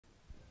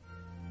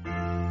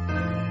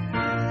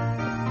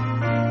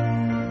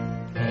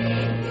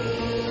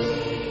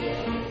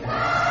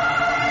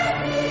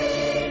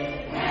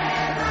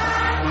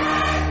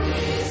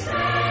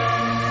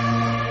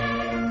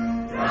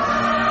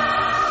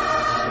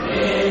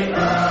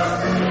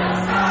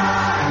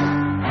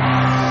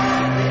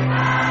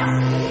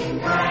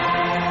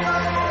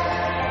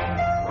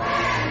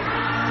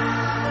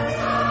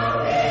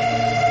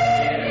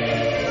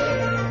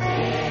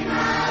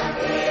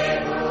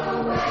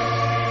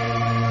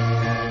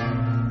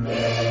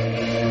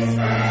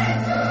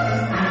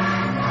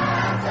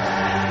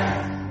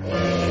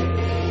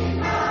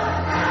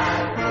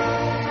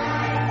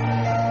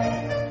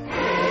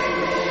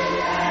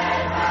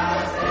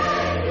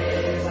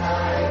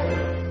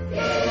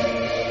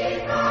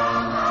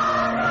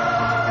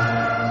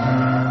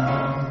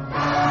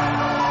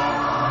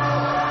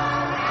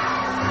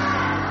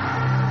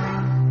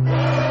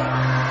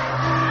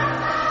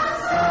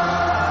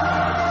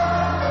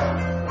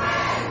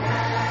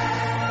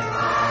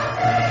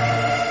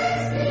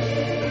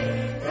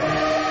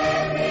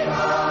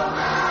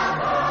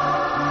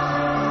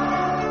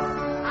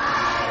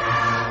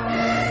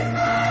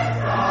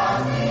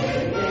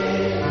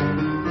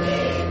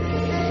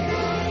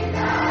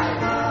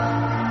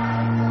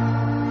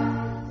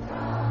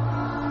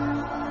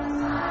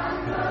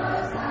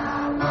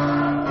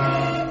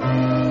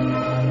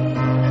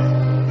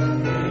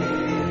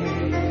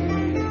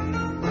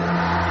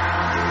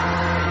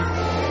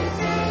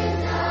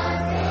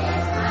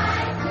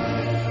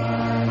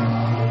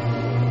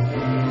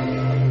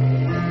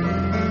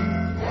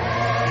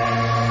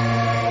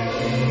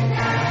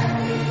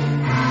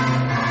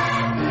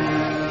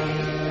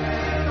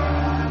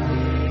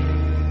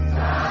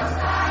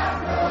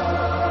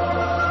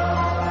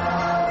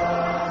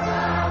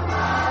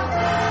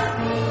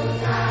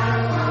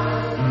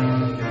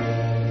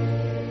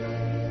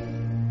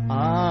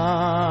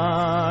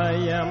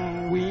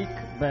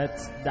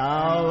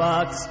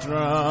but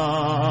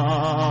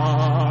strong.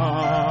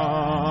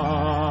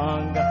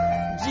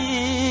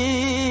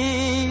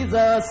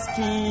 Jesus,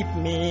 keep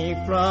me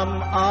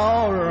from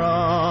all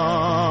wrong.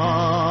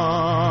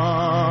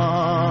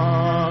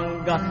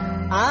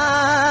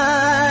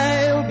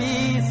 I'll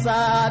be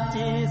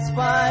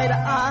satisfied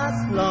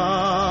as long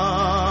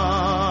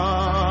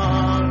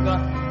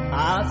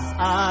as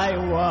I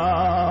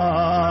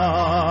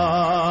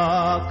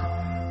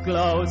walk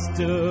close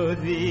to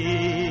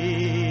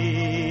thee.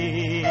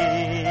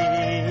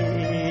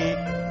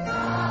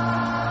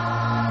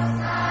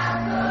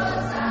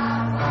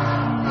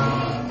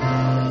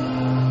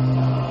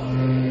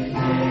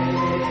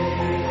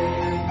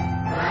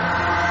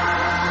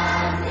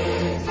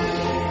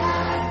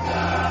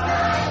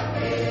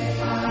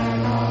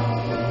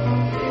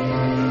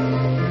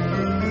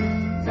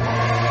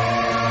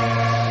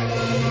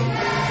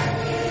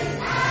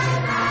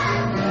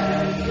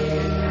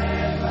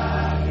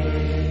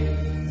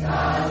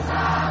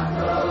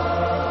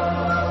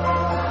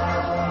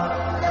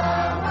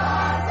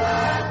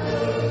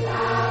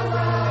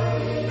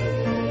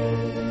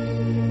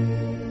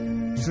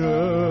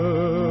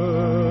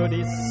 Through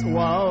this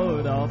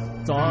world of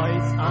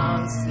toys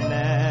and snares,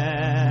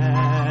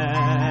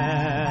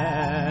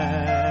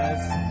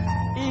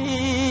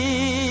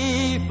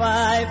 if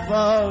I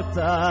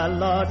falter,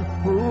 Lord,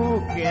 who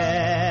cares?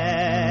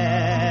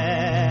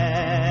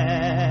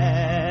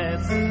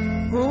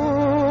 Who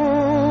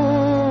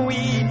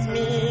with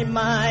me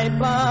my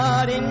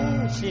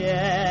burden shares?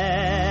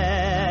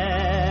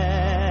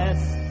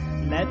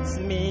 Let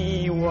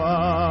me walk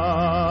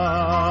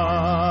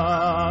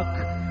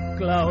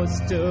close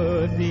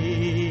to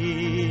thee.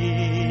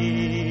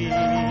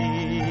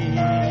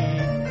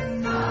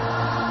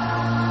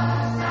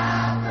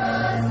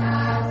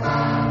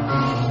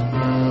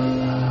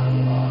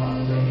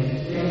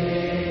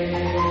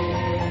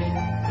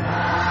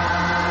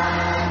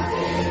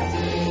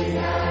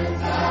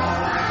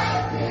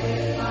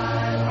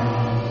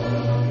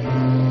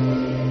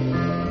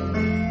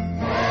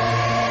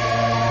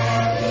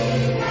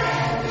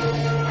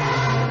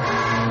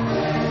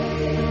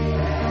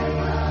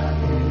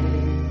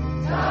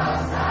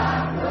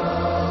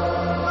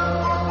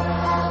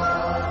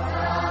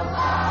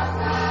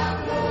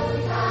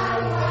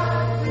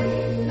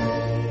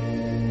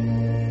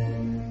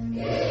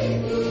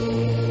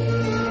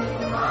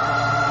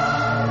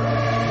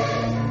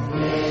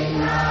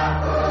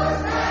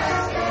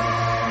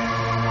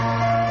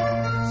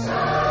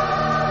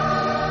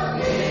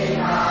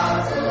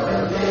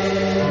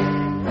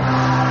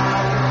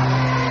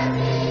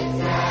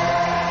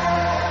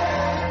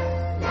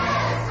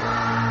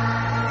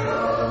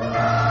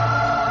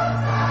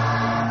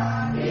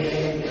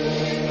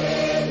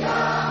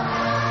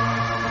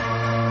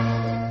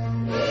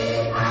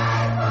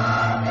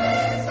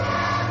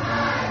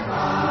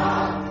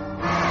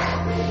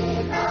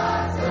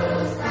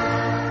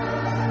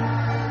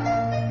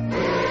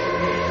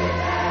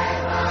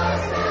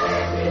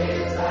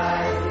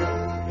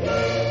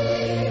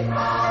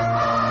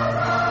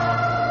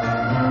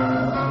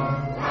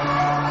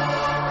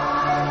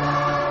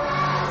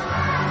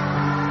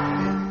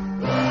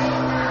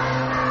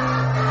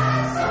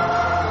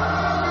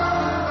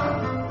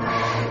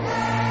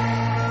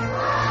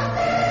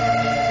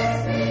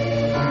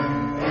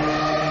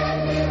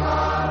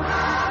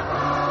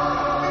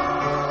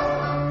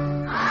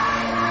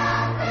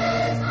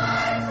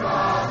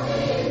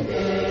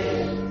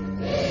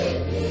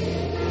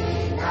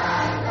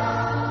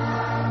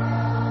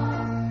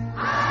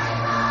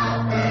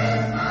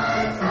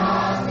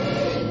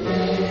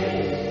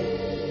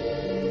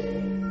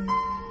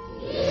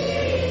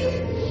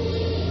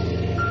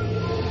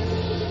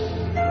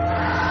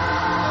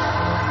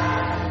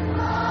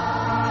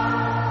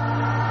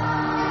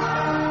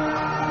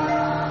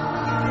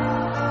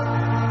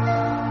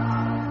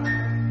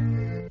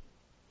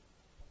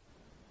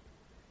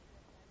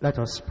 Let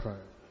us pray.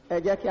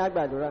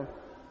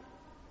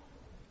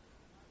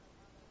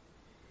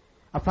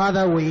 Our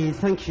Father, we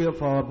thank you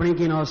for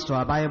bringing us to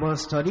our Bible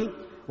study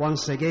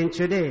once again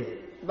today.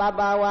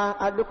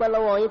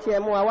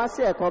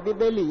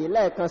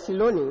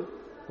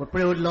 We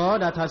pray, O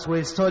Lord, that as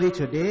we study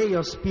today,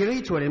 your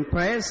Spirit will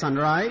impress and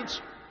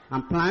write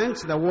and plant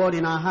the word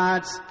in our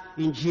hearts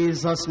in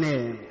Jesus'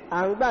 name.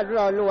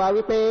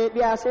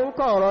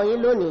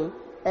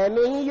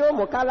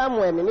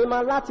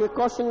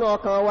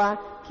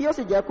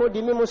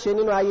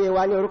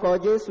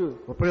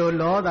 We pray, O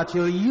Lord, that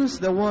you use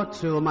the word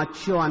to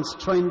mature and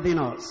strengthen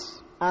us.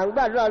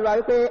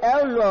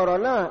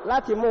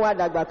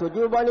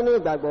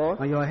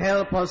 And you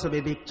help us to be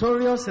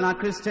victorious in our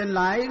Christian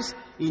lives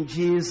in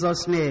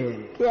Jesus'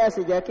 name.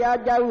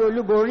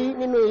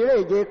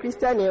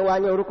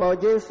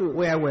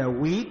 Where we're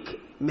weak,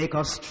 make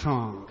us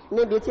strong.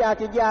 If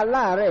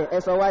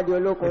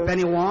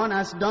anyone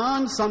has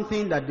done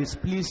something that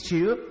displeased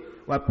you,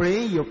 we're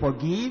praying you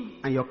forgive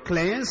and you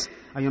cleanse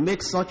and you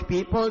make such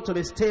people to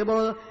be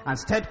stable and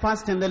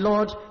steadfast in the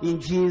Lord in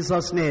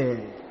Jesus'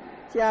 name.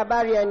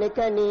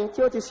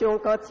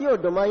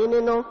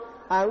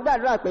 à ń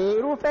gbàdúrà pé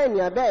irúfẹ́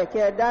ènìyàn bẹ́ẹ̀ kí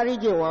ẹ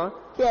dáríjì wọ́n,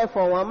 kí ẹ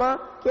fọ̀ wọ́n mọ́,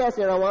 kí ẹ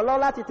sì ràn wọ́n lọ́wọ́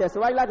láti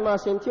tẹ̀síwájú láti máa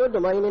ṣe tí ó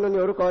dùn mọ́ yín nínú ní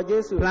orúkọ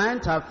Jésù.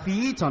 Plant our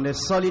feet on the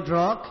solid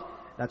rock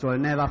that will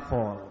never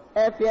fall.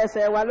 Ẹ fi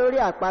ẹsẹ̀ wa lórí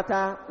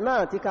àpáta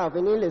náà tí ká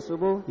òfin ní lè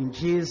ṣubú. In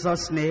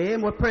Jesus'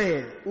 name we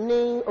pray.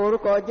 Ní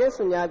orúkọ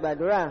Jésù ni a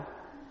gbàdúrà.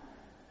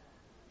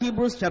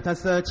 Hebrews chapter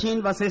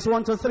 13 verses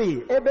 1 to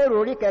 3. Hébérù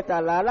orí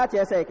 13 láti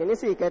ẹsẹ̀ ìkíní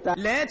sí ìkẹta.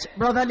 Let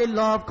brotherly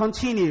love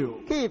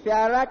continue. Kí ìfẹ́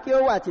ara kí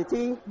ó wà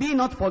títí. Be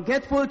not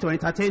forgetful to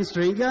entertain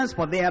strangers,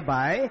 for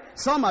thereby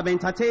some have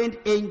entertained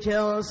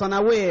angels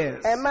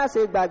unawares. Ẹ má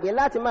ṣe gbàgbé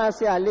láti máa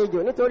ṣe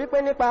àlejò, nítorí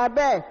pé nípa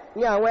bẹ́ẹ̀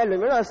ni àwọn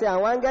ẹlòmíràn ṣe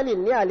àwọn áńgẹ́lì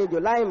ní àlejò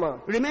láìmọ̀.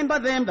 Remember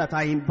them that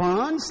are in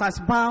bonds as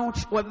bound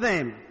with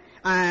them,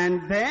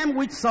 and them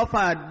which suffer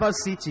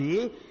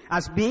adversity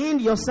as being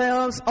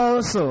yourselves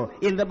also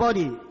in the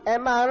body. Ẹ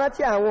máa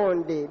rántí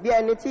àwọn òǹdè bí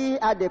ẹni tí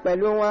a dè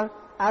pẹ̀lú wọn,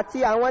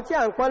 àti àwọn tí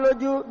à ń pọ́n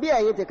lójú bí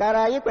ẹ̀yin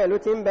tìkára yín pẹ̀lú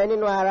ti ń bẹ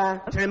nínú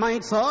ara. It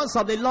reminds us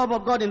of the love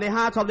of God in the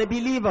heart of the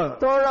believer.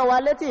 Tó ń rán wa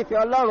létí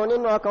ìfẹ́ Ọlọ́run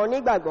nínú ọkàn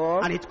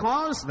onígbàgbọ́. And it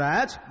calls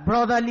that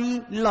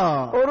brotherly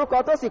love.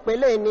 Orúkọ tó sì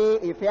pélé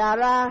ni ìfẹ́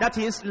ara. That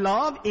is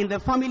love in the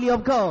family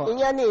of God.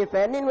 Ìyẹn ni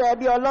ìfẹ́ nínú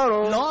ẹbí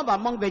Ọlọ́run. Love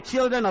among the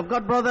children of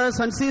God, brothers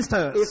and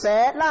sisters.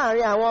 Ìfẹ́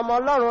láàrin àwọn ọmọ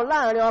Ọlọ́run,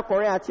 láàrin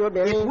ọkùnrin àti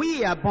obìnrin. If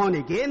we are born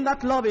again,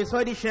 that love is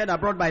already shared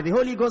abroad by the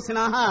Holy Ghost in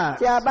our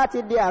hearts. Tí a bá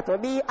ti di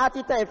àtúnbí, a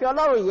ti tan ìfẹ́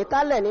Ọlọ́run yìí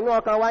kálẹ̀ nínú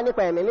ọkàn wa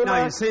nípa ẹ̀mí mímọ́.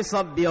 Now it says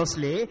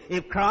obviously,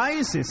 if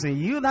Christ is in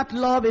you, that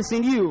love is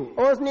in you.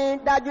 Ó ní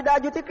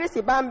dájúdájú tí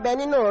Kristi bá ń bẹ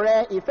nínú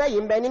rẹ, ìfẹ́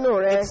yìí ń bẹ nínú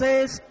rẹ. It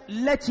says,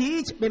 let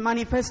it be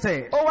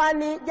manifested. Ó wá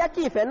ní jẹ́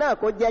kí ìfẹ́ náà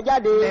kó jẹ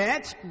jáde.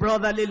 Let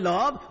brotherly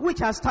love, which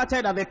has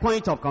started at the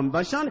point of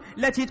conversion,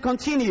 let it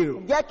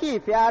continue. Jẹ́ kí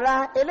ìfẹ́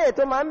ara eléyìí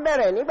tó máa ń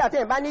bẹ̀rẹ̀ nígbà tí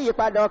ẹ̀ bá ní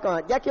ìyípadà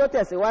ọkàn, jẹ́ kí ó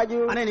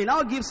tẹ̀síwájú. And then he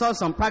now gives us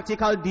some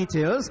practical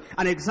details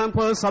and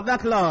examples of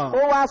that love.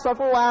 Ó wá sọ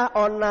fún wa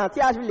ọ̀nà tí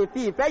a lè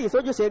fi ìfẹ́ yìí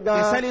sójúṣe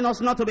gan. He's telling us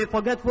not to be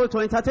forgetful to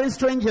entertain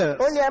strangers.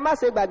 Ó ní ẹ má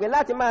ṣe gbàgbé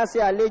láti máa ṣe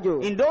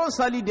àlejò. In those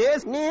early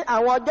days, Ní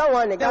àwọn ọjọ́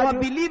wọn there were nìkan.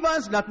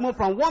 believers that moved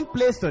from one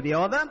place to the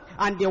other,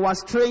 and they were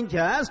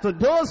strangers to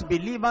those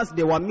believers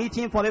they were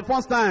meeting for the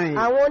first time.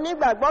 Àwọn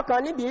onígbàgbọ́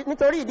kan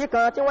nítorí ìdí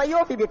kan tí wọ́n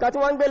yóò fi ibìkan tí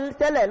wọ́n ń gbé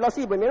tẹ́lẹ̀ lọ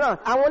sí ibòmíràn.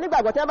 Àwọn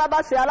onígbàgbọ́ tí wọ́n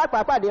bá ṣe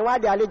alápàápàdé wọn á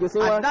di àlejò sí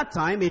wọn. At that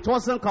time, it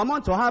wasn't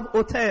common to have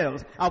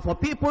hotels, and for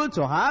people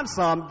to have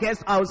some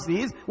guest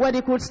houses where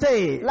they could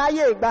stay.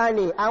 Láyé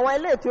ìgbàanì, àwọn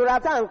ilé ìtura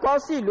tá à ń kọ́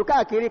sí ìlú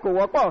káàkiri kò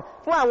wọ́pọ̀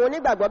fún àwọn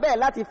onígbàgbọ́ bẹ́ẹ̀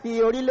láti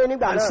fi orí lé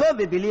nígbà And náà. so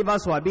the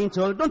believers were being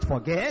told, don't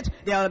forget,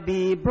 there will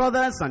be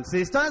brothers and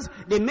sisters,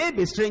 they may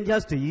be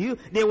strangers to you,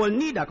 they will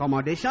need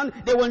accommodation,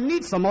 they will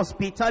need some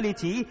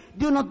hospitality.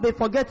 Do not be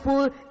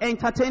forgetful,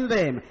 entertain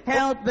them,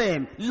 help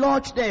them,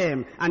 lodge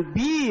them, and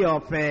be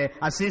of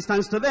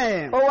assistance to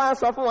them. Ó wá ń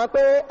sọ fún wọn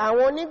pé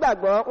àwọn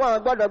onígbàgbọ́ wọn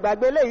gbọ́dọ̀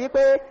gbàgbé léyìí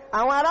pé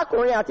àwọn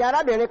arákùnrin àti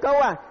arábìnrin kan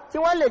wà tí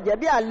wọ́n lè jẹ́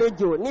bí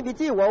àlejò níbi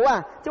tí ìwọ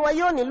wà, tí wọ́n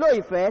yóò nílò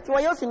ìfẹ́, tí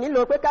wọ́n yóò sì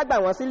nílò pé ká gbà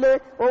wọ́n sílé.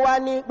 Ó wá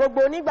ní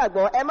gbogbo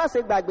onígbàgbọ́ ẹ má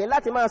ṣe gbàgbé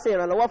láti máa ṣe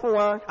ìrànlọ́wọ́ fún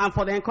wọn. And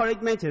for the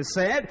encouragement, he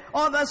said,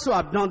 others who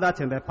have done that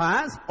in the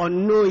past,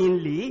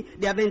 unknowingly,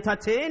 they have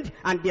entertained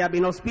and they have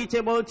been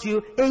hospitable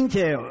to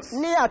angels.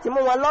 Ní àtimú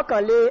wọn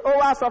lọ́kàn lé, ó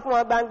wá sọ fún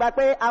wọn gbangba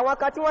pé àwọn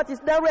kan tí wọ́n ti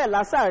dẹ́rù ẹ̀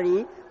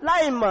lásàrí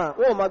láìmọ̀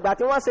wọn ò mọ̀gbà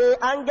tí wọ́n ṣe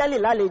áńgẹ́lì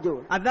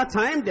lálejò. At that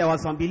time, there were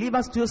some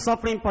believers still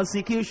suffering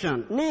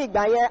persecution. Ní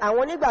ìgbà yẹn, àwọn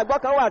onígbàgbọ́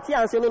kan wà tí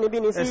à ń ṣe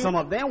nínibíni sí. Some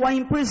of them were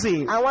in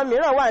prison. Àwọn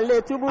mìíràn wà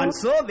nílé túbú. And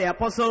so the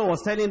apostle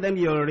was telling them,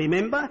 you'll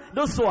remember,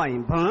 those who are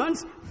in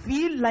bonds,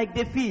 feel like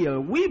they feel.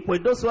 Weep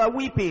with those who are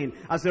weeping,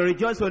 as they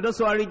rejoice with those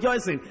who are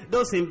rejoicing.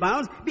 Those in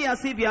bounds, be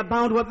as if you are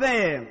bound with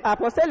them.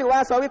 Àpọ́sítélì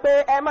wa sọ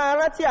wípé ẹ máa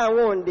rántí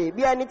àwọn òǹdè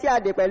bí ẹni tí a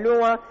dè pẹ̀lú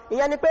wọn.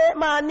 Ìyẹn ni pé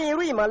máa ní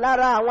irú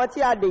ìmọ̀lára àwọn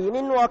tí a dè yìí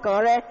nínú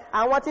ọkàn rẹ.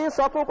 Àwọn tí ń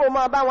sọkún kó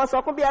máa bá wọn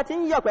sọkún bí ẹ ti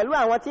ń yọ̀ pẹ̀lú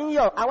àwọn tí ń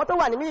yọ̀. Àwọn tó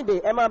wà nínú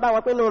ìdè ẹ máa bá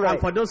wọn pinnu rẹ̀. And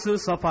for those who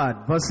suffer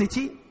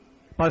adversity,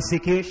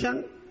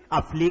 persecution,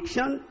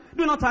 affliction,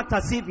 do not act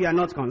as if you are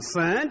not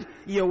concerned.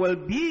 You will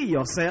be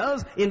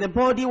yourselves in the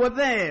body with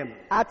them.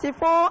 Àti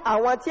fún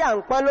àwọn tí à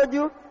ń pọ́n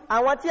lójú,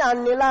 àwọn tí à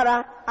ń ní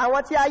lára,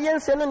 àwọn tí ayé ń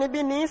ṣe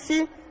níbi ní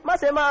sí, má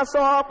ṣe máa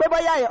sọ pé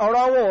bóyá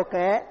ọ̀rọ̀ wọn ò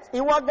kẹ́.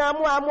 Ìwọ gan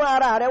mú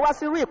ara rẹ wá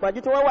sí irú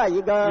ìpọ́njú tí wọ́n wà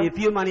yìí gan. If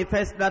you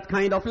manifest that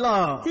kind of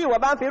love, Tí ìwọ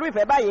bá ń fi irú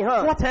ìfẹ́ báyìí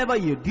hàn. whatever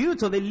you do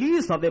to the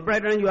least of the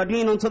brethren, you are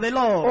doing unto the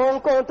Lord.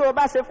 Ohunkóhun tó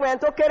bá ṣe fún ẹni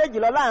tó kéré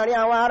jùlọ láàrin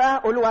àwọn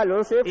ará, Olúwa ló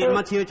ń ṣe In fún.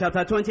 Matthew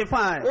chapter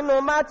 25,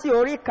 Nínú Mátì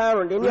orí reading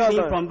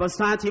karùndínlọ́gbọ̀n. from verse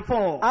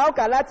 34. A ó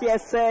kà láti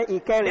ẹsẹ̀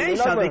Then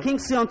shall the ìkẹrìndínlọ́gbọ̀n. king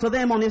say unto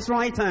them on his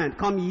right hand,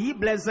 Come ye,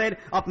 blessed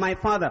of my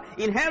father,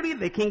 inherit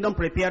the kingdom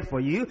prepared for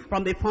you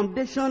from the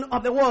foundation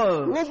of the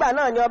world. Nígbà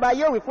náà ni ọba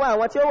yóò wí fún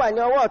àwọn tí ó wà ní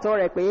ọwọ́ ọ̀tún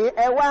rẹ̀ pé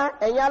ẹ wá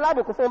ẹ̀yin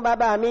alábùkún fún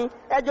bàbá mi,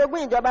 ẹ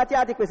jogún ìjọba tí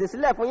a ti pèsè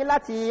sílẹ̀ fún yín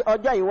láti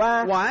ọjọ́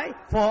ìwá. Why?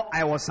 For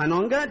I was an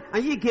hungered,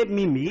 and ye gave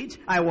me meat.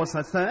 I was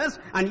athirst,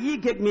 and ye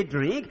gave me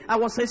drink. I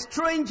was a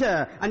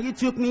stranger, and ye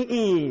took me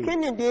in. Kí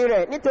nìdí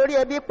rẹ̀? Nítorí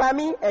ebi pa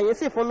mí, ẹ̀yin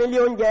sì fún mi lé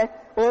oúnjẹ.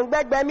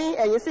 Òǹgbẹ mí,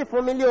 ẹ̀yin sì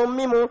fún mi lé ohun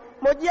mímu.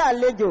 Mo jẹ́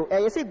àlejò,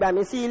 ẹ̀yin sì gbà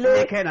mí sí ilé.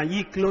 Naked, and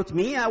ye clothed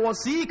me. I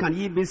was sick, and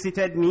ye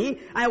visited me.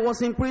 I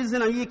was in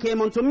prison, and ye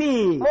came unto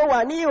me. Mo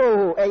wà ní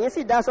ìhòhò, ẹ̀yin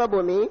sì dáṣọ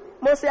bò mí.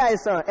 mo ṣe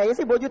àìsàn ẹ̀yin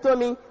sì bójú tó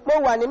mi, mo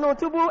wà nínú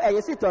túbú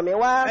ẹ̀yin sì tọ̀ mí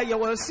wá. You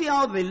will see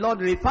how the Lord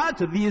referred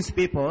to these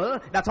people,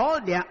 that all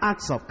their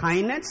acts of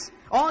kindness,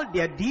 all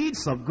their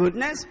deeds of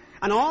goodness,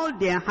 and all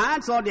their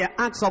acts, all their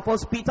acts of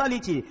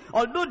hospitality,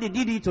 although they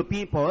did it to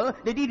people,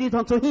 they did it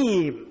unto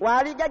him. Wà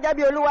á rí gẹ́gẹ́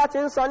bí Olúwa ti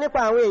ń sọ nípa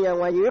àwọn èèyàn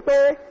wọ̀nyí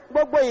wípé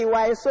gbogbo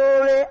ìwà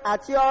ìṣoore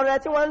àti ọrẹ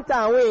tí wọ́n ń ta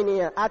àwọn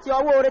ènìyàn àti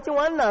ọwọ́ oore tí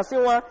wọ́n ń nà sí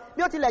wọn,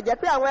 bí ó tilẹ̀ jẹ́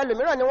pé àwọn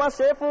ẹlòmíràn ni wọ́n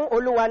ṣe é fún,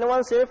 Olúwa ni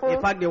wọ́n ṣe é fún.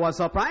 In fact, they were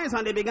surprised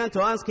and they began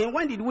to ask him,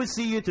 when did we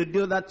see you to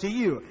do that to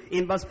you?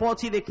 In verse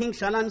 40, the king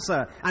shall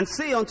answer and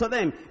say unto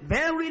them,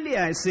 verily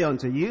I say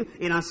unto you,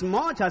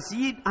 inasmuch as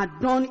ye had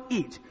done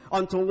it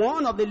unto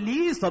one of the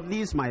least of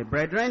these my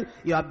brethren,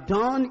 you have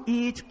done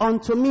it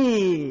unto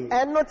me.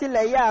 Ẹnu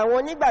tilẹ̀ ya àwọn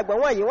onígbàgbọ́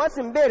wọ̀nyí, wọ́n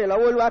sì ń béèrè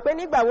lọ́wọ́ Olúwa pé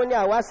nígbà wo ni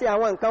àwa ṣe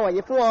àwọn nǹkan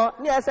wọ̀nyí fún ọ?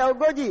 Ní ẹsẹ̀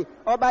 40,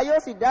 ọba yóò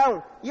sì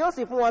dáhùn, yóò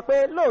sì fún wọn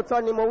pé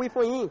lóòótọ́ ni mo wí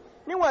fún yín.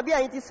 Níwọ̀n bí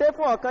ẹ̀yin ti ṣe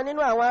fún ọ̀kan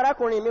nínú àwọn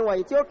arákùnrin mi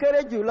wọ̀nyí tí ó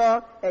kéré jù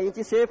lọ, ẹ̀yin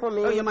ti ṣe fún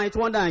mi. You might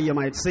wonder and you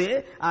might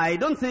say, I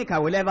don't think I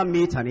will ever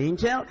meet an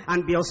angel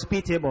and be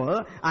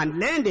hospitable and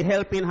lend a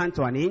helping hand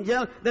to an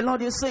angel. The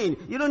Lord is saying,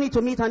 you don't need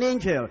to meet an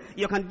angel.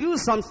 You can do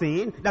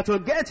something that will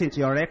get into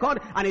your record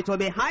and it will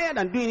be higher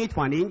than doing it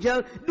for an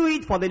angel. Do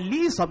it for the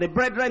least of the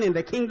brethren in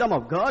the kingdom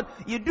of God.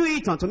 You do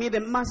it unto me, the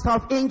master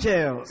of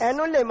angels.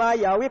 Ẹnu lè máa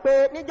yà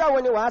wípé níjọ́ wo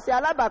ni wàá ṣe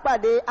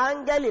alábàápàdé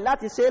áńgẹ́lì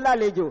láti ṣe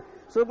lálejò.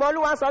 Ṣùgbọ́n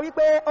Olúwa sọ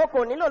wípé o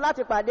kò nílò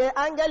láti pàdé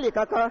áńgẹ́lì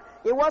kankan,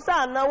 ìwọ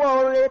sáà nawọ́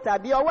oore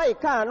tàbí ọwọ́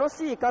ìkáàánú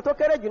sí ìkan tó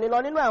kéré jù ní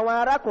lọ nínú àwọn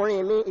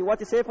arákùnrin mi, ìwọ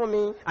ti ṣe fún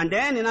mi. And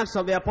then in Acts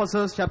of the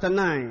Apostles chapter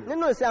 9,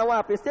 nínú ìṣe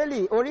àwọn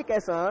àpòstélì orí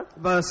 9,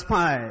 verse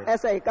 5,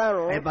 ẹsẹ̀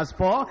 5. verse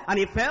 4, and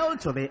he fell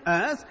to the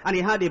earth, and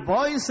he heard a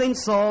voice saying,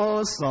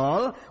 Saul,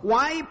 Saul,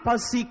 why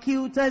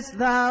persecutest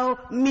thou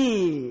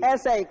me?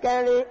 Ẹsẹ̀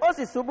 4, ó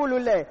sì ṣubú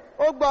lulẹ̀,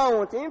 ó gbọ́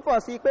ohùn tí ń fọ̀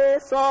sí pé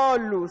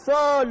Sọ́ọ̀lù,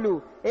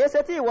 Sọ́ọ̀lù,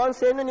 èéṣe tí ìwọ ń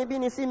ṣe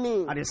inúnibíni sí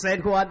mi? And he said,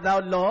 who art thou,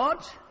 Lord?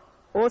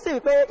 Ó sì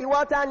wípé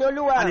ìwọ ta ni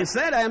Olúwa? And he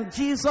said, I am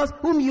Jesus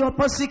whom you are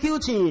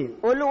persecuting.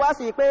 Olúwa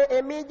sì wípé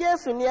èmi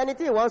Jésù ni ẹni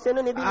tí ìwọ ń ṣe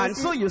inúnibíni sí. And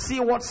so you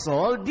see what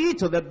Saul did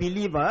to the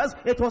believers,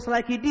 it was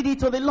like he did it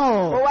to the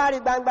Lord. Ó wá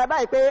rí gbangba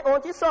báyìí pé ohun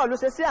tí Sọ́ọ̀lù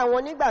ṣe sí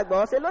àwọn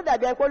onígbàgbọ́ ṣe ló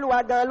dàbí ẹni pé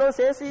Olúwa gan ló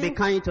ṣe é sí. Be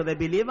kind to the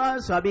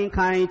believers, you are being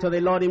kind to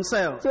the Lord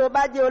himself. Tí o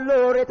bá jẹ́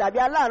olóore tàbí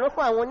aláàánú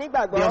fún àwọn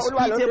onígbàgbọ́, Be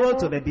Olúwa ló ṣe hospitable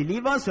to fún. the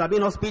believers, you are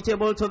being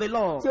hospitable to the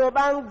Lord. Tí o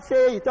bá ń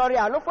ṣe ìtọrẹ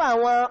àánú fún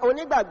àwọn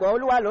onígbàgbọ́,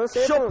 Olúwa ló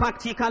ṣe Show fún.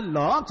 practical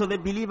love to the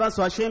believers,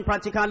 you are showing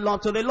practical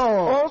love to the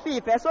Lord. Ó ń fi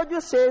ìfẹ́ sójú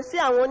ṣe sí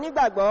àwọn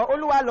onígbàgbọ́,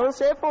 Olúwa ló ń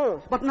ṣe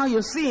fún. But now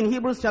you see in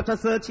Hebrews chapter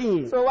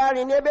 13, So wá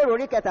rí ní Hébérù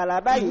orí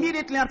 13 báyìí.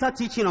 immediately after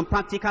teaching on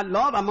practical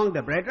love among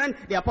the brethren,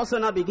 the apostle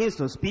now begins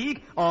to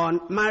speak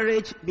on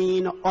marriage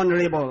being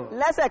honorable.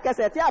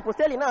 Lẹ́sẹ̀kẹsẹ̀ tí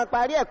àpòstélì náà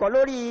parí ẹ̀kọ́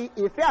lórí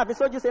ìfẹ́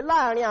àfisójúṣe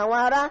láàrin àwọn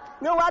ará,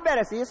 ni ó wá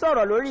bẹ̀rẹ̀ sí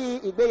sọ̀rọ̀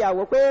lórí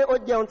ìgbéyàwó pé ó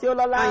jẹun tí ó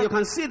lọ́lá. And you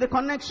can see the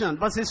connection.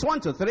 Verses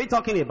 1 to 3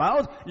 talking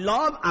about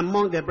love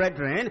among the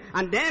brethren,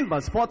 and then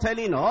verse 4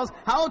 telling us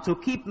how to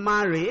keep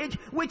marriage,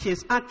 which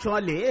is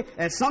actually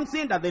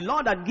something that the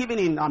Lord had given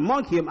in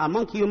among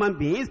human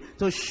beings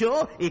to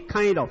show a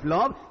kind of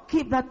love.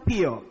 Keep that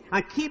pure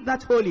and keep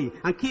that holy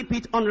and keep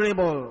it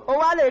honorable. Ó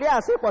wá lè rí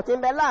àsopọ̀ tí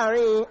ń bẹ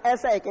láàrin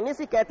ẹsẹ̀ 1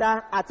 sí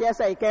 3 àti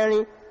ẹsẹ̀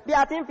 4. Bí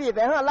a ti ń fi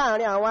ìfẹ́ hàn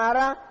láàrin àwọn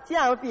ará, tí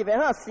à ń fi ìfẹ́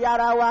hàn sí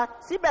ara wa,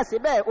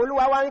 síbẹ̀síbẹ̀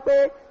Olúwa wá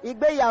wípé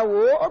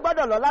ìgbéyàwó ó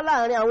gbọ́dọ̀ lọ́lá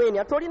láàrin àwọn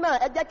ènìyàn, torí náà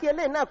ẹ jẹ́ kí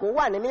eléyìí náà kó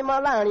wà ní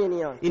mímọ́ láàrin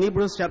ènìyàn. In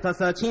Hebrews chapter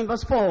 13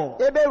 verse 4,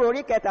 Hébérù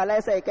orí 13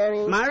 ẹsẹ̀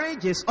 4.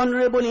 marriage is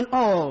honorable in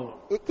all,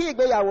 Kí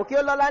ìgbéyàwó kí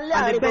ó lọ́lá ní and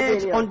àárín the gbogbo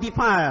bed ènìyàn.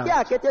 undefiled. Kí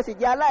àkété sì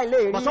jẹ́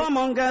aláìléèrí. But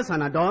whoremongers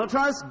and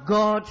adulterers,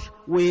 God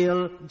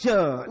will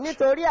judge.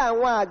 Nítorí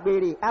àwọn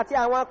àgbèrè àti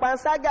àwọn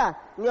panṣágà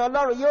ni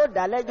Ọlọ́run yóò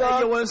dá You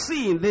lẹ́jọ́. will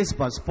see in this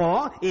verse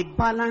 4 a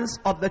balance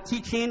of the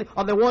teaching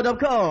of the word of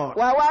God.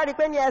 Wà wá rí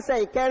pé ní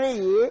ẹsẹ̀ 4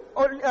 yìí,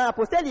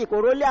 àpòstélì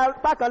kò rólé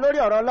apá kan lórí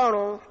ọ̀rọ̀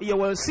Ọlọ́run. You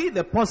will see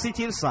the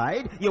positive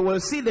side, you will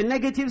see the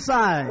negative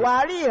side. Wà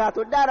á rí ìhà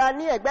tó dára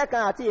ní ẹ̀gbẹ́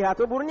kan àti ìhà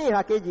tó burú ní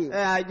ìhà kejì.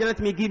 Let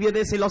me give you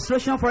this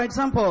illustration for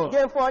example.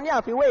 Jẹ́ fún ọ ní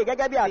àfiwé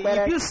gẹ́gẹ́ bí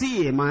àpẹẹrẹ. If you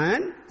see a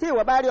man Tí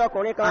ìwọ bá rí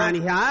ọkùnrin kan and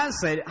he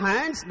has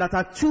hands that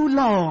are too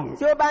long,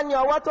 tí ó bá ní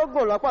ọwọ́ tó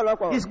gùn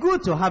lọ́pọ̀lọpọ̀, it's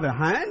good to have a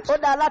hand. ó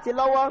dáa láti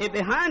lọ́wọ́. If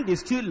the hand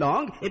is too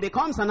long, it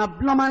becomes an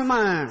abnormal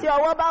man. Tí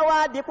ọwọ́ bá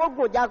wá di kó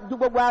gùn ju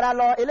gbogbo ara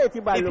lọ, eléyìí ti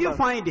bà If you lùmọ̀.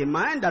 find a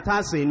man that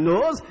has a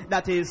nose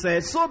that is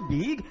so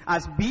big,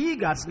 as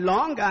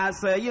long as,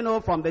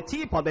 from the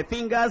tip of the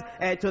fingers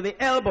to the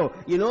elbow,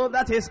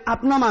 that is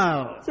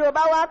abnormal. Tí o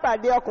bá wá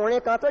pàdé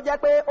ọkùnrin kan tó jẹ́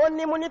pé ó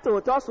nímú ní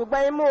tòótọ́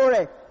ṣùgbọ́n imú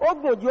rẹ̀ ó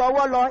gùn ju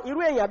ọwọ́ lọ,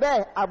 irú èèyàn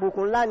bẹ́ẹ̀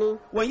àbùkù ńlá ni.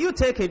 When you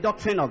take a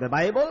doctrine of the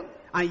Bible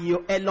and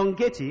you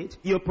elongate it,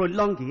 you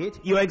prolong it,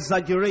 you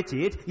exaggerate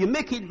it, you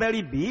make it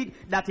very big,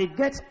 that it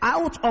gets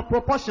out of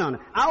proportion,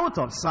 out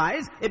of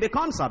size, it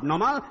becomes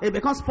abnormal, it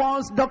becomes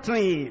false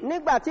doctrine.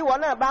 nígbà tí ìwọ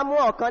náà bá mú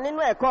ọ̀kan nínú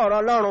ẹ̀kọ́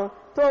ọ̀rọ̀ Ọlọ́run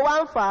tó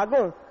wá ń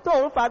fàágùn tó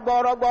ń fa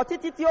gbọ̀rọ̀gbọ̀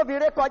títí tí ó fi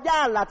ré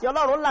kọjá àlà tí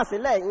Ọlọ́run là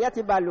sílẹ̀, ìyẹn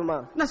ti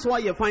bàlùmọ̀. That's why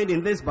you find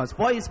in this verse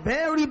 4 is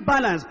very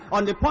balanced.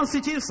 On the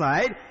positive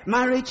side,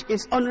 marriage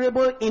is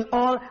honorable in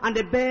all and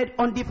the bed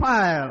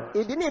undefiled.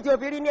 ìdí ní tí o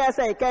fi rí ní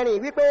ẹsẹ̀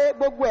ìkẹrin wípé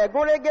gbogbo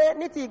ẹ̀gún régé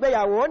ní ti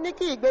ìgbéyàwó ní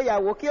kí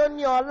ìgbéyàwó kí ó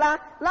ní ọlá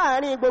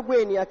láàrin gbogbo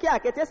ènìyàn kí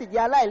àkété sì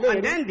jẹ́ And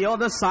aláìléèrí. then the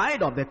other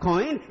side of the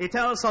coin, it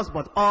tells us,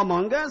 but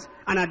whoremongers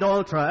and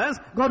adulterers,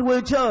 God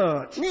will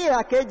judge. ní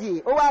ìhà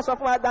kejì ó wá sọ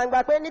fún wa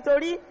gbangba pé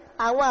nítorí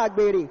àwọn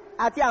àgbèrè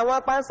àti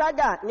àwọn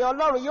panṣágà ni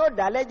Ọlọ́run yóò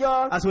dá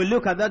lẹ́jọ́. As we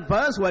look at that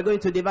verse, we're going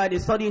to divide the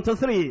study into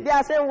 3. bí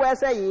a ṣe ń wo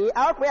ẹsẹ̀ yìí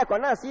a ó pín ẹ̀kọ́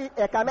náà sí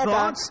ẹ̀ka mẹ́ta.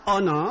 God's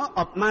honor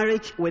of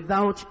marriage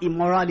without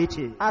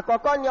immorality.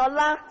 àkọ́kọ́ ni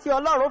ọlá tí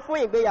Ọlọ́run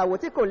fún ìgbéyàwó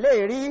tí kò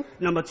léèrí.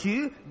 Number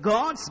 2,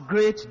 God's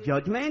great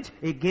judgment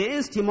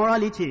against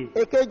immorality.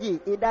 èkejì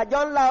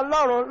ìdájọ́ ńlá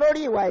Ọlọ́run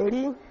lórí ìwà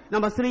èrí.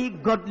 Number 3,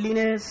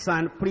 godliness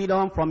and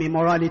freedom from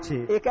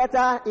immorality.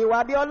 ìkẹta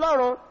ìwà bí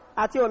Ọlọ́run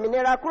àti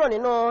òmìnira kúrò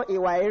nínú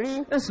ìwà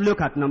èrí. Let's look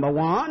at number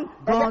 1,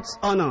 God's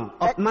honor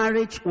of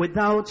marriage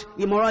without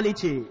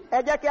immorality.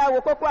 ẹ jẹ́ kí a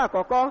wo kókó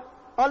àkọ́kọ́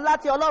ọlá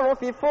tí Ọlọ́run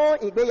fi fún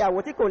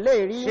ìgbéyàwó tí kò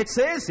léèrí. It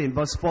says in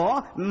verse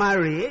 4,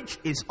 marriage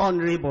is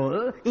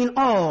honorable in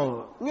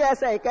all. ní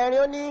ẹsẹ̀ ìkẹrin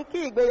ó ní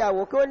kí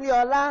ìgbéyàwó kí ó ní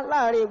ọlá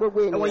láàrin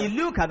gbogbo And when ènìyàn.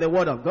 you look at the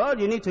word of God,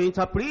 you need to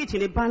interpret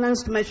in a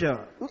balanced measure.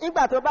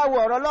 nígbà tó bá wo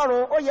ọ̀rọ̀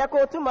Ọlọ́run ó yẹ kó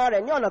o túmọ̀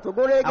rẹ̀ ní ọ̀nà tó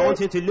I want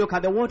gúnrégé. you to look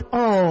at the word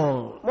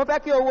all. mo fẹ́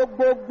kí o wo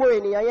gbogbo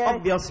ènìyàn yẹn.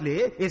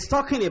 Obviously, it's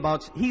talking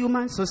about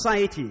human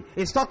society.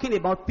 It's talking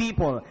about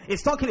people.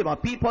 It's talking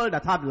about people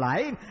that have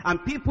life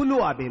and people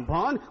who have been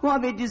born, who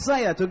have a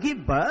desire to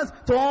give birth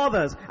to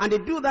others. And they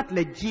do that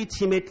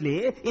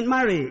legitimately in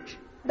marriage.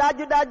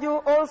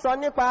 dájúdájú ó ń sọ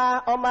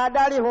nípa ọmọ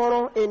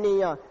adáríhurun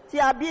ènìyàn tí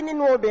a bí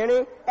nínú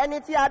obìnrin, ẹni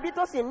tí a bí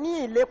tó sì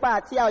ní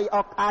ìlépa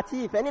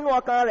àti ìfẹ́ nínú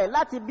ọkàn rẹ̀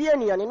láti bí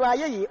ènìyàn nínú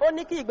ayé yìí, ó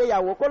ní kí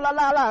ìgbéyàwó kó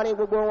lọ́lá láàrin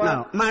gbogbo wọn.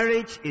 Now,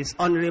 marriage is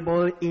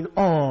honorable in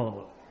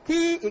all.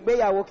 kí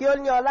ìgbéyàwó kí ó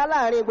ní ọlá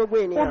láàrin gbogbo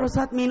What ènìyàn. does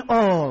that mean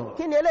all?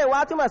 kí ni eléyìí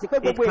wá túmọ̀ sí pé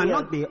It gbogbo ènìyàn?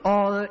 cannot be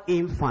all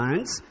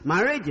infants.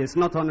 Marriage is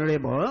not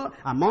honorable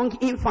among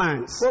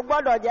infants. kò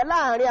gbọ́dọ̀ jẹ́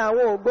láàrin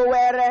àwọn ògbó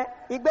wẹ́rẹ́,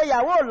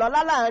 ìgbéyàwó ò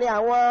lọ́lá láàrin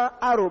àwọn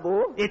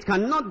aròbó. It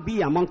cannot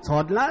be among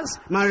toddlers.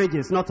 Marriage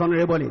is not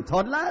honorable in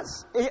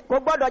toddlers. kò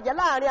gbọ́dọ̀ jẹ́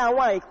láàrin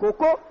àwọn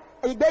ìkókó,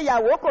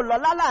 ìgbéyàwó kò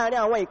lọ́lá láàrin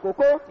àwọn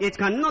ìkókó. It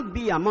cannot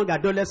be among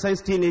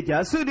adolescents,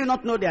 teenagers who do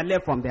not know their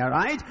left from their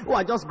right, who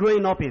are just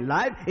growing up in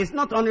life. It's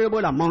not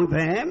honorable among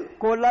them.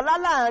 kò lọ́lá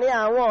láàrin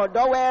àwọn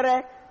ọ̀dọ́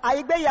wẹ́rẹ́,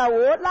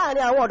 àìgbéyàwó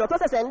láàrin àwọn ọ̀dọ́ tó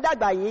ṣẹ̀ṣẹ̀ ń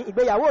dàgbà yìí,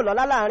 ìgbéyàwó ò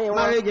lọ́lá láàrin wọn.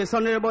 Marriage is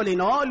honorable in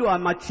all who are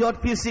matured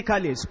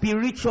physically,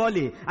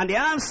 spiritually, and they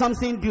have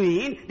something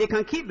doing. They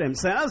can keep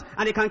themselves,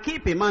 and they can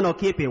keep a man or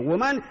keep a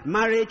woman.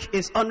 Marriage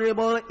is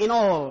honorable in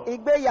all.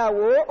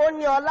 ìgbéyàwó ó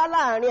ní ọlá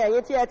láàrin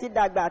ẹ̀yin tí ẹ ti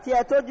dàgbà tí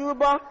ẹ tójú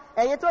bọ́,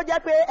 ẹ̀yin tó jẹ́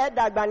pé ẹ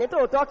dàgbà ní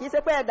tòótọ́ kìí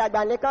ṣe pé ẹ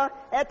dàgbà nìkan,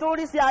 ẹ tún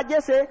rí sí ajé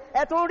ṣe,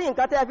 ẹ tún rí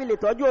nǹkan tẹ́ fi lè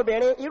tọ́jú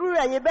obìnrin, irú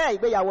ẹ̀yin bẹ́ẹ̀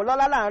ìgbéyàwó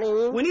lọ́lá láàrin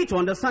yín. We need to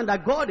understand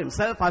that God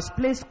himself has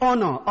placed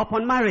honor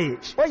upon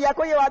marriage. ó yẹ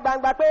kó yé wa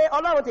gbangba pé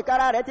Ọlọ́run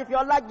tìkára rẹ̀ ti fi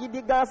ọlá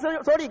gidi gan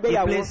sórí He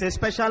ìgbéyàwó. placed a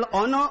special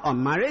honor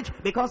on marriage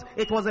because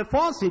it was the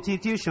first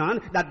institution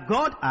that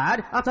God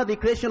had after the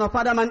creation of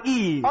Adam and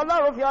Eve.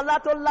 Ọlọ́run fi ọlá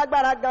tó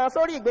lágbára gan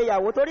sórí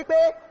ìgbéyàwó torí pé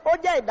ó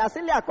jẹ́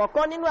ìdásílẹ̀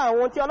àkọ́kọ́ nínú àwọn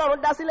ohun tí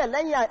Ọlọ́run dásílẹ̀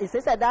lẹ́yìn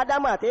ìṣẹ̀dá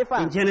Ádámù àti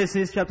Éfà. In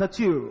Genesis chapter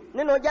 2,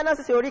 nínú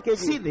Genesis orí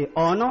see kejì, the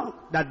honor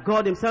that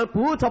God himself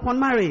put upon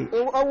marriage.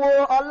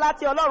 owó ọlá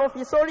tí Ọlọ́run fi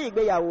sórí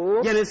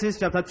ìgbéyàwó. Genesis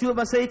chapter 2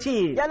 verse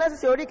 18.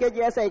 Genesis orí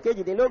kejì ẹsẹ̀ And the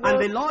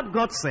ìkejìdínlógún. Lord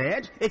God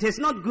said, it is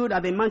not good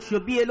that the man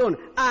should be alone.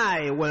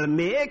 I will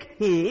make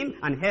him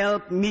and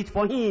help meet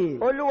for him.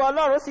 Olúwa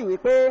Ọlọ́run sì wí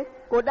pé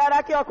kò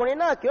dára kí ọkùnrin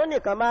náà kí ó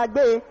nìkan máa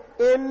gbé,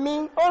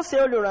 èmi ó ṣe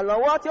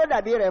olùrànlọ́wọ́ tí ó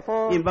dàbí rẹ̀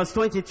fún. In verse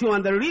 22,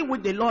 and the rib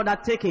which the Lord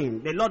had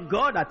taken, the Lord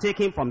God had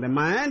taken from the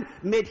man,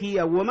 made he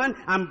a woman,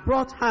 and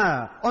brought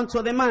her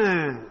unto the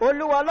man.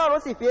 Olúwa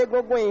Ọlọ́run sì fi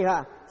egungun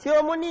ìhà tí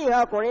ó mú ní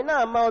ìhà ọkùnrin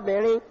náà mọ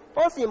obìnrin,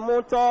 ó sì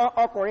mú tọ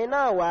ọkùnrin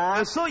náà wá.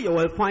 And so you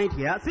will find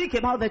here, think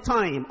about the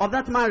time of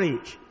that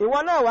marriage.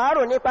 Ìwọ náà wàá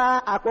rò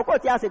nípa àkókò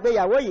tí a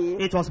ṣègbéyàwó yìí.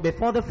 It was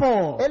before the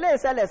fall. Eléyìí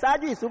ṣẹlẹ̀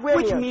ṣáájú ìṣubú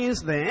Which ènìyàn.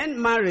 means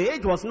then,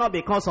 marriage was not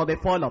because of the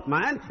fall of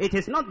man. It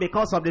is not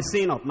because of the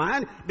sin of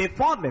man.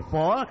 Before the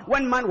fall,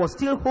 when man was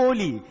still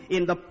holy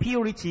in the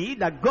purity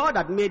that God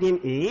had made him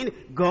in,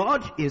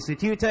 God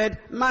instituted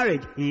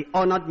marriage. He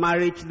honored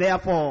marriage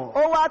therefore.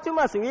 Ó wá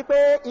túmọ̀ sí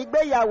wípé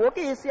ìgbéyàwó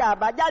kì í ṣe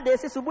àbájáde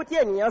síṣubú tí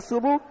ènìyàn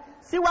ṣubú.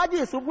 Síwájú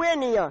síwájú ìṣubú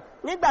ènìyàn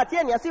nígbà tí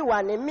ènìyàn sì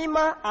wà ní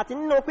mímọ́ àti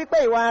nínú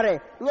pípé ìwà rẹ̀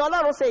ni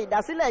Ọlọ́run ṣe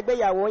ìdásílẹ̀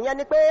ìgbéyàwó. Yẹn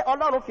ni pé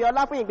Ọlọ́run fi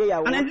ọlá fún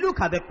ìgbéyàwó. And then look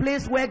at the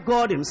place where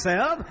God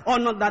himself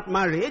honored that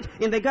marriage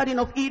in the Garden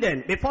of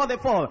Eden before the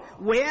fall,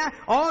 where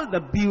all the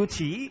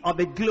beauty of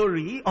the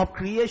glory of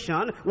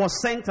creation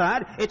was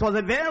centered. It was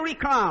a very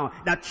crown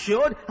that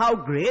showed how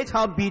great,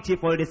 how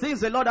beautiful the things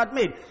the Lord had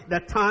made. The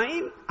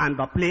time and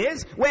the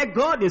place where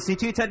God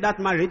instituted that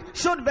marriage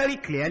showed very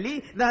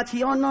clearly that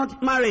he honored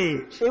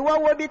marriage.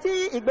 Ìwọ wo ibi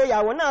tí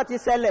ìgbéyàwó náà ti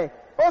ṣẹlẹ̀?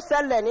 Ó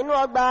ṣẹlẹ̀ nínú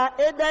ọgbà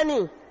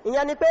Édẹ́nì.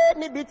 Ìyẹn ni pé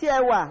níbi tí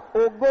ẹwà,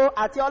 ògo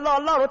àti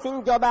Ọlọ́run ti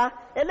ń jọba.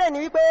 Eléyìí ni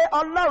wípé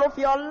Ọlọ́run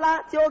fi ọlá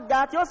tí ó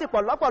ga tí ó sì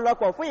pọ̀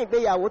lọ́pọ̀lọpọ̀ fún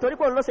ìgbéyàwó torí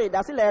pé òun ló ṣe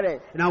ìdásílẹ̀ rẹ̀.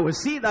 Now we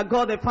see that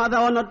God the Father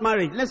honored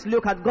marriage. Let's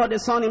look at God the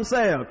Son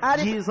himself,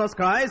 Jesus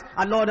Christ,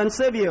 our Lord and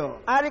Savior.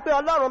 A rí pé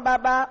Ọlọ́run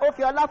Baba ó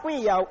fi ọlá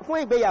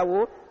fún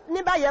ìgbéyàwó.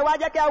 Ní báyìí wá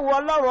jẹ́ kí a wo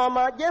Ọlọ́run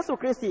Ọmọ Jésù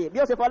Kristi bí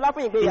ó ṣe fọlá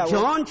fún In ìgbéyàwó.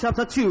 John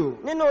chapter 2,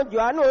 Nínú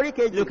Jòhánù orí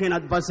kejì, looking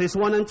at verses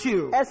 1 and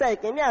 2. ẹsẹ̀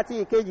ìkíní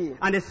àti ìkejì.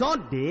 And the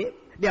third day,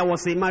 there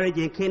was a marriage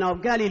in Cana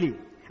of Galilee.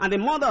 And the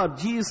mother of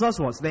Jesus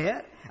was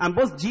there. And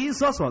both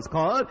Jesus was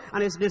called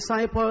and his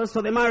disciples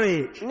to the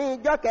marriage. Ní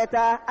ìjọ́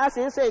kẹta, a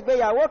sì ń ṣe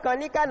ìgbéyàwó kan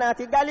ní Kánà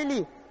àti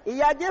Gálílì.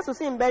 Ìyá Jésù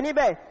sì ń bẹ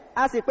níbẹ̀.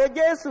 A sì pè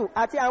Jésù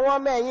àti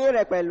àwọn ọmọ ẹ̀yìn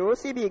rẹ̀ pẹ̀lú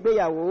síbi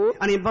ìgbéyàwó.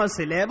 And in verse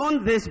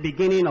 11, this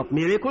beginning of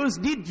miracles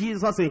did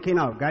Jesus in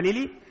Cana of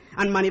Galilee,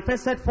 and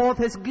manifested forth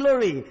his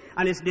glory,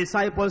 and his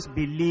disciples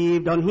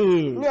believed on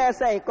him. Ní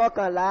ẹsẹ̀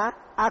ìkọkànlá,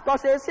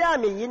 àkọsẹ̀ sí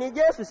àmì yìí ni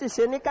Jésù sì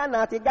ṣe ní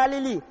Kánà àti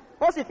Gálílì.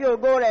 Ó sì fi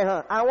ògo rẹ̀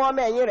hàn, àwọn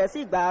ọmọ ẹ̀yìn rẹ̀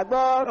sì gbà á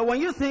gbọ́. But when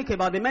you think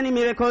about the many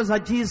miracles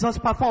that Jesus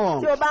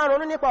performed, Tí o bá ń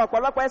ronú nípa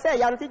ọ̀pọ̀lọpọ̀ iṣẹ́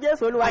ìyanu tí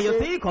Jésù Olúwa and you ṣe,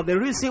 think of the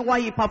reason why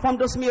he performed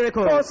those tó o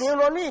miracles, sì ń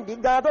ronú ìdí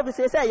gan tó fi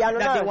ṣe iṣẹ́ ìyanu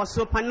that there náà. were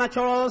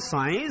supernatural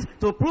signs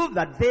to prove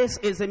that this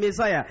is the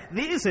Messiah,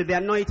 this is the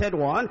anointed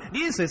one,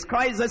 this is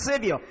Christ the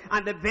Savior.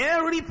 And the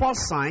very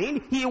first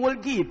sign he will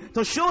give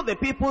to show the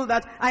people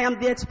that I am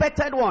the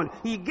expected one.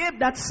 He gave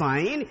that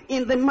sign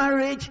in the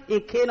marriage in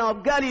Cana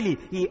of Galilee.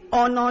 He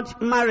honored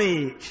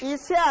marriage.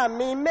 Iṣẹ́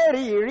àmì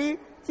mẹ́rìírí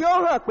tí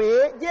ó hàn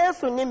pé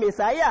Jésù ni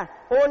Mèsáyà,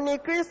 òun ni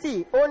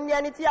Kristi, òun ni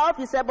ẹni tí a ó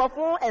fi ṣẹbọ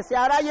fún ẹ̀ṣẹ̀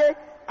aráyé.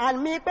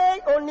 Àmì pé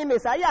òun ni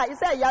Mèsáyà,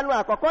 iṣẹ́ ìyanu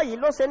àkọ́kọ́ yìí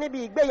ló ṣe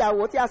níbi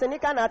ìgbéyàwó tí a ṣe ní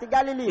Kánà àti In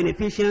Gálílì.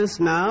 Ephesians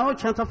now,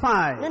 chapter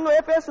 5, Nínú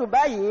Éfésù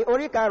báyìí,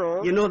 orí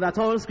karùn-ún, you know that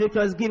all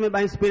scripture is given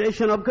by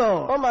inspiration of ó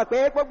God. mọ̀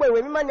pé gbogbo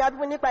ìwé mímọ́ ni a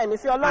fún nípa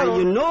ìmísí And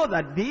you Ọlọ́run. know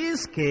that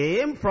this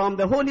came from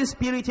the Holy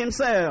Spirit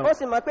himself. Ó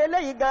sì mọ̀ pé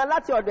eléyìí gan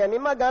láti ọ̀dọ̀ ẹ̀mí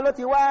mọ́ gan ló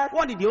ti wá.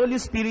 What did the Holy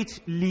Spirit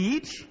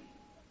lead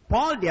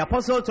Paul the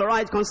apostle to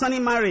write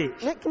concerning marriage?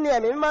 Ní kí ni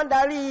ẹ̀mí mímọ́ ń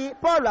darí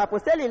Paul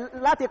àpòstélì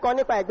láti kọ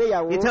nípa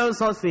ìgbéyàwó? He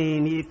tells us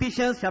in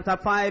Ephesians chapter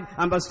 5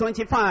 and verse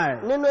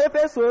 25. Nínú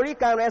Éfésù orí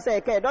karùn-ún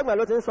ẹsẹ̀ ìkẹẹ̀dọ́gbọ̀n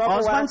ló ti ń sọ fún wa.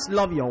 Husbands,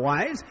 love your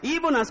wives,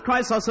 even as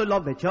Christ also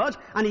loved the church,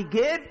 and he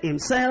gave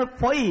himself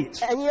for it.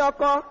 Ẹ̀yin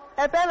ọkọ,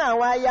 ẹ fẹ́ràn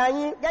àwọn aya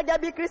yín gẹ́gẹ́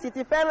bí Kristi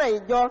ti fẹ́ràn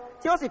ìjọ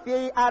tí ó sì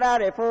fi ara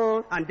rẹ̀ fún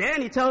un. And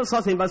then he tells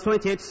us in verse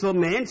 28, so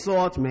men, so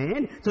ought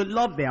men to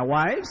love their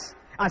wives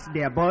as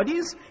their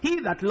bodies. He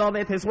that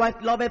loveth his wife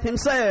loveth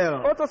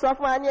himself. Ó tún sọ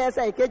fún wa ní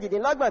ẹsẹ̀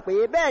ìkejìdínlọ́gbọ̀n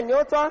pé bẹ́ẹ̀ ni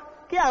ó tọ́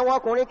kí àwọn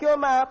ọkùnrin kí ó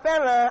máa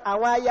fẹ́ràn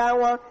àwọn aya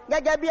wọn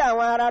gẹ́gẹ́ bí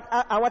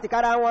àwọn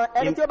tìkára wọn.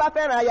 Ẹni tí ó bá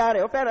fẹ́ràn aya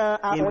rẹ̀ ó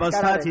fẹ́ràn In àwọn verse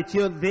tìkára rẹ̀.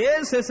 32,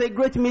 this is a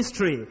great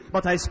mystery,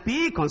 but I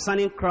speak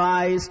concerning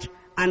Christ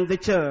and the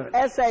church.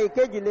 Ẹsẹ̀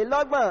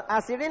ìkejìlélọ́gbọ̀n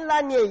àṣírí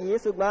ńlá ni èyí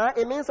ṣùgbọ́n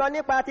èmi ń sọ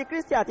nípa ti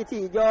Kristi àti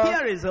ti ìjọ.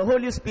 Here is the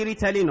Holy Spirit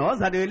telling us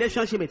that the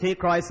relationship between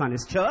Christ and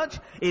his church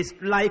is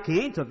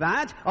likened to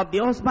that of the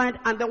husband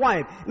and the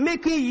wife,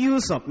 making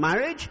use of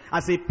marriage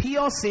as a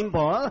pure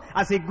symbol,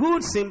 as a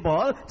good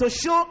symbol to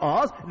show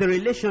us the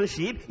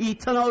relationship,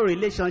 eternal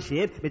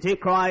relationship between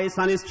Christ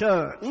and his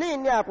church. Ní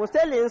ìní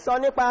àpòstélì ń sọ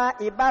nípa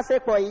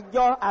ìbáṣepọ̀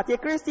ìjọ àti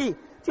Kristi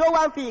tí ó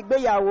wá ń fi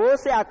ìgbéyàwó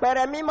ṣe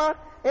àpẹẹrẹ mímọ́,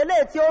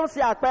 eléyìí tí ó ń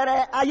ṣe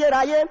àpẹẹrẹ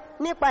ayérayé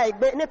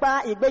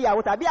nípa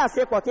ìgbéyàwó tàbí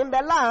àṣepọ̀ tí ń bẹ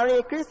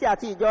láàrin Kristi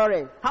àti ìjọ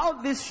rẹ̀.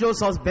 How this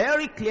shows us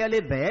very clearly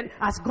then,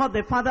 as God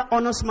the Father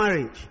honors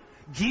marriage,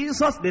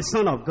 Jesus the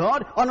Son of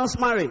God honors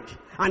marriage,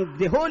 and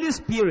the Holy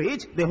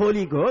Spirit, the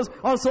Holy Ghost,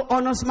 also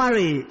honors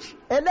marriage.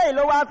 Eléyìí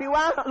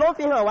ló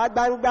fi hàn wá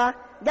gbangba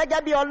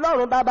gẹ́gẹ́ bí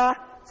Ọlọ́run Baba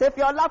ṣe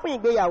fi ọlá fún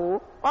ìgbéyàwó,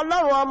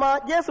 Ọlọ́run Ọmọ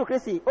Jésù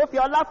Kristi ó fi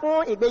ọlá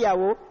fún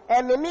ìgbéyàwó,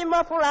 ẹ̀mí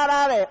mímọ́ fún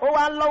ara rẹ̀ ó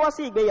wá ń lọ́wọ́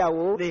sí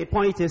ìgbéyàwó. The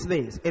point is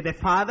this: if the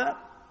Father,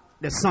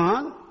 the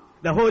Son,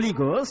 the Holy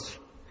Ghost,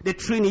 the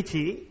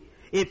Trinity,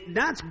 if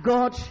that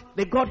God,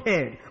 the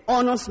Godhead,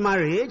 honors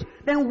marriage,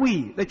 then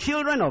we, the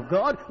children of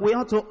God, we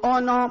ought to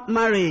honor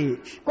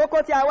marriage.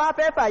 Kókó tí a wá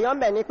fẹ́ fàyọ́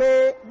mbẹ̀ ni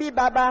pé bí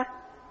Baba,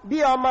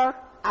 bí Ọmọ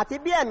àti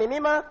bí ẹ̀mí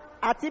mímọ́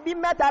àti bí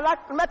mẹ́ta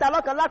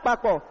lọ́kan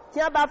lápapọ̀ tí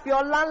wọ́n bá fi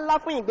ọlá ńlá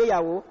fún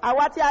ìgbéyàwó,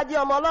 àwa tí a jẹ́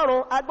ọmọ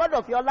Ọlọ́run a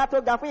gbọ́dọ̀ fi ọlá tó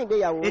ga fún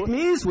ìgbéyàwó. It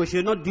means we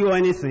should not do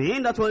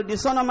anything that will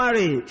dishonor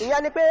marriage.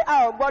 Ìyẹn ni pé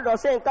a ò gbọ́dọ̀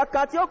ṣe nǹkan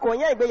kan tí ó kò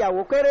yẹn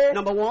ìgbéyàwó kéré.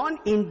 Number one,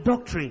 in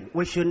doctrine,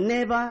 we should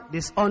never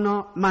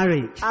dishonor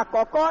marriage.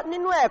 Àkọ́kọ́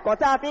nínú ẹ̀kọ́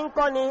tá a fi ń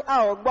kọ́ ni a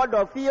ò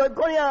gbọ́dọ̀ fi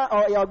góyàn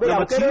ìgbéyàwó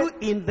Number kéré. two,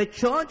 in the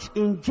church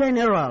in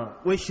general,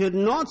 we should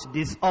not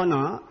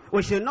dishonor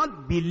We should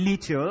not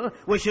belittle.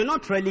 We should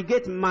not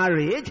relegate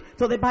marriage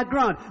to the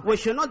background. We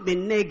should not be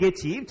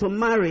negative to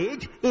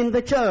marriage in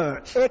the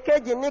church.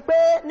 Èkejì ni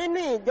pé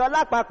nínú ìjọ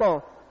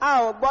lápapọ̀,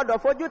 a ò gbọ́dọ̀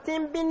fojú tí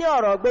ń bí ní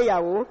ọ̀rọ̀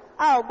ìgbéyàwó,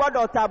 a ò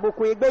gbọ́dọ̀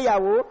tàbùkù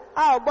ìgbéyàwó,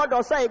 a ò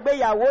gbọ́dọ̀ sọ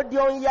ìgbéyàwó di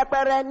ohun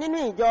yẹpẹrẹ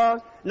nínú ìjọ.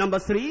 Number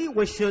 3,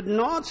 we should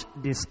not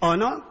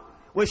dishonor.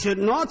 We should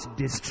not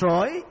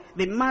destroy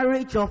the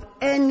marriage of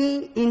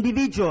any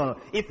individual.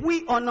 If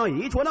we honor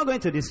it, we're not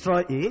going to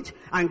destroy it.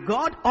 And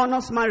God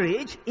honors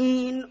marriage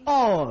in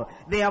all.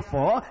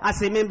 Therefore,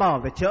 as a member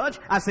of the church,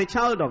 as a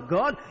child of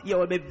God, you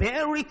will be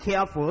very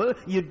careful.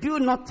 You do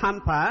not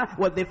tamper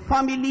with the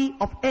family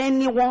of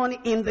anyone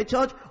in the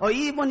church or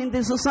even in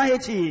the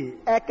society.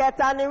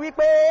 Ẹ̀kẹta ni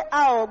wípé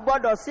a ò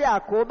gbọ́dọ̀ ṣe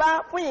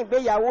àkóbá fún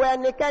ìgbéyàwó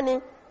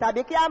ẹnikẹ́ni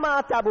tàbí kí a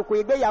máa tàbùkù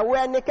ìgbéyàwó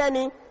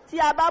ẹnikẹ́ni. Tí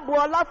a bá bu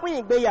ọlá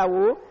fún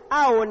ìgbéyàwó,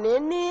 a ò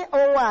ní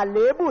ohun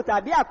àléébù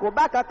tàbí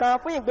àkóbá kankan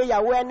fún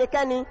ìgbéyàwó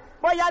ẹnikẹ́ni,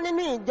 bóyá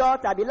nínú ìjọ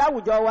tàbí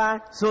láwùjọ wa.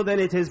 So then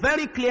it is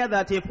very clear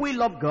that if we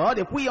love God,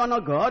 if we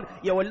honor God,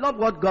 you will love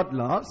what God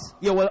loves,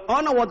 you will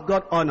honor what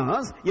God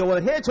honors, you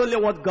will hate only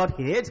what God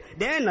hates,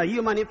 then are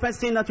you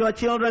manifesting that you are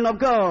children of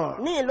God?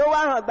 Ní ìlú wa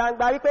hàn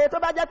gbangba wípé tó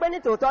bá jẹ́ pé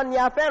nítòótọ́ ni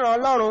a fẹ́ràn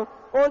Ọlọ́run,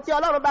 ohun tí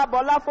Ọlọ́run bá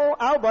bọlá fún,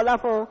 a ó bọlá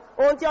fún.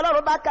 Ohun tí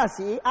Ọlọ́run bá kà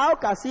sí, a ó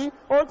kà sí.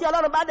 Ohun tí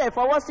Ọlọ́run bá dẹ̀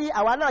fọwọ́ sí,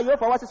 àwa náà yóò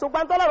fọwọ́ sí.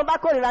 Ṣùgbọ́n tí Ọlọ́run bá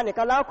kórìíra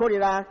nìkan la ó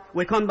kórìíra.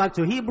 We come back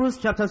to Hebrews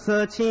chapter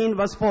 13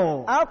 verse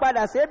 4. A ó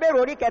padà sí Hébérù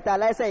orí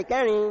 13 ẹsẹ̀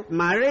ìkẹrin.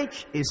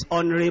 Marriage is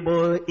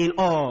honorable in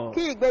all.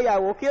 Kí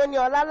ìgbéyàwó kí ó ní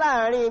ọlá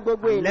láàrin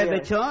gbogbo Let the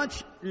ènìyàn.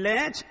 church,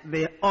 let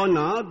the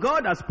honor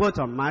God has put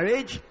on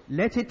marriage,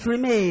 let it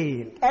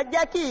remain. Ẹ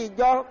jẹ́ kí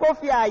ìjọ kó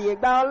fi ààyè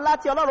gba ọlá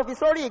tí Ọlọ́run fi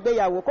sórí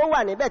ìgbéyàwó kó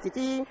wà níbẹ̀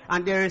títí.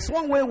 And there is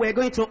one way we're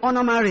going to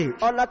honor marriage.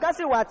 Ọ̀nà kan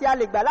sì wà tí a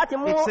lè gbà láti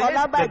mú It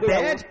ọlá bá says the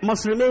ìgbéyàwó. bed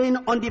must remain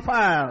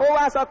undefiled. Ó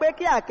wá sọ pé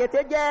kí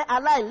àkété jẹ́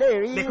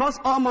aláìléèrí. Because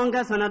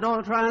whoremongers and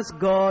adulterers,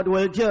 God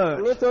will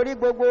judge. Nítorí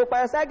gbogbo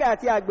panṣágà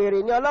àti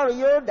àgbèrè ni Ọlọ́run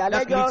yóò dá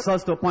That lẹ́jọ́. leads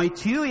us to point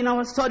 2 in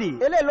our study.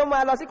 Eléyìí ló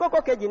máa lọ sí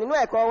kókó kejì nínú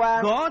ẹ̀kọ́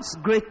wa. God's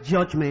great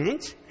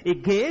judgment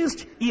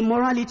against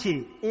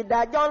immorality.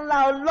 Ìdájọ́ ńlá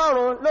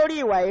Ọlọ́run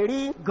lórí ìwà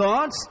èrí.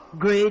 God's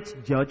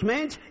great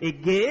judgment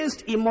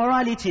against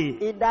immorality.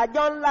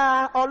 Ìdájọ́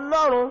ńlá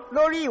Ọlọ́run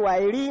lórí ìwà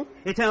èrí.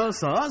 It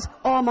tells us,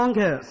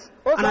 whoremongers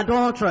and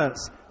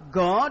adulterers,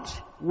 God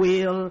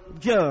will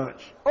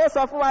judge. Ó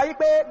sọ fún wa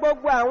wípé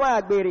gbogbo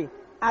àwọn àgbèrè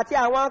àti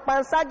àwọn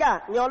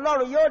panṣágà ni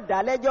Ọlọ́run yóò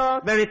dá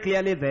lẹ́jọ́. Very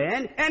clearly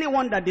then,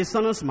 anyone that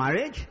dishonors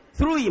marriage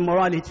through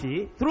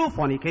immorality, through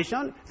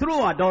fornication,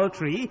 through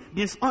adultery,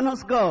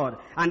 dishonors God.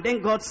 And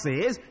then God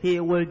says he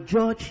will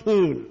judge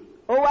him.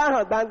 Ó wá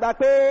hàn gbangba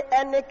pé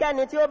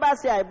ẹnikẹ́ni tí ó bá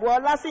ṣe àìbu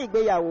ọlá sí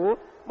ìgbéyàwó,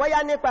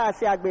 bóyá nípa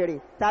àṣẹ àgbèrè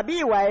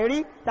tàbí ìwà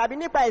èrí tàbí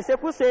nípa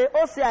ìṣekúṣe,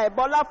 ó ṣe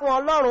àìbọlá fún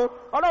Ọlọ́run.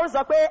 Ọlọ́run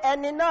sọ pé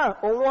ẹni náà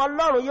òun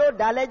Ọlọ́run yóò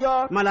dá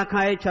lẹ́jọ́.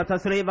 Malachi chapter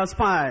 3 verse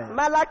 5.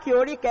 Málákì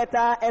orí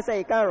 3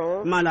 ẹsẹ̀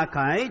ìkarùn-ún.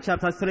 Malachi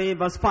chapter 3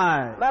 verse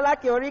 5.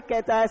 Málákì orí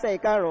 3 ẹsẹ̀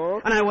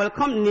ìkarùn-ún. And I will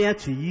come near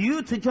to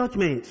you to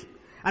judgment,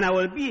 and I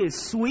will be a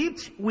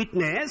swift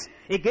witness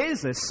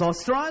against the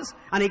sorcerers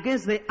and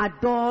against the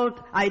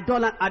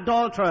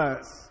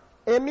adulterers.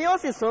 Èmi ó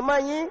sì súnmọ́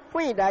yín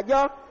fún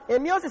ìdájọ́,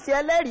 èmi ó sì ṣe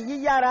ẹlẹ́rìí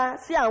yíyára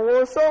sí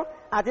àwọn oṣó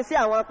àti sí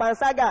àwọn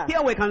panṣágà.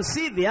 Here we can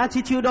see the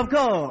attitude of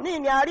God. Ní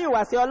ìní a rí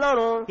ìwàsí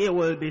Ọlọ́run. He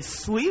will be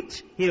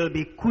swift, he will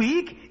be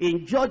quick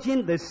in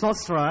judging the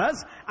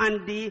sorcerers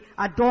and the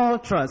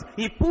adulterers.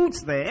 He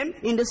puts them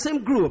in the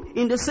same group,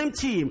 in the same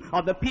team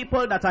of the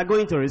people that are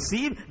going to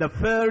receive the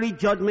fiery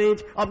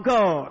judgment of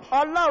God.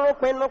 Ọlọ́run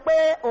pinnu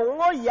pé òun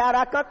ó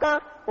yára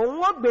kánkán,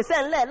 òun ó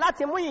gbèsè ńlẹ̀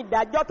láti mú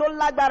ìdájọ́ tó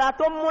lágbára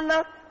tó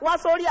múná wá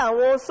sórí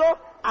àwọn oṣó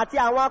àti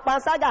àwọn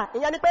panṣágà.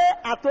 Ìyẹn ni pé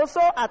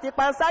àtóṣó àti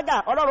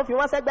panṣágà Ọlọ́run fi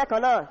wọ́n sẹ́gbẹ́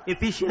kan náà.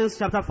 Ephesians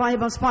chapter 5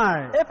 verse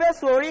 5.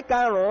 Éfésù orí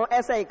 5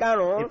 ẹsẹ̀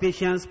ìkarùn-ún.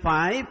 Ephesians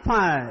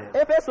 5:5.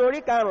 Éfésù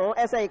orí 5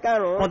 ẹsẹ̀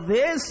ìkarùn-ún. For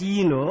this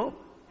ye know,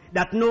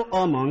 that no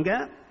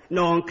whoremonger,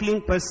 no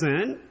unclean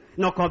person,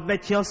 no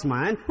covetous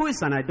man, who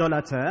is an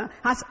idolater,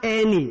 has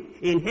any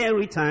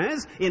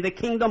inheritance in the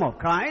kingdom of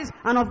Christ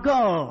and of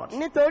God.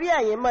 Nítorí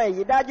ẹ̀yin mọ̀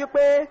èyí dájú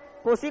pé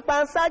kò sí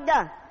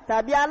panṣágà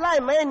tàbí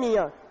aláìmọ́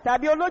ènìyàn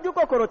tàbí olójú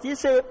kòkòrò tí í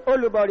ṣe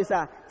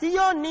olùbọ̀rìṣà tí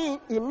yóò ní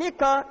ìní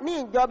kan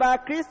ní ìjọba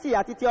Kristi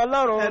àti ti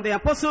Ọlọ́run. The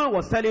apostle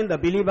was telling the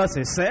believers,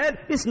 he said,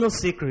 it's no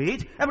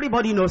secret.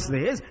 Everybody knows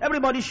this.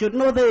 Everybody should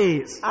know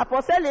this.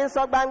 Àpọ́sẹ́lì ń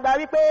sọ gbangba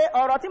wípé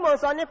ọ̀rọ̀ tí mo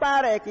sọ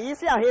nípa rẹ̀ kì í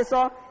sí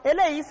àhesọ.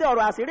 Eléyìí sí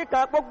ọ̀rọ̀ àṣírí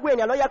kan, gbogbo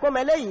ènìyàn ló yẹ kó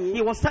mọ̀ eléyìí.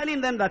 He was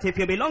telling them that if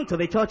you belong to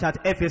the church at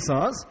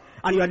Ephesus,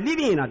 and you are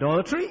living in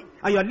adultery,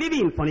 and you are living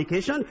in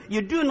fornication,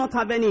 you do not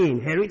have any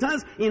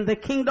inheritance in the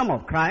kingdom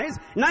of Christ.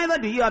 Neither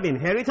do you have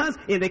inheritance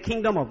in the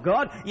kingdom of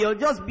God. You'll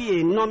just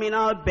be a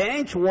nominal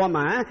bench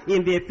warmer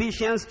in the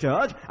Ephesians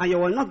church, and you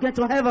will not get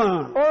to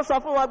heaven. Ó sọ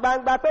fún wọn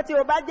gbangba pé tí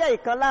o bá jẹ́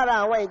ìkan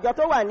lára àwọn ìjọ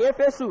tó wà ní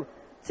Éfésù,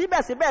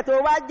 síbẹ̀síbẹ̀ tó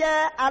wá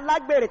jẹ́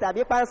alágbèrè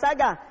tàbí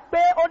panṣágà, pé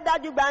ó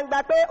dájú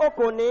gbangba pé o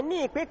kò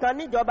ní ìpín kan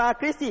níjọba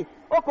Kristi.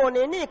 o kò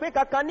ní ní ìpín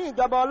kankan ní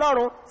ìjọba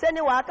Ọlọ́run, ṣé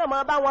ni wàá kàn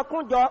máa bá wọn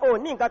kúnjọ ò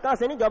ní nǹkan kan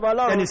sí ní ìjọba Then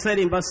Ọlọ́run. he said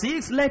in verse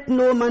 6, let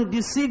no man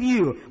deceive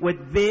you with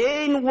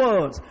vain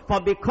words, for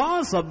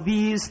because of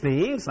these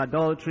things,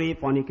 adultery,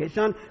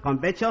 fornication,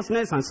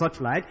 covetousness, and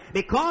such like,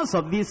 because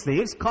of these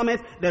things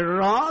cometh the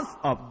wrath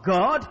of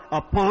God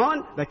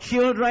upon the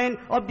children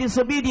of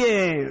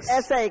disobedience.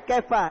 Ẹsẹ̀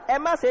ìkẹfà, ẹ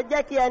má ṣe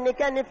jẹ́ kí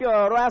ẹnikẹ́ni fi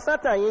ọ̀rọ̀ asán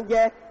tàn yín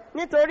jẹ,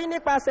 nítorí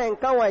nípasẹ̀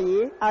nǹkan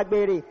wọ̀nyí,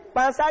 àgbèrè,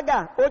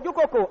 panṣágà,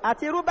 ojúkòkò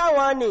àti irú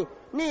báwọn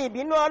ní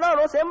ìbínú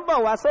Ọlọ́run ṣe ń bọ̀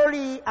wá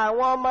sórí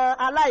àwọn ọmọ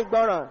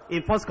aláìgbọràn.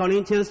 In 1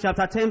 Corinthians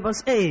chapter 10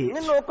 verse 8.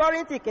 Nínú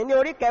Kọ́ríńtì kìíní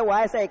orí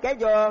kẹwàá ẹsẹ̀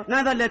ìkẹjọ.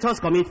 Neither let us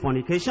commit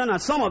fornication,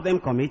 as some of them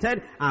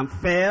committed, and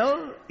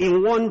fell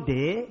in one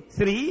day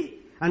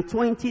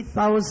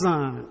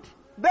 23,000.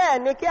 Bẹ́ẹ̀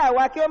ni kí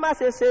àwa kí ó má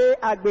ṣe ṣe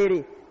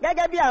àgbèrè,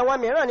 gẹ́gẹ́ bí àwọn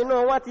mìíràn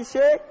nínú wọn ti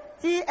ṣe,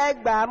 tí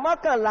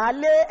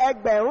 11,000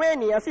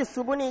 ènìyàn sì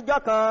ṣubú ní ijọ́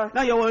kan.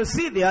 Now you will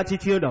see the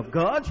attitude of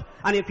God,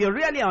 and if you're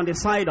really on the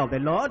side of the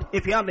Lord,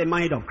 if you have the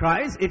mind of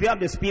Christ, if you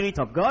have the Spirit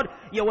of God,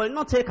 you will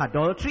not take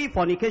adultery,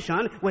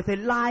 fornication with a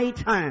light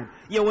hand.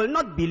 You will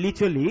not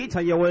belittle it,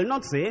 and you will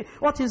not say,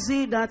 what is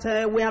it that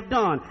we have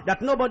done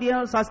that nobody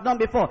else has done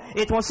before?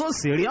 It was so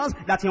serious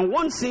that in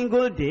one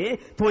single day,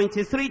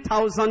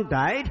 23,000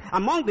 died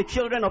among the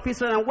children of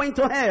Israel and went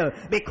to hell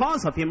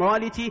because of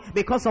immorality,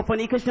 because of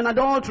fornication and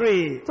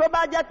adultery. Tó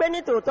bá jẹ́ pé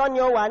ní tòótọ́ ni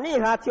ó wà ní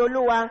ìhà ti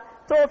Olúwa,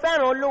 tó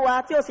fẹ́ràn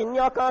Olúwa tí ó sì ní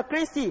ọkàn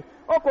Kristi,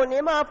 ó kò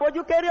ní máa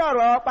fojú kéré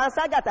ọ̀rọ̀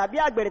panṣágà tàbí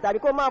àgbèrè tàbí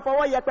kó máa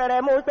fọwọ́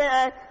yẹpẹrẹ mú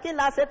pé kí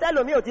la ṣe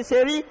tẹ́lòmí ò ti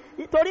ṣe rí,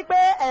 nítorí pé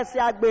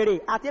ẹ̀ṣẹ̀ àgbèrè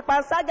àti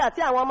panṣágà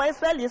tí àwọn ọmọ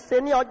Ísírẹ́lì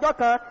ṣe ní ọjọ́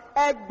kan,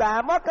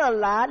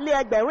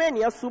 11,000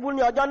 ènìyàn ṣubú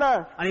ní ọjọ́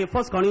náà. And in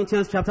 1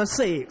 Corinthians chapter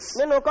 6,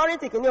 Nínú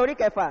Kọ́ríńtì kìíní orí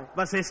kẹfà,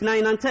 verses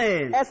 9 and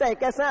 10. ẹsẹ̀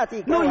ìkẹsàn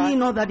àti Know ye ìkẹwàá.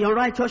 not that the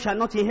unrighteous shall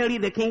not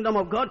inherit the kingdom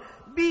of God?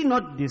 Be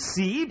not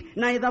deceived,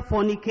 neither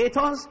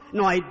fornicators,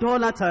 nor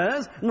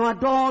idolaters, nor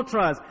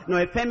adulterers,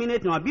 nor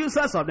effeminate, nor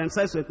abusers of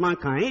themselves with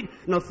mankind,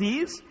 nor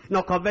thieves,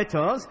 nor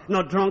covetous,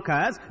 nor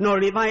drunkards, nor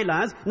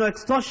revilers, nor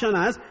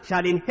extortioners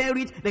shall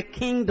inherit the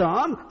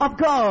kingdom of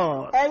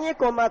God. Ẹ̀yin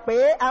kò mọ̀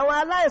pé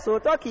àwọn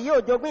aláìṣòótọ́ kì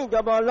yóò jogún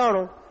ìjọba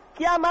Ọlọ́run.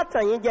 Kí a má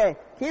tàn yín jẹ,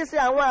 kì í ṣe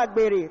àwọn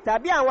àgbèrè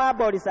tàbí àwọn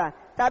abọ̀rìṣà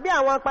tàbí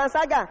àwọn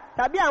panṣágà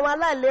tàbí àwọn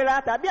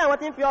aláìlera tàbí àwọn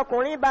tí ń fi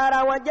ọkùnrin ba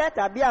ara wọn jẹ́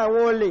tàbí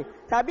àwọn olè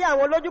tàbí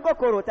àwọn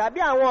olójúkòkòrò tàbí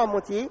àwọn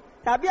ọ̀mùtí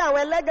tàbí àwọn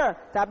ẹlẹ́gàn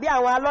tàbí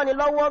àwọn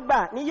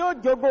alọ́nilọ́wọ́gbà ni yóò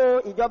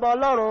jogún ìjọba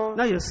Ọlọ́run.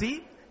 Now you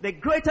see, the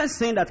greatest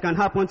thing that can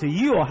happen to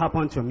you or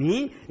happen to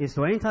me is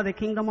to enter the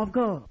kingdom of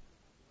God.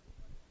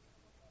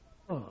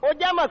 Ó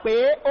jẹ́ mọ̀ pé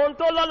ohun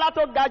tó lọ́lá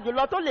tó ga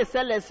jùlọ tó lè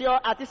ṣẹlẹ̀ sí ọ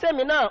àti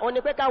sẹ́mi náà ó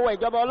ní pé ká wọ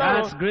ìjọba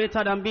That's Ọlọ́run.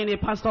 greater than being a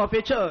pastor of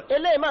a church.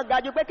 Eléyìí máa ga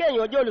jù pé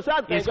kéèyàn jẹ́ olùṣọ́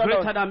àgùntàn It's ìjọ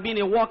greater lọ. than being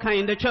a worker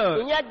in the church.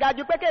 Ìyẹn ga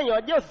jù pé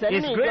kéèyàn jẹ́ òṣìṣẹ́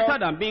It's nínú greater ìjọ.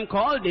 than being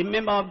called a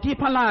member of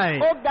Deeper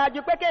Life. Ó ga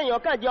jù pé kéèyàn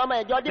kàn jẹ́ ọmọ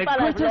ìjọ The Deeper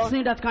Life greatest lọ.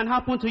 thing that can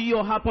happen to you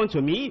or happen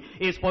to me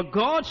is for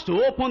God to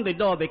open the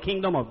door of the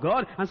kingdom of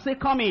God and say,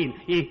 come in,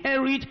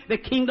 inherit the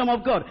kingdom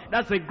of God.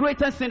 That's the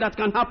greatest thing that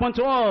can happen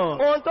to us.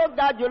 Ohun tó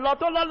ga jùlọ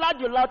tó lọ́lá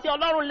jùlọ tí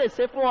Ọlọ́run lè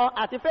ṣe fún ọ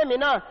àti fẹ́mi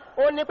náà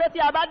ó ní pé tí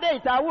a bá dé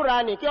ìta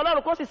wúra nì kí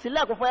Ọlọ́run kó sì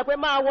sílẹ̀kùn fún ẹ pé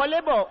máa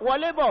wọlé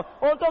bọ̀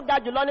ohun tó ga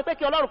jùlọ ni pé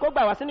kí Ọlọ́run kó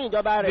gbà wá sínú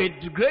ìjọba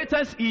rẹ̀. The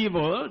greatest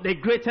evil, the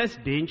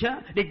greatest danger,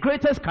 the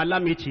greatest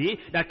calamity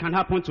that can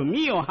happen to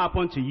me or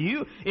happen to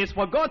you is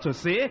for God to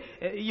say,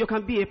 you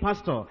can be a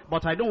pastor,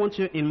 but I don't want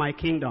you in my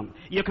kingdom.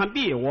 You can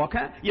be a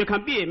worker, you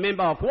can be a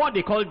member of what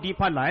they call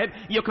Deeper Life,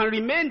 you can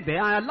remain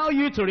there, I allow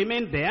you to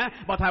remain there,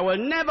 but I will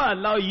never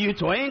allow you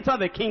to enter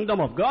the kingdom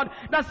of God.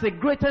 That's the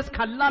greatest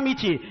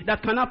calamity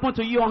that can happen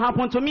to you or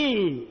happen to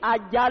me.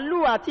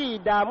 Àjálù àti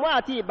ìdààmú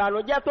àti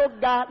ìbànújẹ́ tó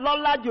ga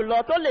lọ́lá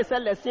jùlọ tó lè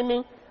ṣẹlẹ̀ sí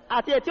mi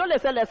àti èyí tí ó lè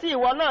ṣẹlẹ̀ sí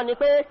ìwọ náà ni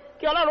pé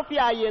kí Ọlọ́run fi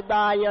ààyè gbà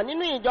àyàn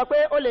nínú ìjọ pé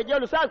ó lè jẹ́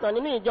olùṣọ́-àgùntàn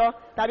nínú ìjọ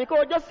tàbí kó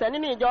o jẹ́ òṣìṣẹ́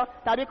nínú ìjọ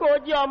tàbí kó o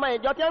jẹ́ ọmọ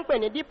ìjọ tí ó ń pè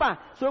ní dípà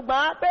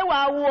ṣùgbọ́n pé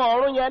wàá wo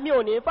ọ̀run yẹn mi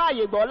ò ní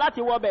fààyè gbọ́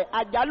láti wọbẹ̀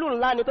àjálù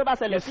ńlá ni tó bá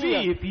ṣẹlẹ̀ You sí see,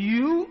 yẹn. if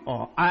you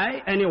or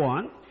I,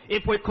 anyone,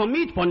 if we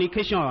commit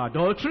fornication or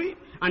adultery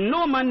and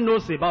no man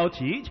knows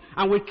about it,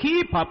 and we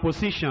keep our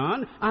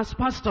position as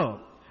pastor,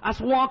 as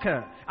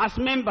worker, as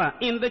member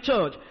in the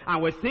church,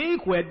 and we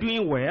think we're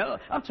doing well,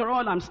 after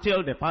all I'm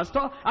still the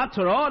pastor,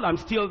 after all I'm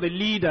still the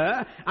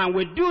leader, and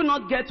we do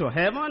not get to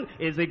heaven,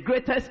 is the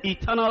greatest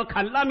eternal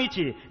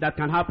calamity that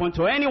can happen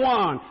to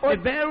anyone. Be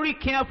very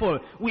careful.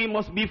 We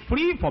must be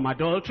free from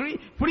adultery,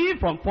 free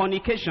from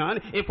fornication,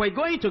 if we're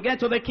going to get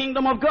to the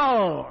kingdom of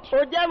God.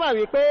 Ó jẹ́ mọ̀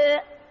wípé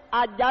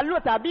àjálù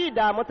tàbí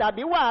ìdààmú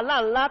tàbí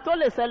wàhálà ńlá tó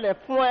lè ṣẹlẹ̀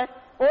fún ẹ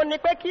ó ní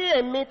pé kí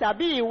èmi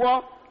tàbí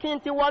ìwọ kí n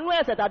ti wọnú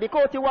ẹ̀ṣẹ̀ tàbí kó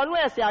o ti wọnú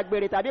ẹ̀ṣẹ̀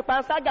àgbèrè tàbí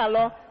panṣágà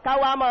lọ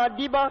káwa máa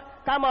díbọ́n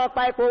ká máa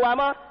pa ipò wa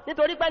mọ́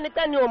nítorí pé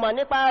ẹnikẹ́ni ò mọ̀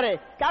nípa rẹ̀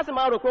ká sì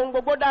máa rò pé ohun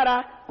gbogbo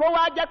dára kó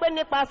wá jẹ́ pé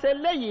nípasẹ̀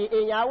léyìí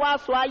èèyàn wá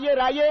sọ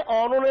ayérayé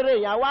ọ̀run rere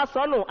èèyàn wá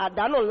sọnù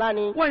àdánù ńlá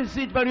ni. Why is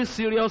it very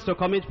serious to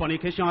commit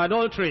fornication and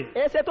adultery?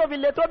 èsè tó fi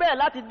le tó bẹ́ẹ̀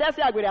láti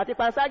dẹ́ṣẹ̀ àgbèrè àti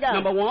panṣágà.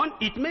 Number one,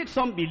 it makes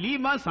some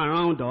believers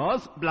around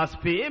us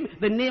blaspheme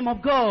the name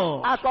of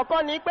God.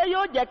 àkọ́kọ́ ni pé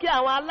yóò jẹ́ kí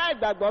àwọn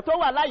aláìgbàgbọ́ tó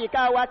wà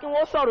láyìíká wa kí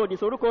wọ́n sọ̀rọ̀ òdì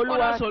sórúkọ olúwa.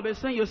 Others will be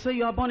saying, you say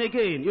you are born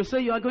again, you say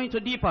you are going to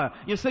deeper,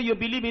 you say you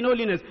believe in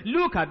holiness.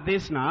 Look at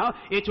this now.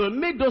 It will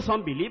make those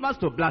unbelievers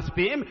to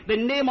blaspheme the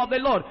name of the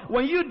Lord.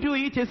 When you do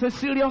it, it's a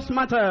serious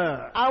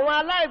matter. àwọn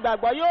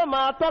aláìgbàgbọ́ yóò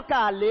máa tọ́ka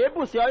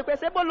àléébù sí ọ wípé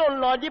ṣébó ló ń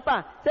lọ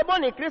dípà ṣébó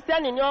ní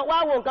kírísítẹ́nì ni ọ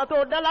wá wo nǹkan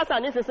tó dán lásà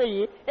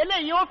nísinsìnyí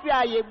eléyìí ó fi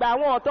àyè gba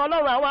àwọn ọ̀tọ̀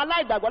ọlọ́run àwọn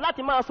aláìgbàgbọ́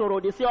láti máa sọ̀rọ̀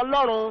òdì sí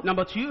ọlọ́run.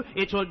 Number two,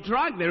 it will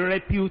drag the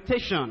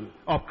reputation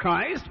of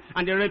Christ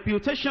and the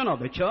reputation of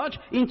the church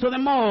into the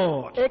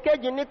mud.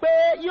 èkejì ni pé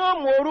yóò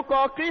mú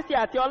orúkọ kristi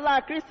àti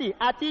ọlá kristi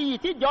àti iyì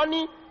tíjọ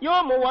ní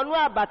yóò mú wọnú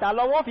àbàtà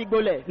lọ wọ́n fi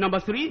gbolẹ̀. Number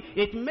three,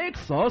 it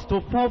makes us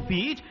to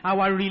forfeit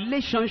our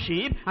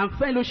relationship and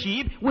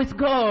fellowship with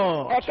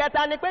God.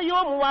 ẹ̀kẹta ni pé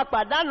yóò mú wa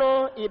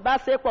pàdánù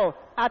ìbáṣepọ̀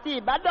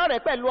àti ìbádọ́rẹ̀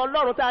pẹ̀lú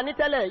ọlọ́run tá a ní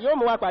tẹ́lẹ̀ yóò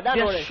mú wa The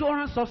pàdánù rẹ̀.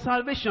 assurance of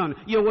salvation,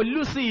 you will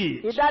lose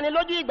it.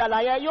 ìdánilójú ìgbàlà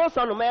yẹn yóò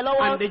sọnù mọ́ ẹ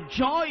lọ́wọ́. And the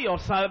joy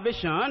of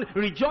salvation,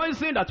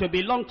 rejoicing that you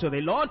belong to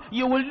the Lord,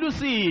 you will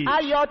lose it.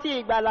 ayọ̀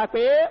ti ìgbàlà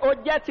pé ó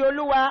jẹ́ ti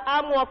olúwa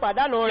á mú ọ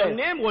pàdánù Your rẹ̀.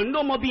 name will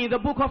no more be in the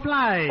book of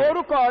life.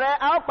 orúkọ rẹ̀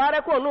a ó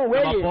parẹ́ kò nù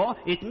ìwé Number yìí. four,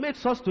 it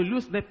makes us to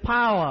lose the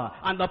power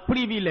and the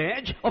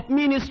privilege of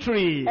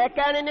ministry.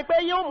 ẹ̀kẹrin ni pé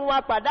yóò mú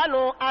wa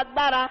pàdánù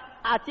agbára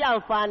àti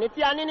àǹfààní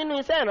tí a ní nínú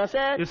iṣẹ́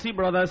ìránṣẹ́. You see,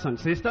 brothers and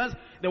sisters,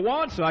 the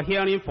words you are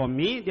hearing from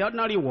me, the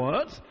ordinary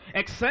words,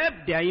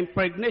 except they are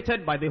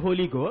impregnated by the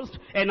Holy Ghost,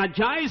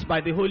 energized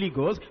by the Holy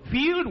Ghost,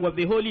 filled with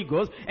the Holy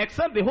Ghost,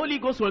 except the Holy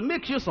Ghost will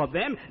make use of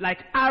them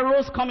like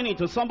arrows coming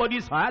into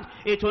somebody's heart,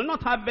 it will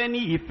not have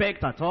any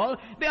effect at all.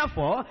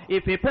 Therefore,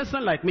 if a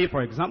person like me,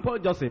 for example,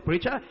 just a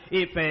preacher,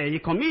 if he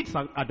commits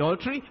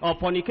adultery or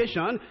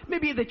fornication,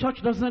 maybe the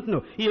church doesn't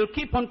know. He'll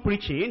keep on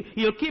preaching,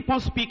 he'll keep on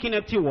speaking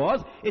empty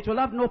words, it will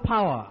have no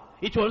power.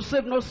 It will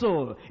save no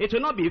soul. It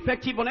will not be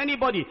effective on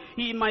anybody.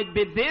 He might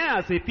be there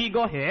as a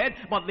figurehead,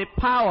 but the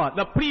power,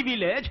 the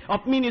privilege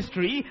of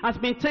ministry has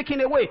been taken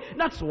away.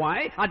 That's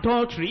why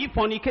adultery,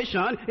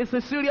 fornication is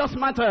a serious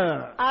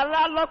matter.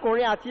 ará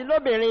lọ́kùnrin àti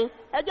lóbìnrin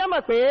ẹ jẹ́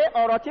mọ̀ pé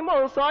ọ̀rọ̀ tí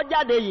mò ń sọ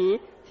jáde yìí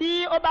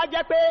tí ó bá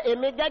jẹ́ pé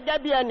èmi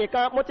gẹ́gẹ́ bí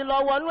ẹnìkan mo ti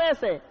lọ wọnú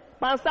ẹ̀ṣẹ̀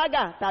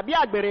panṣágà tàbí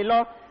àgbèrè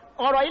lọ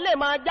ọ̀rọ̀ yìí lè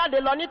máa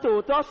jáde lọ ní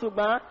tòótọ́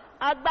ṣùgbọ́n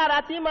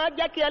agbára tí máa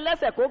jẹ́ kí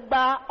ẹlẹ́ṣẹ̀ kó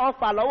gba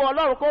ọfà lọ́wọ́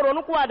ọlọ́run kó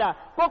ronúkúwàdà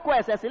kó kó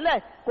ẹ̀ṣẹ̀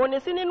sílẹ̀ kò ní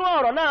sí nínú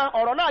ọ̀rọ̀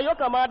náà yóò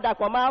kàn máa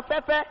dàpọ̀ máa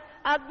fẹ́fẹ́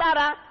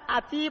agbára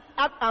àti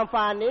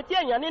àǹfààní tí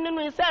èèyàn ní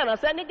nínú iṣẹ́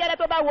ìránṣẹ́ ní gẹ́rẹ́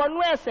tó bá wọnú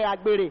ẹ̀ṣẹ̀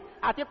àgbèrè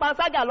àti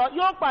panṣágà lọ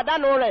yóò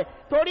pàdánù rẹ̀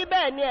torí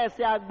bẹ́ẹ̀ ni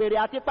ẹ̀ṣẹ̀ àgbèrè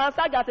àti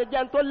panṣágà ti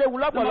jẹ́ tó léwu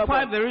Number lọ́pọ̀lọpọ̀.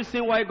 5, the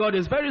reason why God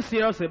is very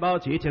serious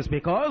about it is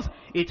because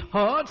it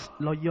hurts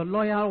your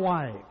loyal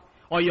wife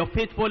or your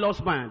faithful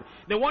husband,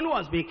 the one who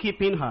has been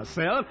keeping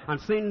herself and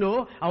saying,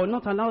 no, I will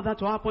not allow that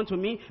to happen to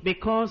me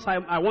because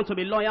I want to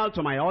be loyal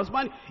to my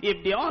husband.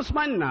 If the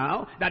husband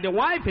now, that the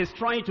wife is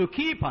trying to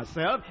keep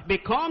herself,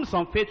 becomes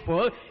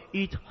unfaithful,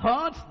 it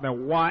hurts the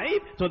wife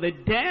to the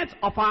depth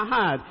of her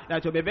heart.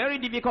 That will be very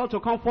difficult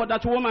to comfort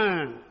that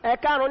woman.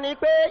 ẹ̀karùn-ún ni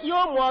pé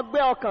yóò mú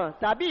ọgbẹ́ ọkàn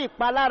tàbí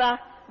ìpalára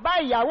bá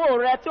ìyàwó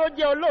rẹ tí ó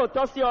jẹ́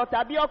olóòótọ́ sí ọ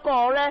tàbí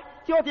ọkọ rẹ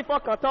tí ó ti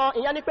fọkàn tán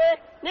ìyẹn ni pé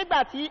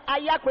nígbà tí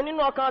aya pin nínú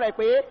ọkàn rẹ̀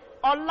pé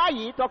ọlá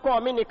yìí tọkọ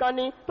mi nìkan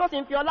ni tó sì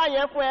ń fi ọlá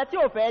yẹn fún ẹ tí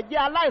ò fẹ́ jẹ́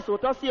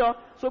aláìsòótọ́ sí ọ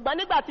ṣùgbọ́n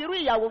nígbà tí irú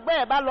ìyàwó gbẹ́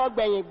ẹ̀ bá lọ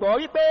gbẹ̀yìn gbọ́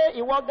wípé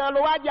ìwọ gan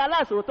ló wá jẹ́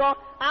aláìsòótọ́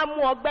á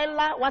mú ọgbẹ́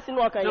ńlá wá sínú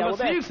ọkàn ìyàwó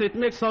Number bẹ́ẹ̀. 6, it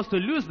makes us to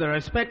lose the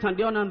respect and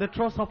the honor and the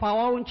trust of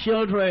our own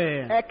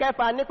children.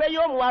 ẹ̀kẹfà ni pé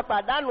yóò mú wa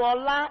pàdánù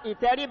ọlá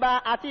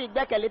ìtẹríba àti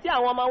ìgbẹ́kẹ̀lé tí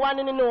àwọn ọmọ wa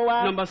ní nínú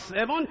wa. Number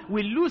 7,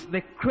 we lose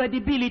the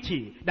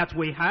credibility that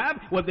we have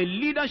with the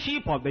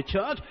leadership of the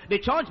church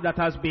that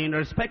has been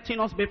respecting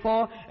us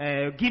before,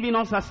 giving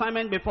us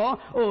assignment before.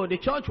 Oh, the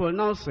church will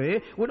now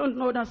say, we don't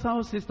know that's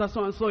how sister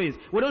so-and-so is.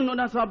 We don't know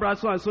that's how brother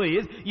so-and-so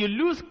is. You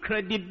lose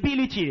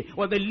credibility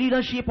with the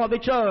leadership of the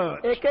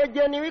church.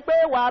 èkeje ni wípé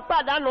wàá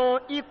pàdánù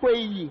ipò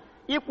iyì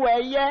ipò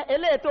ẹ̀yẹ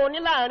eléyìí tó ní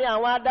láàrin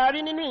àwọn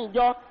adarí nínú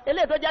ìjọ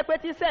eléyìí tó jẹ́ pé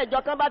tíṣẹ́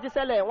ìjọ kan bá ti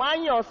ṣẹlẹ̀ wọ́n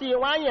á yàn sí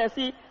wọ́n á yàn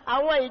sí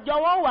àwọn ìjọ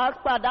wọn wà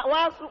padà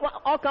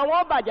ọkàn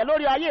wọn bàjẹ́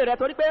lórí ayé rẹ̀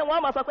torí pé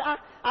wọ́n máa sọ pé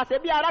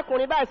àṣebí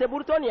arákùnrin báyìí ṣe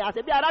burú tó ní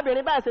àṣebí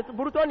arábìnrin báyìí ṣe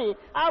burú tó ní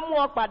á mú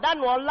ọ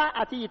pàdánù ọlá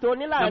àti iyì tó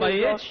ní láàrin Number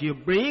ìjọ. 8, you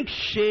bring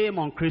shame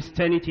on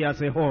Christianity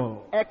as a whole.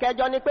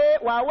 ẹ̀kẹjọ ni pé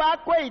wàá wá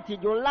kó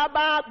ìtìjú ńlá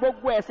bá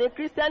gbogbo ẹ̀sìn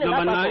kírísítẹ́nì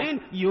Number lápapọ̀. 9,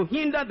 you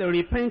hinder the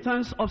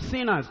repentance of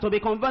sinners to be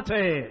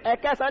converted.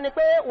 ẹ̀kẹsàn ni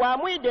pé wàá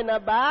mú ìdènà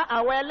bá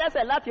àwọn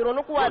ẹlẹ́ṣẹ̀ láti And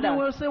ronúkúwàdà. they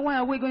will say, why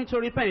are we going to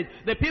repent?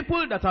 The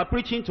people that are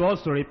preaching to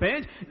us to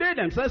repent, they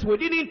themselves, we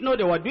didn't didn't know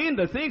they were doing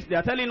the things they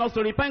are telling us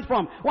to repent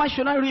from. Why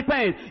should I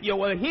repent? You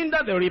will hinder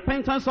the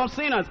repentance of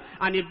sinners.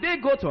 And if they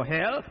go to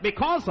hell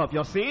because of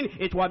your sin,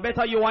 it were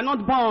better you were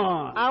not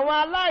born. Àwọn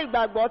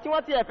aláìgbàgbọ́ tí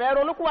wọ́n ti ẹ̀fẹ́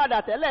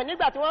ronúkúwàdà tẹ́lẹ̀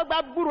nígbà tí wọ́n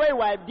gbá gbúrò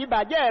ìwà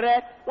ìdíbàjẹ́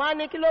rẹ̀, wọ́n á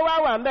ní kí ló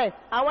wá wà ń bẹ̀.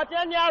 Àwọn tí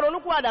wọ́n ní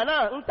àronúkúwàdà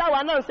náà ń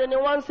táwa náà ń ṣe ni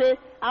wọ́n ń ṣe.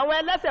 Àwọn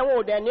ẹlẹ́ṣẹ̀ wọn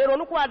ò dẹ̀ ní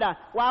ronúkúwàdà.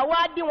 Wà á wá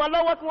dí wọn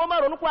lọ́wọ́ kí wọ́n má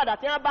ronúkúwàdà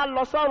tí wọ́n bá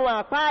lọ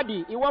sọ́run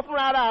àpáàdì. Ìwọ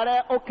fúnra ara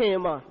rẹ̀ ó kè é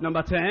mọ̀.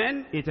 Number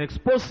 10, it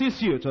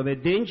exposes you to the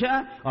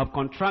danger of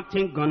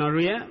contracting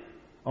gonorrhea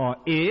or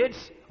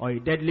AIDS or a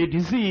deadly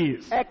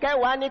disease.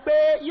 Ẹ̀kẹwàá ni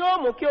pé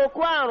yóò mú kí o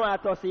kó àrùn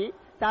àtọ̀sí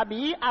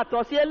tàbí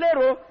àtọ̀sí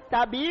eléro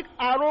tàbí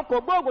àrùn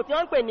kògbóògùn tí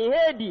wọ́n ń pè ní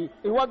éèdì,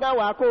 ìwọ gan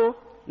wà kó.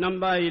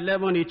 Number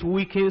 11, it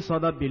weakens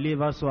other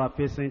believers who are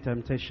facing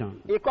temptation.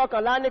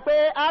 Ìkọkànlá ni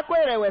pé á kó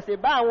ìrẹ̀wẹ̀sì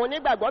bá àwọn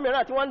onígbàgbọ́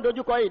mìíràn tí wọ́n ń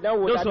dojúkọ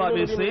ìdánwò. Those who have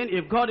been saying,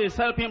 if God is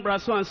helping brother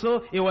so and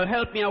so, he will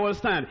help me, I will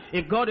stand.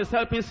 If God is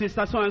helping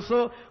sister so and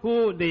so,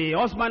 who the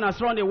husband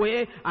has run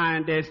away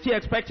and they're still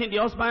expecting the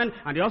husband,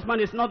 and the husband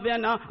is not there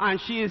now,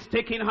 and she is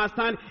taking her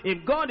stand.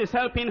 If God is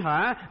helping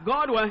her,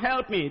 God will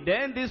help me.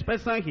 Then this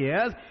person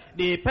hears,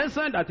 the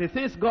person that he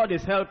thinks God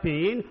is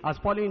helping has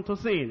fallen into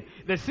sin.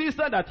 The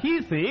sister that he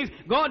thinks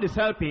God is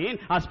helping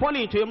has fallen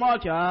into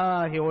immorality.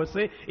 He will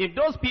say, if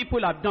those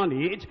people have done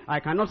it, I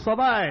cannot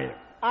survive.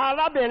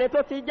 Arábìnrin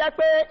tó ti jẹ́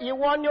pé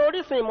ìwọ ni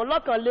orísun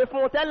ìmúlọ́kànlé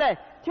fún tẹ́lẹ̀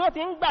tí ó ti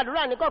ń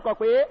gbàdúrà ní kọ̀kọ̀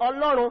pé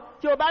Ọlọ́run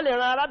tí ó bá lè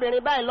ran arábìnrin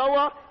báyìí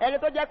lọ́wọ́, ẹni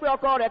tó jẹ́ pé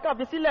ọkọ rẹ̀ kàn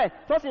fi sílẹ̀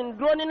tó sì ń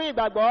dúró nínú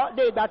ìgbàgbọ́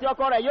de ìgbà tí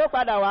ọkọ rẹ̀ yóò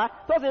padà wá,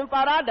 tó sì ń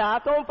faradà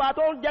tó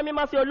ń jẹ́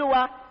mímọ́ sí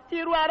Olúwa. Tí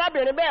irú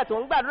arábìnrin bẹ́ẹ̀ tó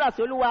ń gbàdúrà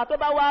sí Olúwa tó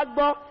bá wá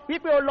gbọ́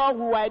wípé ó lọ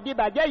hùwà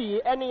ìdíbàjẹ́ yìí,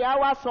 ẹni yà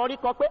wá sọrí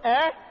kọ pé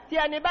tí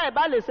ẹni báyìí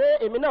bá lè ṣe,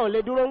 èmi náà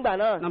lè dúró ńgbà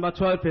náà. Number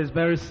 12 is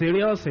very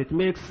serious. It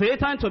makes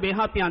Satan to be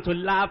happy and to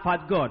laugh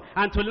at God.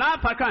 And to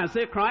laugh at God and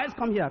say, Christ,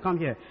 come here, come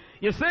here.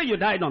 You say you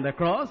died on the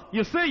cross.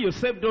 You say you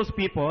saved those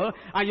people.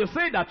 And you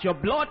say that your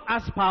blood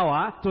has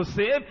power to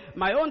save.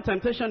 My own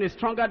temptation is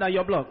stronger than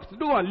your blood.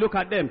 Do and look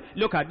at them.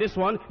 Look at this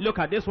one. Look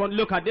at this one.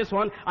 Look at this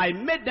one. I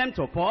made them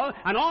to fall.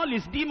 And all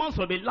his demons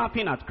will be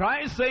laughing at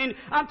Christ, saying,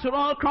 after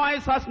all,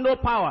 Christ has no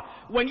power.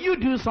 When you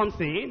do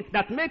something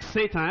that makes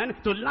Satan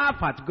to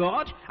laugh at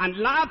God and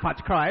laugh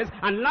at Christ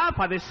and laugh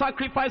at the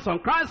sacrifice on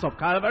Christ of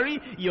Calvary,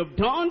 you've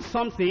done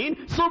something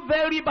so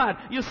very bad.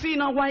 You see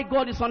now why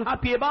God is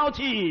unhappy about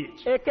it.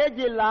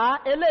 Èkejìlá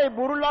eléyìí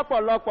burú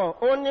lọ́pọ̀lọpọ̀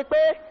ó ní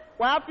pé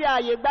wàá fi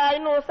àyè gba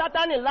inú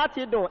Sátánì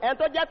láti dùn ẹni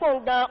tó jẹ́ pé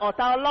òun gan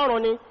ọ̀tá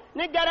Ọlọ́run ni.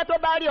 Ní gẹ́rẹ́ tó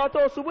bá rí ọ tó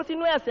ṣubú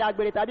sínú ẹ̀ṣẹ̀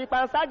àgbèrè tàbí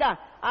panṣágà,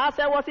 á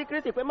ṣẹ́wọ́ sí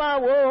Kristi pé máa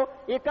wò ó,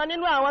 ìkan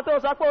nínú àwọn tó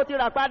sọ pé ó ti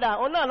rà padà,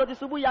 òun náà ló ti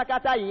ṣubú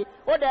yakata yìí.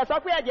 Ó dẹ̀ sọ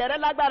pé ẹ̀jẹ̀ rẹ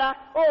lágbára,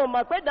 ó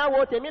mọ̀ pé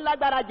ìdánwò tèmi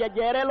lágbára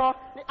jẹ̀jẹ̀ rẹ lọ.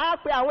 Á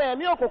pe àwọn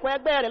ẹ̀mí òkùnkùn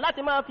ẹgbẹ́ rẹ̀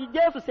láti máa fi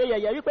Jésù ṣe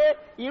yẹ̀yẹ́ wípé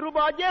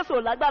ìrúbọ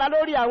Jésù lágbára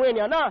lórí àwọn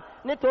ènìyàn náà.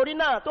 Nítorí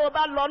náà tó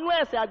bá lọ nú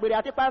ẹ̀ṣẹ̀ àgbèrè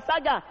àti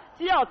panṣágà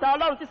tí ọ̀tá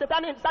Ọlọ́run tí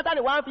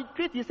Sátánì wá ń fi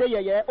Kristi ṣe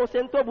yẹ̀yẹ́, ó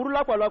ṣe ń tó burú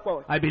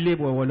lọ́pọ̀lọpọ̀. I believe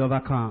we will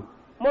overcome.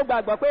 Mo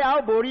gbàgbọ́ pé a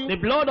ó borí. The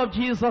blood of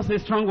Jesus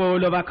is strong, we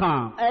will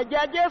overcome.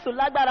 Ẹ̀jẹ̀ Jésù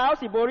lágbára, a ó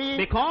sì borí.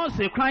 Because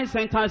if Christ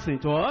enters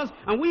into us,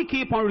 and we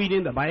keep on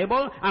reading the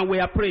Bible, and we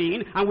are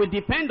praying, and we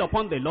depend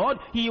upon the Lord,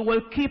 He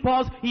will keep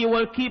us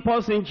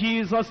in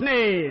Jesus'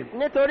 name.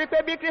 Nítorí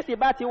pé bí Kristi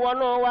bá ti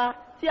wọnú wa,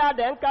 tí a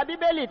dẹ̀ ń ka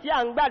Bíbélì tí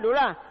à ń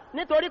gbàdúrà,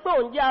 nítorí pé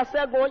òun jẹ́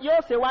aṣẹ́gun,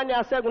 yóò ṣe wá ní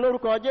aṣẹ́gun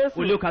lórúkọ Jésù.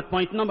 We look at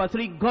point number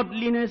 3,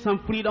 godliness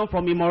and freedom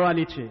from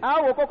immorality. A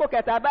ó wo kókó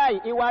kẹta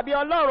báyìí, ìwà bí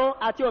Ọlọ́run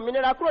àti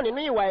òmìnira kúrò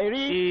nínú ìwà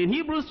èrí. In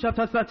Hebrews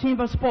chapter 13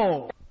 verse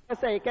 4.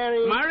 Ẹsẹ̀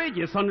ìkẹrin. Marriage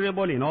is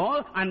honorable in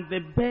all, and the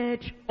bed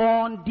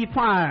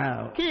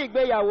undefiled. Kí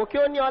ìgbéyàwó kí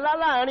ó ní ọlá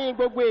láàrin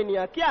gbogbo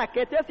ènìyàn, kí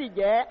àkété sì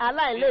jẹ́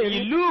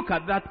aláìléèrí. You look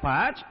at that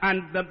part,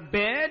 and the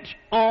bed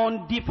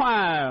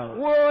undefiled.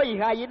 Wo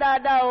ìhà yìí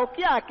dáadáa o,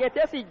 kí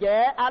àkété sì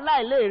jẹ́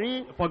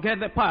aláìléèrí. Forget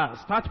the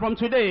past. Start from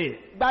today.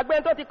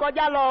 Gbàgbé tó ti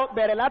kọjá lọ,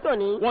 bẹ̀rẹ̀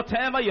látòní.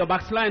 Whatever your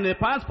backslide in the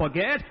past,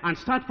 forget and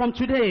start from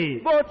today.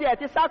 Bó tiẹ̀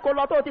ti sáko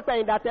lọ tó ti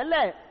pẹ̀yìndà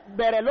tẹ́lẹ̀,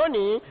 bẹ̀rẹ̀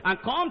lónìí.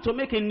 And come to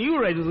make a new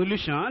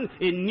resolution,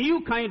 a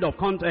new kind of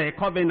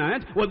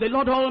covenant with the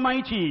Lord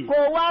Almighty.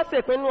 Kó wá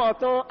ṣèpinnu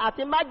ọ̀tun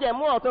àti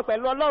májẹ̀mú ọ̀tun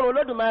pẹ̀lú Ọlọ́run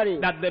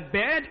Olódùmarè. That the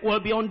bed will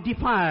be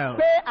undefiled.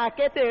 Pé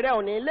àkété rẹ̀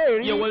ò ní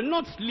léèrí. You will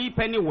not sleep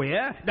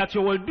anywhere, that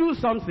you will do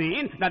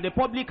something that the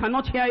public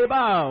cannot hear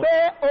about.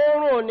 Pé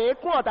oorun ò ní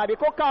kún ọ̀ tàbí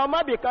kó ká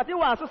ọmọbì kan tí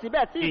wàásù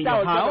síbẹ̀ tí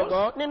ìjà òjò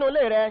gbọ́ nínú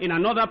ilé rẹ̀. In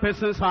another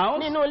person's house.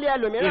 Nínú ilé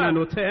ẹlòmíràn. In an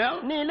hotel.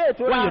 Ní ilé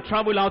ìtura. When you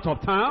travel out of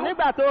town.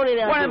 Nígbà tó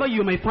rìnrìn àjò. Wherever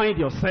you may find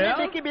yourself.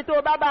 Níbikíbi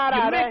tó bá bá ara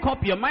rẹ̀. You make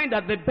up your mind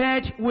that the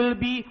bed will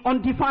be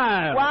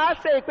undefiled. Wàá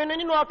ṣe ìpinnu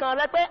nínú ọkàn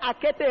rẹ pé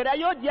àkété rẹ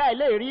yóò jẹ́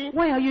àìléèrí.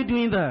 Why are you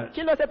doing that?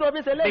 Kí ló ṣe tó fi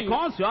ṣe léyìí?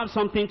 Because you have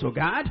something to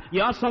guard,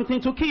 you have something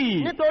to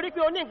keep. Nítorí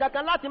pé o ní nǹkan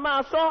kan láti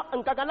máa ṣọ́,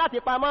 nǹkan kan láti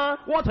pamọ́.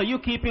 What are you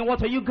keeping?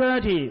 What are you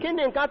guarding? Kí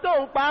ni nǹkan tó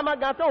ń pamọ́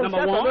gan tó ń Number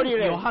ṣẹ́tọ̀ one, lórí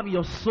rẹ̀? you have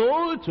your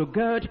soul to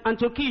guard and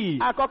to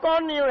keep.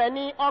 Àkọ́kọ́ ní rẹ̀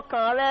ni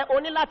ọkàn rẹ o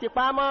ní láti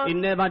pamọ́. A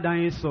never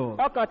dying soul.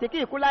 Ọkàn tí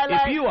kì í kú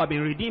láéláé. If you have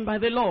been redeemed by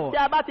the Lord, Tí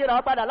a bá ti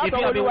rà ọ́ padà if you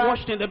látọwọ́ have been Olúwa.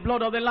 washed in the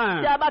blood of the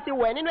Lamb. Tí a bá ti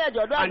wẹ̀ nínú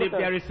ẹ̀jẹ̀ ọ̀dọ́ And if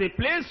there àgùntàn. is a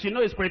place you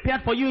know is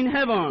prepared for you in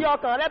heaven, Tí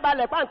ọkàn rẹ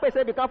balẹ̀ pa ń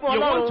pèsè ibìkan fún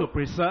you want to Ọlọ́run.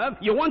 preserve,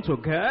 you want to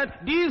guard,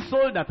 this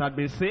soul that had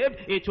been saved,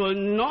 it will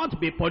not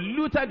be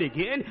polluted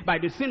again by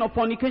the sin of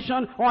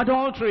fornication or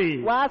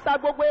adultery. Wàá sa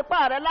gbogbo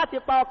ipá rẹ láti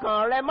pa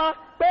ọkàn rẹ mọ́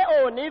pé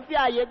ò ní fi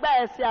àyè gba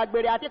ẹ̀ṣẹ̀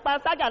àgbèrè àti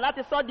panṣágà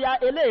láti sọ́ di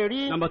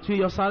eléèrí. Number 2,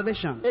 your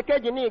salvation.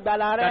 Èkejì ni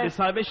ìgbàlà That rẹ. the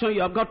salvation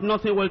you have got,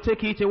 nothing will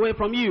take it away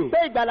from you.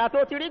 Pé ìgbàlà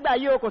tó ti rí gbà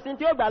yìí o kò sí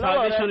tí ó gbà lọ́wọ́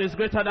Salvation rẹ. is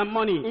greater than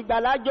money.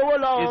 Ìgbàlà jowó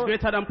lọ It's o.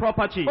 greater than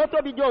property. Ó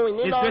tóbi ju òun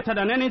ní It's lọ. greater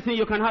than anything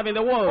you can have in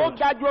the Ó world.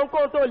 ga ju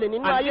ohunkóhun tó lè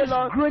nínú And ayé this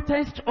lọ.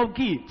 greatest of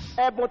gifts,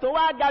 Ẹ̀bùn tó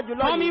wá ga jù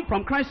lọ coming yìí.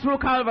 from Christ through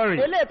Calvary,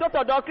 Eléyìí tó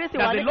tọ̀dọ̀ Kristi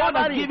wà that ní the Lord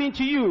has Calvary. given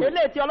to you,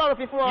 Eléyìí tí Ọlọ́run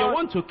fi fún you ọ.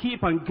 want to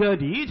keep and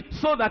guard it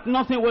so that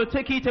nothing will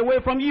take it away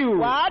from you.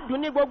 Wàá dùn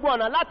ní gbogbo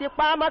ọ̀nà láti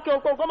pa á má kí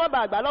ohunkóhun kó má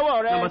bàa gbà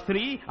lọ́wọ́ rẹ. Number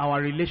 3,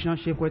 our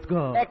relationship with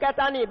God.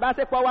 Ẹ̀kẹta ni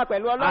ìbáṣepọ̀ wa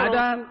pẹ̀lú Ọlọ́run.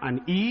 Adam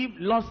and Eve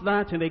lost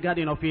that in the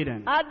Garden of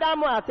Eden.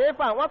 Ádámù àti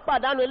Éfà wọ́n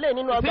pàdánù eléyìí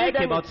nínú ọgbà Think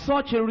Édẹ́nì. about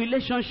such a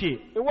relationship,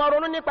 Ìwọ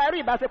ronú nípa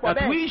irú ìbáṣepọ̀ that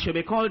bẹ́ẹ̀ we should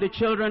be called the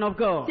children of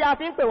God, tí a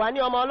fi ń pè wá ní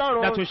ọmọ that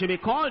Ọlọ́run. we should be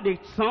called the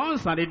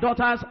sons and the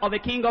daughters of the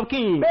King of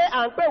Kings, Pé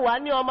à ń pè wá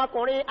ní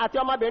ọmọkùnrin àti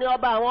ọmọbìnrin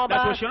ọba àwọn that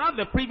ọba. we should have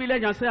the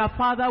privilege and say, our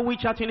Father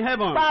which art in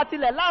heaven, Pa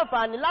tilẹ̀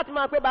láǹfààní láti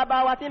máa pé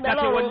bàbá wa tí ń bẹ that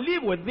He will lọ́run.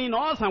 live within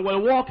us and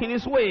will walk in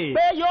His way.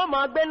 Pé yóò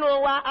máa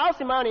gbénu wa, a ó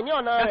sì máa rìn ní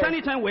ọ̀nà At rẹ̀.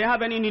 any time we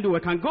have any need, we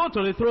can go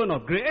to the throne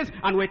of grace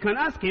and we can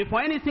ask Him for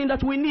anything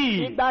that we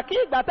need. Ìgbà kí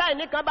ìgbà táì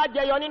nìkan bá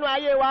jẹyọ nínú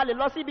ayé wa lè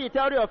lọ síbi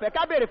ìtẹ́ orí ọ̀fẹ́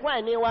ká béèrè fún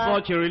àìní wa.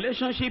 Such a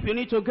relationship you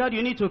need to guard,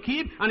 you need to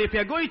keep, and if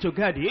you're going to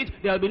guard it,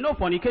 there'll be no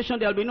fornication,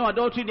 there'll be no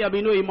adultery, there'll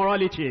be no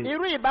immorality.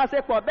 Irú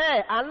ìbáṣepọ̀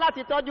bẹ́ẹ̀ à ń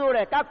láti tọ́jú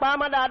rẹ̀ ká pa á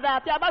mọ́ dáadáa.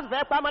 Tí a bá sì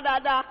fẹ́ pa á mọ́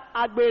dáadáa,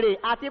 àgbèrè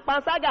àti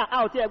panṣágà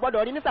a ò tiẹ̀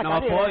gbọ́dọ̀ rí ní Number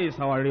sàkání 4 rẹ̀. is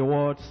our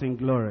rewards in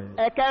glory.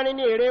 Ẹ̀kẹrin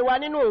ni èrè wa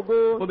nínú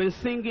ògo. We've been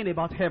singing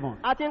about heaven.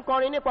 A ti ń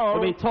kọrin nípa We've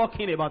ọ̀run. been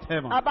talking about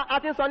heaven. A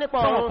ti ń sọ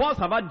nípa Some of ọ̀run. us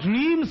have had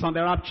dreams on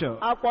the rapture.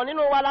 Àpọ̀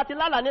nínú wa la ti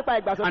lálàá nípa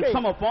And ìgbàsókè.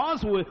 some of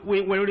us will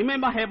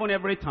remember heaven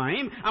every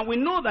time, and we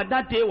know that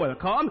that day will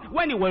come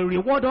when He will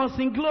reward us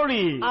in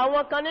glory.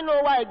 Àwọn kan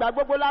nínú wa ìgbà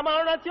gbogbo la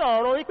máa ń rántí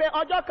ọ̀run wípé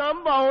ọjọ́ kan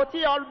ń bọ̀ o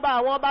tí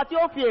ọba àwọn ọba tí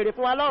ó fi èrè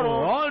fún wa For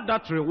lọ́run. all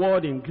that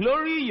reward in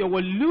glory, you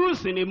will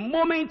lose in a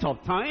moment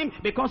of time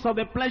because of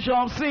the pleasure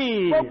of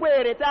sin. Gbogbo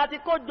èrè tí a ti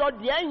kó jọ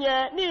díẹ̀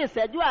yẹn ní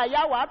ìṣẹ́jú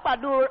àyá wàá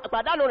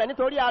pàdánù rẹ̀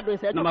nítorí adùn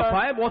ìṣẹ́jú Number kan.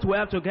 5, what we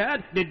have to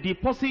get, the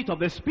deposit of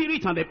the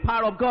Spirit and the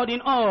power of God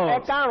in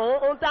us.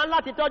 Ẹ̀karùn-ún ohun tá ń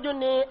láti tọ́jú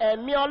ni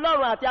ẹ̀mí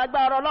Ọlọ́run àti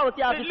agbára Ọlọ́run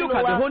tí a fi Look sínú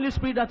at the wa. Holy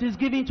Spirit that is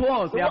given to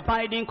us, the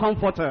abiding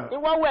comforter.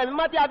 Ìwọ wo ẹ̀mí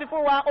mọ́ tí a fi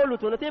fún wa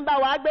olùtùnú tí ń bá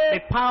wa gbé. The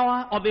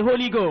power of the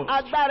Holy Ghost.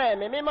 Agbára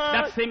ẹ̀mí mímọ́.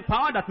 That same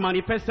power that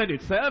manifested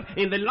itself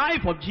in the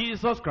life of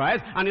Jesus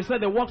Christ, and He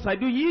said, the works I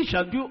do, ye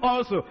shall do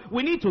also.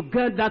 We need to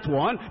get that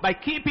one by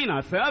keeping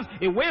ourselves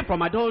away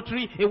from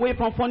adultery, away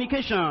from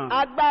fornication.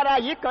 Agbára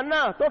yìí kan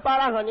náà tó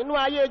farahàn nínú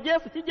ayé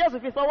Jésù tí Jésù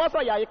fi fọwọ́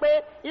sọ̀yà yìí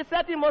pé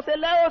iṣẹ́ tí mo ṣe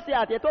lẹ́ ó ṣe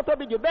àti tó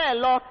tóbi jù bẹ́ẹ̀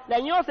lọ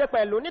lẹ́yìn ó ṣe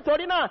pẹ̀lú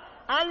nítorí náà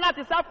a ń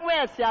láti sá fún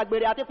ẹ̀ṣẹ̀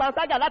àgbèrè àti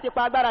panṣágà láti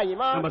pa agbára yìí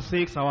mọ́. Number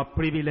 6, our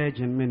privilege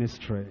in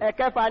ministry.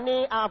 Ẹ̀kẹfà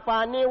ni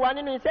àǹfààní wa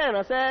nínú iṣẹ́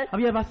ìránṣẹ́. Have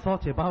you ever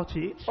thought about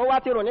it? Ó wá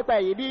ti rò nípa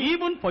èyí bí.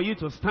 Even for you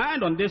to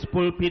stand on this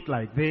pulpit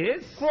like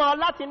this, Fún ọ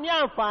láti ní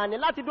àǹfààní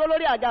láti dúró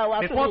lórí àga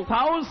àwàásù before mi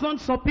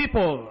thousands of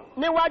people,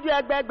 níwájú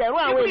ẹgbẹẹgbẹ̀rún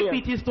àwọn even if èèyàn.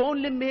 it is to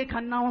only make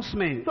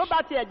announcements, Tó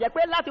bá tiẹ̀ jẹ́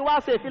pé láti wá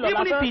ṣe ìfilọ̀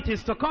even if lásán. it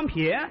is to come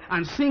here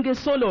and sing a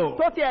solo,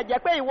 Tó tiẹ̀ jẹ́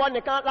pé ìwọ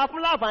nìkan la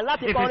fún láǹfààní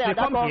láti if it's kọrin to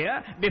come àdákọ.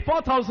 here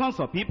before thousands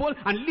of people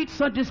and lead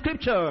such the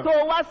scripture, Tó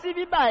wá sí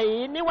bíbà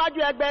yìí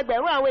níwájú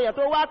ẹgbẹẹgbẹ̀rún àwọn èèyàn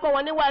tó wá kọ́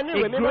wọn níwá inú a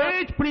ìwé mímọ́.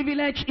 great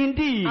privilege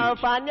indeed.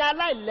 Àǹfààní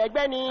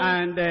aláìlẹ́gbẹ́ ni.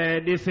 And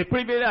there's a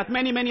privilege that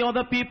many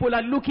other people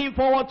are looking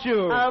forward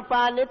to.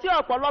 Àǹfààní tí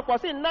ọ̀pọ̀lọpọ̀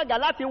sì ń nàgà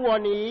láti wọ̀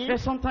nìyí.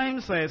 There's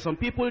sometimes some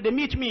people, they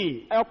meet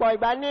me. Ọ̀pọ̀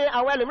ìgbà ni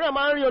àwọn ẹlòmíràn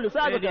máa ń rí olùṣọ́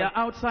They àgùntàn. are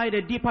outside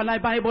a Deeper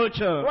Life Bible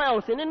Church. Wọn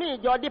ò sí nínú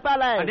ìjọ Deeper And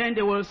Life. then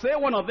they will say,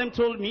 one of them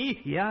told me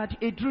he had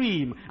a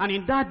dream. And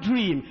in that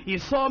dream, he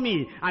saw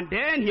me. And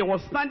then he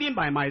was standing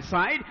by my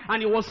side.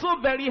 And he was so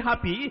very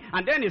happy.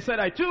 And then he said,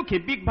 I took a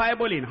big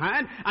Bible in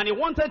hand. And he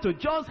wanted to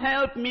just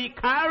help me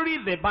carry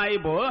the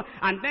Bible.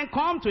 And then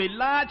come to a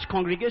large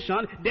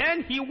congregation.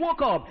 Then he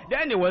woke up.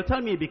 Then he will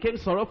tell me he became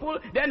sorrowful.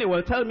 Then he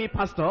will tell me,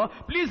 Pastor,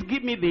 please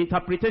give me the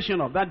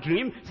interpretation of that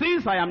dream.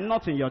 Since I am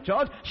not in your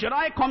church, should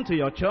I come to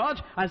your church?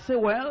 I say,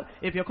 well,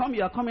 if you come,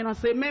 you are coming and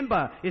say,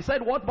 member. He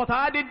said, what? But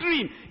I had a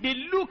dream. They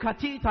look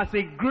at it as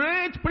a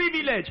great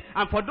privilege.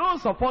 And for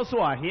those of us who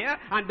are here,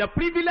 and the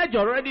privilege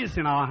already is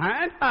in our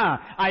hand,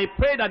 I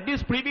pray that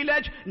this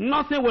privilege,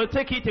 nothing will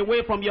take it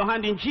away from your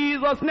hand in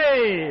Jesus'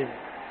 name.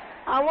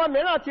 Àwọn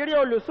mìíràn ti rí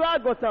olùṣọ́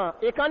àgùntàn.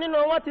 Ìkan nínú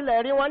wọn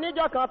tilẹ̀ rí wọn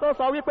níjọ́ kan tó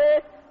sọ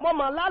wípé mo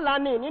mọ̀ lálàá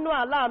nì nínú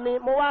àlá mi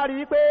mo wá rí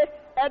wípé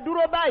ẹ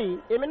dúró báyìí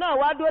èmi náà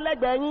wá dúró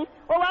lẹ́gbẹ̀ẹ́ yín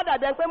ó wá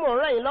dàbí ẹni pé mò ń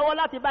ràn yín lọ́wọ́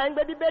láti bá yín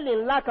gbé bíbélì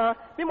ńlá kan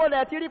bí mo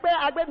dẹ̀ ti rí pé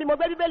bí mo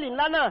gbé bíbélì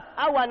ńlá náà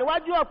a wà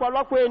níwájú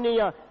ọ̀pọ̀lọpọ̀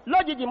ènìyàn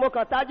lójijì mo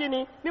kàn tají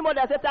ni bí mo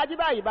dẹ̀ ṣe tají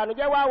báyìí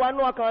ìbànújẹ́ wá wà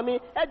nú ọkàn mi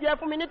ẹ jẹ́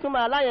fún mi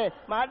nítumọ̀ àlá yẹn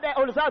màá dẹ́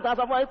olùṣọ́àgùntàn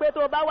sọ fún ọ pé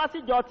tó o bá wá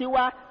síjọ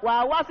tiwa wà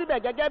á wá síbẹ̀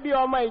gẹ́gẹ́ bí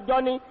ọmọ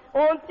ìjọ ni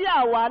ohun tí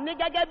àwa ní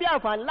gẹ́gẹ́ bí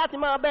àǹfààní láti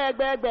máa bẹ́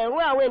ẹgbẹẹgbẹ̀rún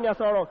àwọn ènìyàn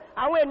sọ̀rọ̀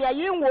àwọn ènìyàn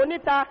yìí ń wò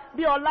níta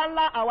bí ọlá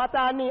ńlá àwa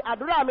ta ni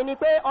àdúrà mi ni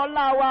pé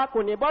ọlá wa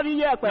kò ní bọ́ rí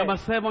yẹ̀pẹ̀. Number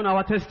 7,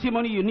 our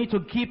testimony, you need to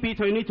keep it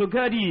or you need to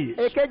guard it.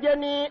 Èkeje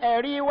ni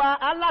ẹ̀rí wa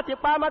aláti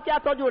pa mọ́ kí á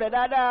tọ́jú rẹ̀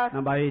dáadáa.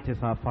 Number 8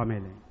 is our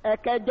family.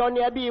 Ẹ̀kẹjọ ni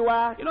ẹbí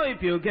wa. You know,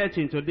 if you get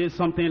into this,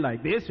 something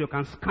like this, you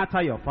can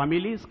scatter your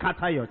family,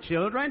 scatter your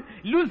children,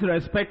 lose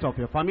respect of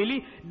your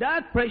family.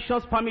 That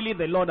precious family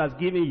the Lord has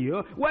given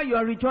you, where you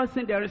are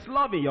rejoicing, there is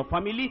love in your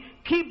family.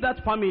 Keep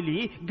that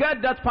family,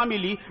 get that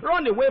family,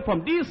 run away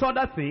from this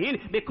other thing,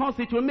 because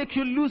it will make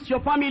you lose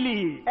your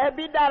family.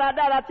 Ẹbí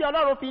dáradára tí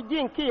Ọlọ́run fi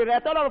jíǹkì rẹ̀,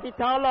 tọ́lọ́run fi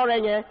tàn án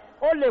lọ́rẹ yẹn,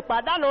 ó lè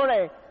pàdánù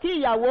rẹ̀ kí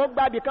ìyàwó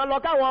gbàbì kan lọ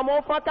káwọn ọmọ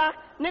fọ́nká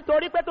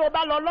nítorí pé tó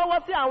bá lọ lọ́wọ́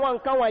sí àwọn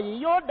nǹkan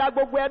wọ̀nyí yóò da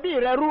gbogbo ẹbí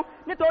rẹ rú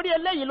nítorí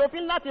eléyìí ló fi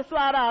ń láti sọ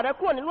ara rẹ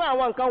kúrò nínú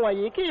àwọn nǹkan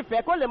wọ̀nyí kí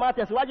ìfẹ́ kó lè máa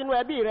tẹ̀síwájú nínú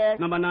ẹbí rẹ.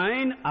 Number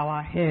 9,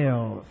 our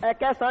health.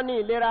 Ẹ̀kẹsàn ni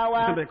ìlera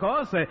wa.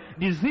 Because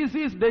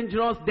diseases,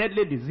 dangerous,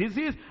 deadly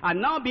diseases are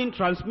now being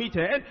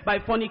transmitted by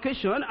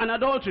fornication and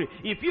adultery.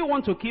 If you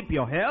want to keep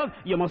your health,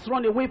 you must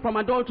run away from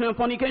adultery and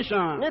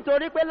fornication.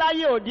 Nítorí pé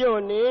láyé òde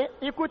òní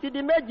ikú ti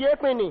di méje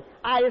pìnì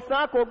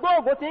àìsàn kò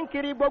gbóògùn ti ń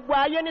kiri gbogbo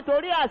ayé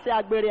nítorí àṣẹ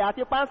àgbèrè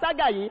àti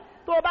panṣágà yìí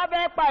tó bá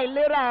fẹ́ pa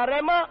ìlera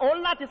rẹ mọ́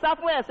òun láti sá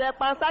fún ẹ̀ṣẹ̀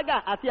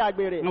panṣágà àti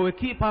àgbèrè. And we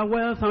keep our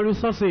wealth and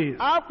resources.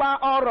 A ó pa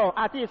ọrọ̀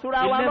àti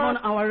ìṣúra wa mọ́. 11,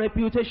 our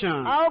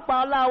reputation. A ó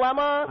pa ọlá wa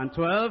mọ́. And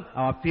 12,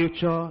 our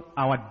future,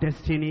 our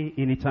destiny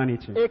in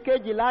eternity.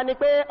 Èkejìlá ni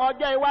pé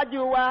ọjọ́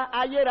iwájú wa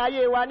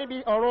ayérayé wa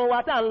níbi ọ̀run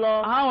wa tá ń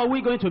lọ. How are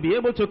we going to be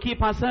able to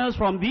keep ourselves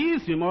from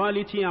this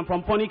immorality and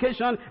from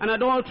fornication and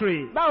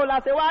adultery? Báwo la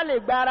ṣe wá lè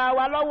gba ara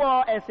wa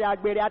lọ́wọ́ ẹ̀ṣẹ̀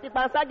àgbèrè àti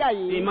panṣágà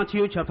yìí? In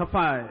Matthew chapter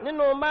 5.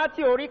 Nínú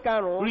Mátíù orí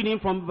 5. Reading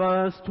from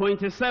verse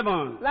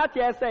 27. Láti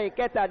ẹsẹ̀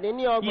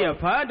ìkẹtàdínlọ́gbọ̀n. Ye have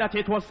heard that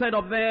it was said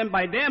of them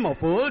by them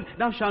of old,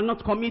 thou shalt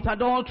not commit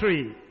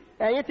adultery.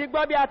 Ẹ̀yin ti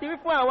gbọ́ bí a ti wí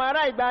fún àwọn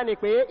ará ìgbàanì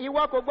pé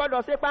ìwọ kò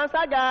gbọ́dọ̀ ṣe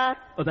panṣágà.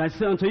 But I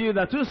say unto you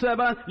that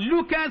whosoever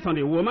looketh on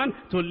a woman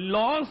to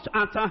lust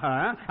after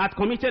her hath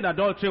committed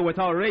adultery with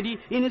her already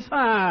in his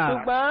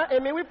heart. Ṣùgbọ́n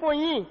èmi wí fún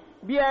yín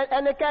bí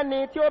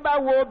ẹnikẹ́ni tí ó bá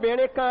wo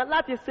obìnrin kan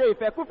láti ṣe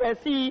ìfẹ́kúfẹ̀ẹ́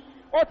sí i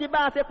ó ti bá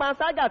a ṣe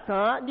panṣágà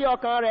tán ní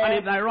ọkàn rẹ̀. And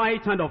if thy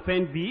right hand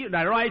offend thee,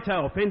 thy right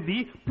eye offend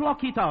thee,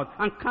 pluck it out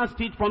and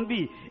cast it from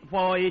thee.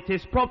 For it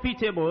is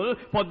profitable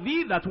for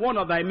thee that one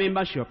of thy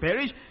members shall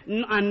perish,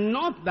 and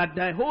not that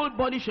thy whole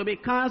body shall be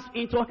cast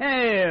into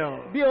hell.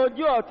 Bí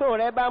ojú ọ̀tún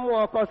rẹ bá mú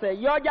ọ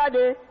kọsẹ̀ yọ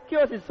jáde kí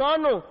o sì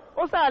sọnù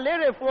ó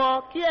ṣàlérè fún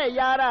ọ kí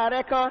ẹ̀yà ara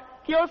rẹ kan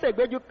kí ó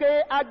ṣègbéjú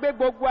pé á gbé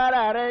gbogbo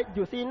ara rẹ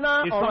jù sí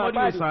iná If ọ̀run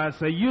somebody is àpáàdì.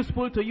 as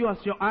useful to you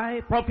as your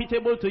eye,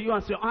 profitable to you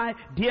as your eye,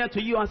 dear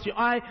to you as your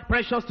eye,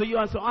 precious to you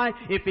as your eye,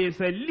 if it's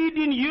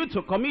leading you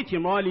to commit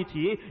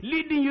immorality,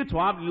 leading you to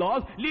have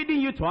loss,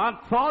 leading you to have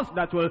thoughts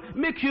that will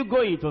make you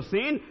go into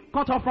sin,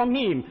 cut off from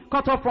him,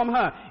 cut off from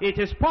her. It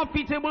is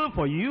profitable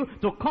for you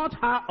to cut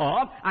her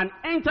off and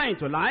enter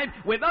into life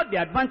without the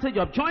advantage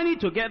of joining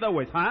together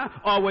with her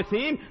or with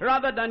him,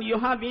 rather than you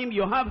have him,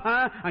 you have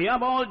her, and you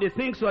have all the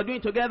things you are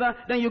doing together,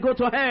 then you go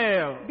to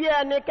hell. Bí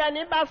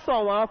ẹnikẹ́ni bá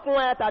sọ̀ wọ́n fún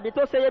ẹ tàbí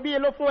tó ṣe iyebíye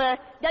ló fún ẹ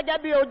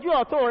gẹ́gẹ́ bí ojú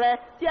ọ̀tún rẹ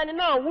tí ẹni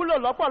náà wúlò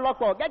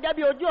lọ́pọ̀lọpọ̀ gẹ́gẹ́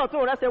bí ojú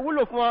ọ̀tún rẹ ṣe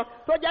wúlò fún ọ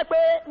tó jẹ́ pé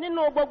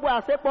nínú gbogbo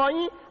àṣepọ̀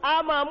yín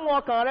á máa mú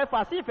ọkàn rẹ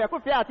fà sí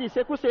ìfẹ́kúfẹ̀ẹ́ àti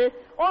ìṣekúṣe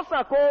ó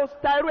sàn kó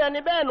ta irú ẹni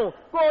bẹ́ẹ̀ nù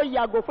kó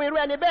yàgò fún irú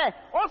ẹni bẹ́ẹ̀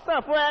ó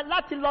sàn fún ẹ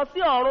láti lọ sí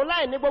ọ̀run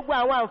láì ní gbogbo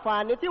àwọn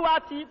àǹfààní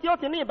tí ó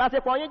ti ní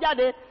ìbáṣepọ̀ yín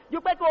jáde ju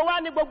pé kó wá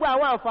ní gbogbo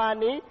àwọn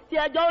àǹfààní tí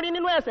ẹjọ́ ń rí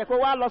nínú ẹ̀ṣẹ̀ kó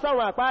wá lọ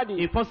sọ́run àpáàdì.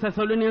 In 1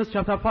 Thessalonians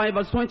chapter 5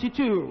 verse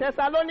 22.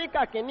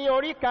 Tẹsalóníkà kìíní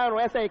orí 5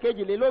 ẹsẹ̀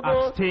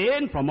ìkejìlélógún.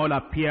 Abstain from all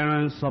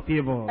appearance of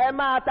evil. Ẹ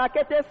máa ta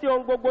kété sí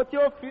ohun gbogbo tí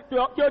ó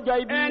jọ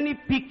ibi. Any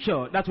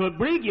picture that will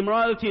bring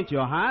immorality into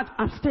your heart,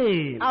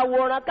 abstain.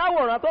 Àwòrán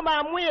káwòrán tó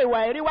máa mú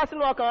ìwà èrí wá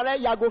sínú ọkàn rẹ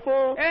yàgò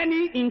fún.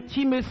 Any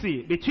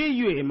intimacy between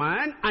you, a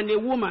man, and a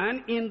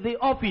woman in the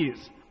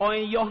office, or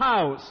in your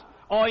house,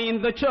 or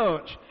in the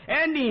church,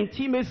 any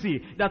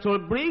intimacy that will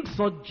bring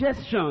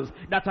suggestions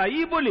that are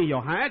evil in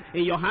your heart,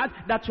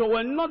 that you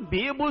will not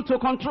be able to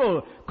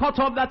control, cut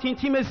off that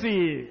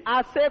intimacy.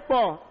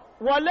 Àṣepọ̀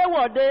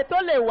wọléwọ̀de tó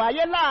lè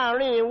wáyé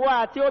láàrin ìwọ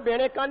àti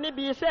obìnrin kan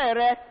níbi iṣẹ́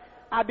rẹ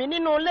àbí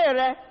nínú ilé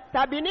rẹ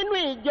tàbí nínú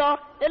ìjọ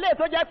eléyìí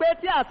tó jẹ́ pé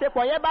tí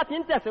àṣepọ̀ yẹn bá ti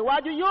ń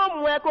tẹ̀síwájú yóò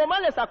mú ẹ kó má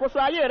lè ṣàkóso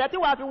ayé rẹ tí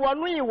wàá fi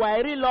wọnú ìwà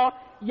ẹ̀rí lọ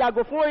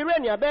yàgò fún irú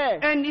ènìyàn bẹ́ẹ̀.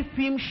 Any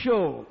film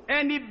show,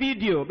 any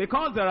video,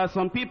 because there are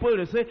some people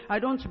that say, I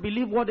don't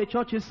believe what the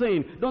church is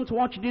saying. Don't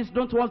watch this,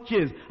 don't watch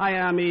this. I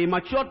am a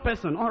matured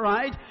person, all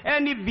right?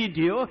 Any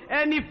video,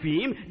 any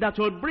film that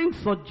will bring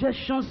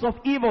suggestions of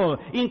evil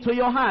into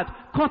your heart,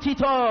 cut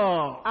it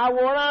off.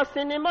 Àwòrán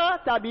sinimá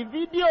tàbí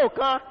fídíò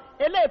kan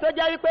eléyìí tó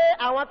jẹ́ wípé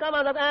àwọn kan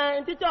máa sọ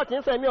pé tí church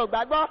ń sọ èmi ò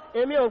gbàgbọ́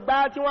èmi ò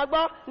gbà tí wọ́n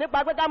gbọ́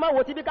nípa pé ká má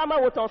wo tíbí ká má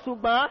wo tàn,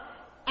 ṣùgbọ́n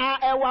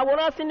ẹ̀wà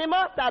àwòrán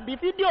sinimá tàbí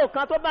fídíò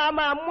kan tó bá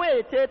máa mú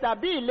ète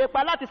tàbí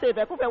ìlépa láti ṣe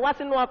ìfẹ́kúfẹ́ wá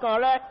sínú ọkàn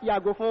rẹ,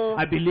 yàgò fún.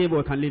 I believe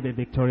we can live a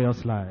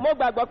victorious life. Mo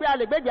gbàgbọ́ pé a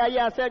lè gbégbé ayé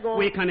aṣẹ́gun.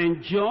 We can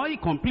enjoy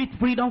complete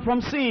freedom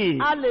from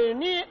sin. A lè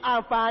ní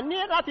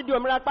àǹfààní láti di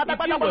òmìnira If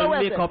pátápátá you lọ́wọ́ will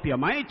make ẹ̀ṣẹ̀. up your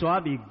mind to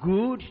have a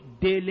good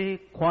daily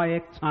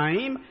quiet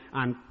time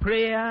and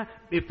prayer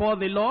before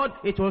the Lord,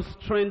 it will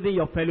strengthen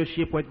your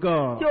fellowship with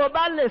God. Tí o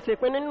bá lè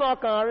ṣèpinnu nínú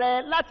ọkàn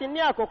rẹ láti ní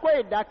àkókò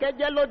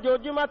ìdákẹ́jẹ́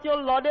lójoojúmọ́ tí ó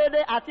ń lọ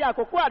déédéé àti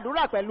àkókò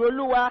àdúrà pẹ̀lú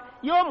Olúwa,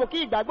 yóò mú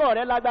kí ìgbàgbọ́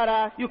rẹ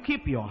lágbára. You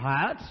keep your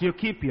heart, you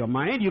keep your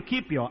mind, you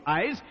keep your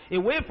eyes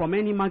away from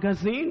any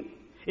magazine,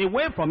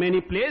 away from any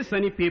place,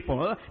 any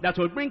people that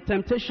will bring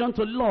temptation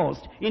to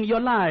lust in your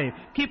life.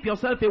 Keep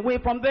yourself away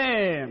from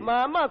them.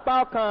 Màmá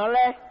pa ọkàn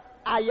rẹ,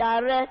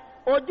 àyà rẹ,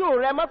 ojú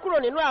rẹ mọ́ kúrò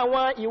nínú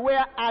àwọn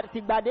ìwé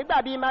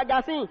àtìgbàdégbà bíi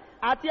magasin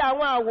àti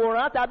àwọn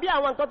àwòrán tàbí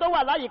àwọn nǹkan tó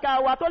wà láyìíká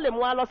wa tó lè mú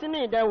wa lọ sínú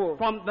ìdẹwò.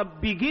 From the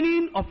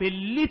beginning of a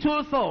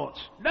little thought,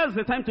 that's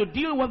the time to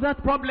deal with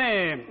that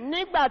problem.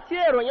 Nígbà tí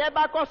èrò yẹn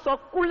bá kọ́ sọ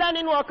kúlẹ̀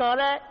nínú ọkàn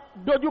rẹ,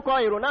 dojúkọ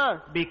èrò náà.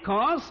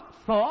 Because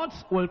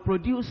thoughts will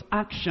produce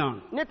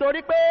action.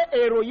 Nítorí pé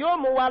èrò yóò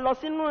mú wa lọ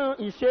sínú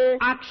ìṣe.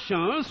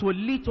 Actions will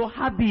lead to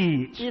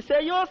habit.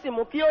 Ìṣe yóò sì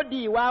mú kí ó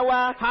di ìwà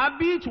wa.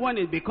 Habit, when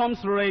it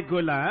becomes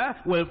regular,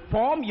 will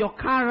form your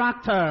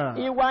character.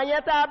 Ìwà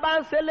yẹn tá a bá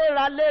ń ṣe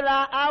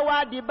léraléra á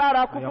wá di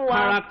bárakú Your fún wa.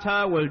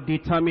 character will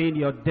determine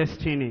your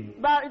destiny.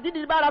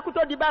 Dídi bárakú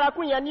tó di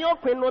bárakú yẹn ni ó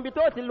pinnu ibi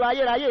tó ti lo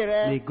ayérayé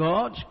rẹ. May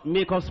God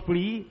make us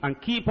free and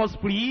keep us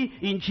free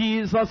in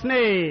Jesus'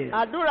 name.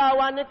 Àdúrà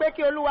wa ni pé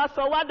kí Olúwa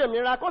sọ wá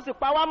dòmìnira kó sì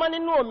pa wá mọ́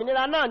nínú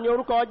òmìnira náà ní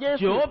orúkọ Jésù.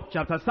 Job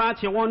chapter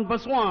 31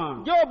 verse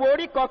 1. Jóòbù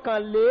orí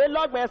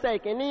kọkànlélọ́gbọ̀n ẹsẹ̀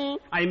ìkíní.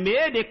 I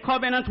made a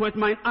covenant with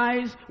mine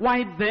eyes,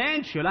 why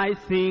then should I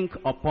think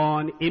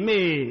upon a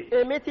maid?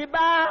 Èmi ti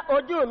bá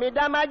ojú mi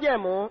dá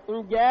májẹ̀mú,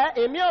 ǹjẹ́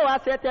èmi ò wá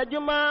ṣe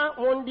tẹjúmọ́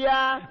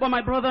wúndíá. But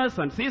my brothers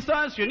and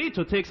sisters, you need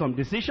to take some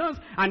decisions,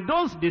 and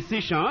those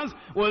decisions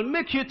will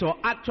make you to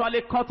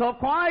actually cut off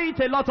quite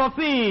a lot of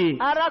things.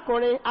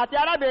 Arákùnrin àti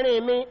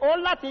arábìnrin mi, ó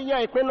láti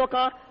yan ìpinnu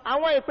kan.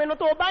 Àwọn ìpinnu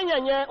tó bá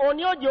yàn yẹn, o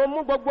ní ó jẹ́ ó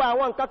mú gbogbo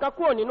àwọn nǹkan kan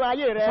kúrò nínú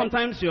ayé rẹ.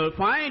 Sometimes you'll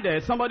find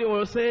somebody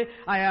will say,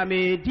 I am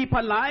a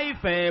deeper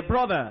life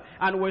brother.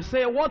 And will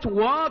say, what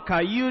work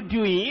are you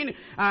doing?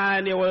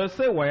 And he will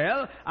say,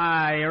 well,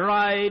 I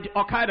ride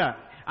Okada.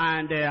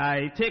 And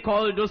I take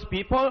all those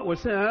people, will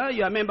say,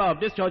 you're a member of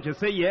this church. You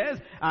say, yes,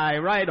 I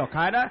ride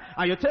Okada.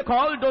 And you take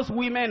all those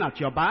women at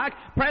your back,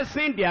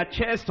 pressing their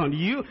chest on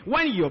you.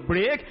 When you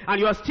break,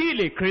 and you're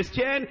still a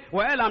Christian,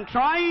 well, I'm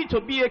trying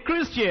to be a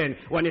Christian.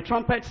 When the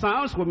trumpet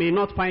sounds, we may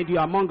not find you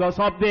among us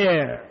up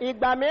there.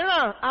 Ìgbà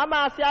mìíràn, a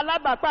máa ṣe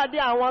alábàápàdé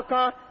àwọn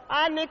kan.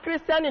 A ní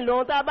kírísítẹ́nì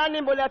lòun tá a bá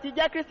níbo lẹ ti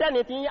jẹ́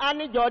kírísítẹ́nì tí a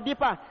níjọ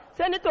dípà.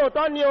 Ṣé ní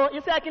tòótọ́ ni o,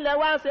 iṣẹ́ kílẹ̀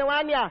wá ń ṣe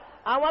wá ní à?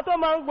 Àwọn tó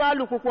máa ń gun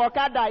alùpùpù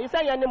ọ̀kadà,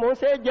 iṣẹ́ yẹn ni mò ń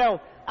ṣe é jẹun.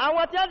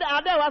 Àwọn tí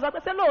adẹ́wà sọ pé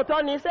ṣé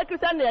lóòótọ́ ni, ṣé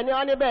kírísítẹ́nì ẹ̀ ni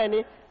wọ́n ní bẹ́ẹ̀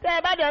ni. Tẹ́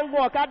ẹ bá dẹ̀ ń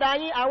gun ọ̀kadà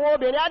yín, àwọn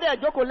obìnrin á dẹ̀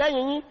jókòó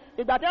lẹ́yìn yín.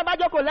 Ìgbà tí wọ́n bá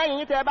jókòó lẹ́yìn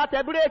yín tẹ́ ẹ bá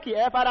tẹ búréèkì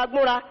ẹ fara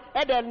gbóra.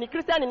 Ẹ dẹ̀ ní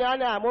kírísítẹ́nì ni wọ́n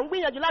ní à, mò ń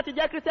gbìyànjú láti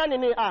jẹ́ kírísítẹ́nì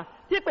ni à.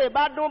 Tí pé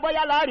bá dún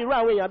bóyá láàrin irú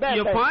àwọn èèyàn bẹ́ẹ̀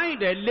You bẹ́ẹ̀. find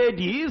the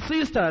ladies,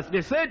 sisters,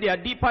 they say their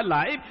deeper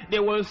life, they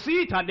will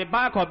sit at the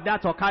back of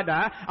that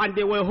Okada and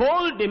they will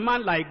hold the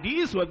man like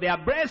this with their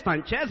breast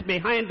and chest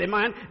behind the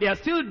man. They are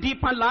still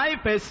deeper life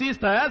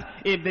sisters.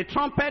 If the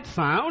trumpet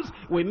sounds,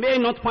 we may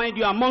not find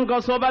you among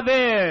us over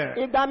there.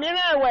 Ìgbà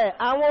mìíràn ẹ̀wẹ̀,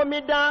 àwọn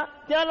omidan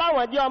tí wọ́n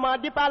láwọn jẹ́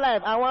ọmọ deeper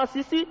life, àwọn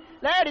sisi,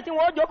 lẹ́yìn tí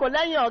wọ́n jókòó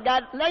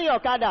lẹ́yìn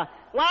ọ̀kadà,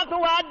 wọ́n á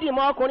tún wá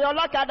dìmọ̀ ọkùnrin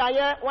ọlọ́kadà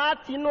yẹn, wọ́n á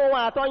tinú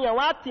wọn àtọyàn,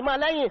 wọ́n á tì mọ́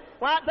lẹ́yìn,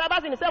 wọ́n á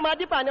tábà sì ní sẹ́mọ́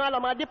dípà ni wọ́n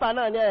lọ́mọ dípà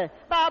náà ni ẹ̀.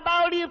 Bá a bá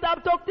rí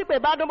tó típè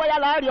bá dún bóyá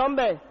láàrin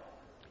ọ̀nbẹ̀.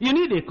 You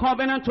need a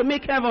covenant to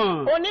make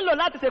heaven. O nílò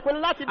láti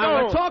ṣèpinnu láti And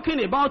we're dán.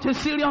 talking about a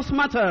serious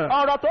matter.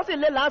 Ọ̀rọ̀ tó sì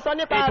lè là ń sọ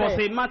nípa It was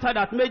rẹ̀. a matter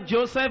that made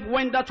Joseph,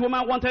 when that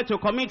woman wanted to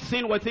commit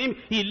sin with him,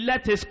 he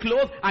let his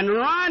clothes and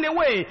ran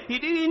away. He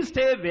didn't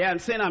stay there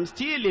and say, I'm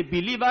still a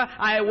believer,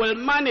 I will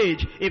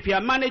manage. If you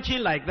are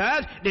managing like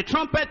that, the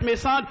trumpet may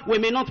sound, we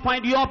may not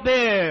find you up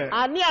there.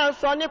 Àní à ń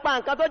sọ nípa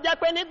nǹkan tó jẹ́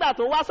pé nígbà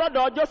tó wá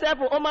sọ́dọ̀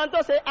Jósẹ́fù, ó máa ń tó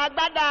ṣe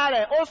agbádá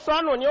rẹ̀, ó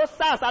sọnù ni ó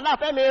sá àsálà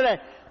fẹ́mi rẹ̀.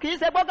 Kìí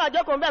ṣe gbọ́kàn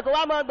jókòó mbẹ́ kó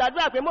wá mọ́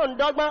gbàdúrà pé mò ń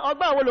dọ́gbọ́n,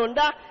 ọgbọ́n wo ló ń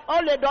dá? Ó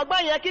lè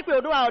dọ́gbọ́n yẹn kíkì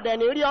òdúwà ọ̀dẹ̀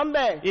ní rí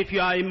ọ́mbẹ̀. If you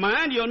are a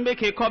man, you'll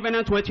make a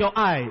covenant with your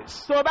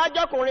eyes. Tó bá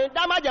jọkùnrin,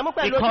 dá májẹ̀mú A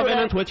pẹ̀lú ojú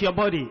covenant rẹ̀. with your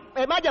body.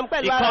 Májẹ̀mú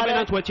pẹ̀lú A ara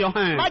covenant rẹ̀. with your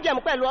hand.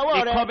 Májẹ̀mú pẹ̀lú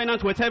ọwọ́ A rẹ̀.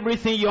 covenant with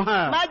everything you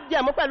have.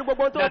 Májẹ̀mú pẹ̀lú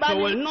gbogbo tó bá That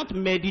you will ní. not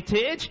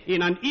meditate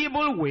in an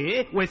evil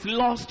way with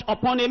lust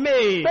upon a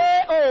maid.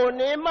 Pé ò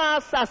ní máa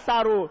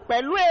ṣàṣàrò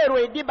pẹ̀lú èrò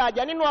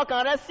ìdíbàjẹ́ nínú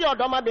ọkàn rẹ sí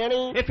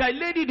ọ̀dọ́mọbìnrin. If you are a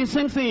lady, the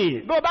same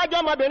thing. Bí o bá jẹ́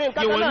ọmọbìnrin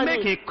nǹkan You kan will náà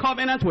make ni. a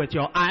covenant covenant with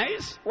your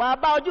eyes, wà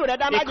á bá ojú rẹ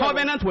dá a májẹ̀mú.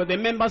 covenant with the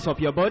members of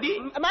your body,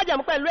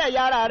 Májẹ̀mú pẹ̀lú ẹ̀yà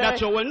ara rẹ.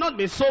 that you will not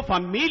be so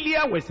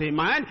familiar with a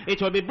man,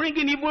 it will be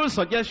bringing evil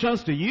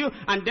suggestions to you,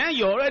 and then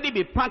you already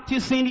be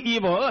practicing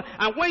evil,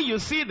 and when you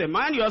see the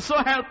man, you are so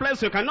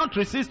helpless, you cannot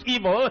resist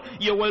evil,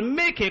 you will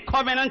make a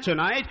covenant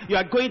tonight, you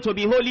are going to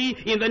be holy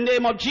in the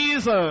name of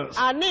Jesus.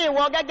 Àní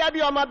ìwọ gẹ́gẹ́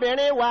bí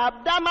ọmọbìnrin wà á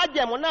dá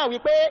májẹ̀mú náà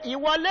wípé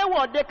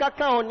ìwọléwọ̀de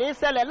kankan ò ní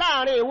ṣẹlẹ̀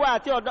láàrin ìwọ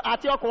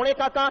àti ọkùnrin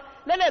kankan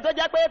lélẹ̀ tó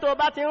jẹ́ pé tó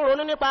bá ti ń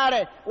ronú nípa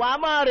rẹ̀ wà á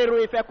máa rèrò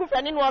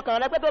ìfẹ́kúfẹ́ nínú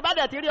ọkàn rẹ pé tó bá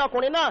dẹ̀ ti rí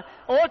ọkùnrin náà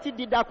ó ti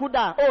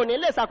dìdàkudà ó ní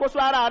lè ṣàkóso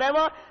ara rẹ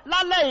mọ́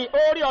lálẹ́ yìí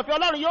orí ọ̀fẹ́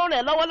Ọlọ́run yóò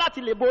rẹ̀ lọ́wọ́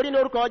láti lè borí ní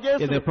orúkọ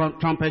If the Jésù.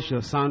 trumpet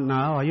should sound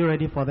now, are you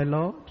ready for the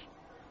Lord?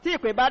 Tí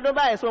ìpè bá dún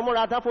báyìí so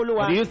múra tán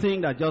fÓlúwa. Or do you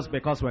think that just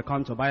because we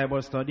come to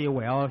Bible study,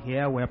 we're all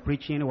here, we're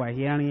preaching, we're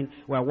hearing,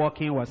 we're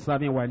walking, we're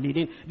serving, we're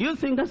leading, do you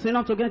think that's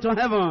enough to get to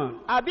heaven?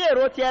 Àbí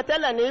èrò tiẹ̀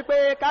tẹ́lẹ̀ ní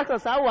pé kákan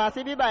sáwà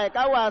sí bíbá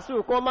ẹ̀ká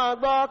wàásù kó máa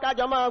gbọ́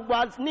kájọ máa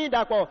gbọ́ ní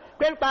ìdàpọ̀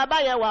pé nípa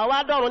báyẹn wà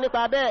wá dọ̀run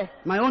nípa bẹ́ẹ̀.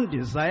 My own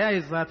desire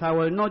is that I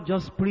will not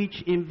just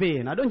preach in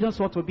vain. I don't just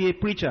want to be a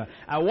preacher.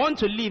 I want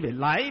to live a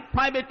life,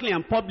 privately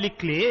and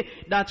publicly,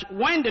 that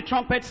when the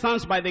trumpet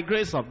sounds by the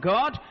grace of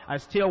God, I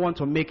still want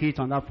to make it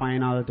on that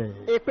final day.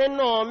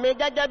 Ìpinnu mi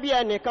gẹ́gẹ́ bí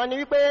ẹnìkan ni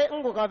wípé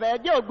n kò kàn fẹ́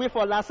jẹ́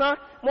ògbìfọ̀ lásán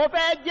mo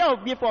fẹ́ jẹ́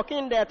ògbìfọ̀ kí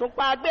n dẹ̀ tún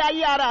pa gbé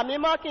ayé ara mi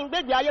mọ́ kí n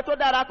gbégbé ayé tó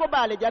dára kó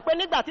bàa lè jẹ́ pé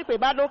nígbà tí pè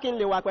bá dún kí n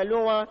lè wà pẹ̀lú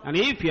wọn. And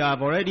if you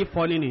have already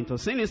fallen into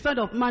sin, instead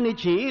of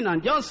managing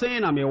and just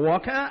saying I'm a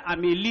worker,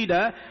 I'm a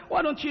leader,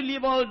 why don't you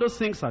leave all those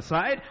things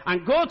aside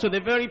and go to the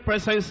very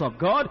presence of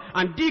God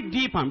and dig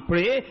deep and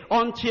pray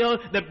until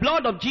the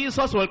blood of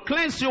Jesus will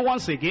cleanse you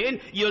once again.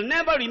 You'll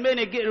never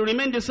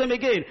remain the same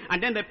again.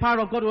 And then the power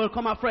of God will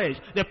come afresh.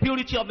 The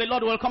purity of the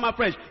Lord will come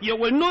afresh. You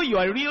will know you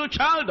are a real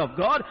child of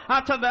God.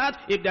 After that,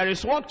 if there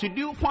is work to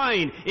do,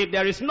 fine. If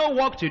there is no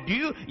work to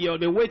do, you'll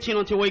be waiting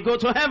until we go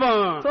to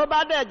heaven. Tó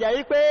bá dẹ̀ jẹ́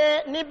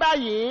wípé ní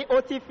báyìí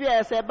o ti fi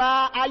ẹ̀ṣẹ̀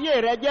bà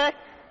ayé rẹ jẹ́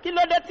kí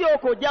ló dé tí o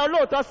kò jẹ́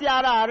olóòótọ́ sí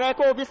ara rẹ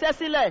kó o fi ṣẹ́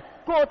sílẹ̀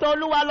kó o tọ̀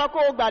Olúwa lọ kó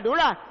o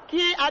gbàdúrà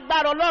kí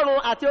agbára Ọlọ́run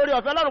àti oore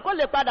ọ̀fẹ́ Ọlọ́run kó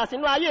lè padà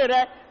sínú ayé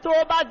rẹ tó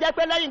bá jẹ́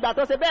pé lẹ́yìn ìgbà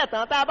tó ṣe bẹ́ẹ̀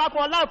tán tá a bá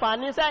fún ọ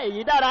láǹfààní iṣẹ́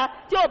èyí dára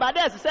tí ò bá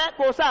dẹ̀ ṣiṣẹ́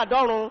kó o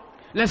ṣàdọ́run.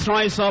 Let's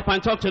rise up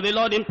and talk to the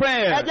Lord in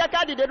prayer. Ẹ jẹ́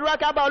ká dìde dúró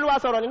ká bá Olúwa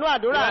sọ̀rọ̀ nínú We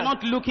àdúrà. are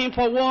not looking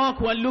for work,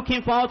 we're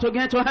looking for how to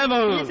get to Kì í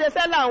heaven. ṣe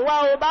iṣẹ́ là ń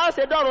wá o, bá ó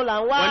ṣe dọ́run là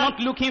ń wá. We're not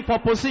looking for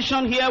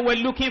position here, we're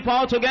looking for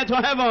how to get to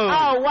A heaven.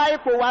 ò wá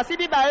ipò wá sí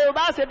bíbá o,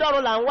 bá ó ṣe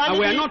dọ́run là ń wá And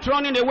we are níbí. not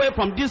running away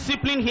from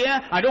discipline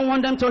here. I don't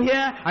want them to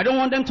hear. I don't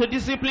want them to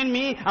discipline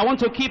me. I want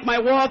to keep my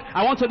work.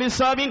 I want to be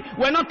serving.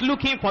 We're not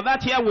looking for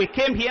that here. We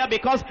came here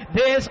because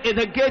this is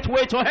the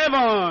gateway to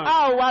heaven.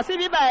 A ò wá sí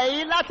bíbá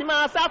yìí láti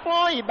máa sá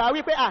fún ìbá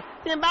wípé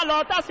tí n bá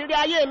lọ tásìrí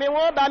ayé mi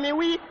wọ́n bá mi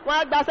wí wọ́n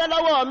á gbaṣẹ́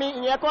lọ́wọ́ mi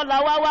ìyẹn kọ́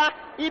la wá wá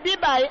ibi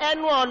báyìí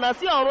ẹnu ọ̀nà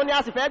sí ọ̀run ni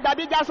a sì fẹ́ gba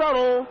bíjá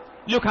sọ̀run.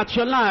 Look at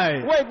your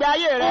life. Wo ìgbé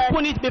ayé rẹ.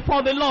 Open it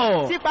before the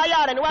Lord.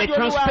 Sípayá rẹ̀ Be níwájú Olúwa.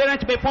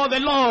 transparent before the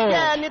Lord.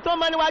 Jẹ́ ẹni tó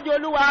mọ́ níwájú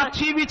Olúwa.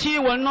 Activity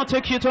will not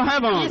take you to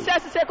heaven. Iṣẹ́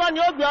ṣíṣe kọ́ ni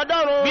ó gbé ọ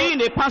dọ́run.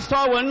 Being a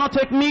pastor will not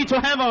take me to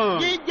heaven.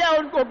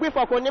 Jíjẹ́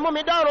ògbìfọ̀ kò ní mú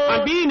mi dọ́run.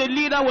 And being a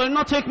leader will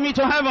not take me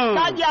to heaven.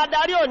 Kájẹ́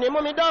adarí ò ní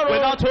mú mi dọ́run.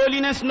 Without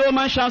holiness, no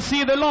man shall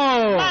see the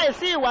Lord.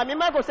 Láìsí ìwà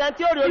mímọ́ kò sẹ́ni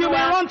tí ó rí You will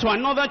Olúwa. run to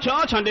another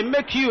church and they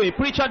make you a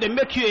preacher, they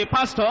make you a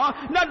pastor.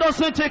 That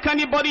doesn't take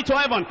anybody to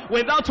heaven.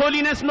 Without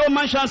holiness, no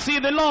man shall see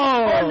the O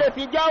Lord. lè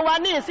fìjọ wa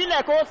ní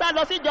ìsílẹ̀ kó sá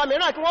lọ sí ìjọ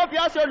mìíràn kí wọ́n fi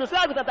ọ́ ṣe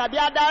olùṣọ́-àgùntàn tàbí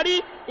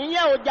adarí.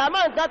 Ìyẹn ò jà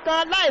mọ́ nǹkan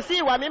kan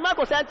láìsí ìwà mímọ́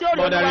kò sẹ́ni tí ó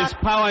rí But there Olúwa. is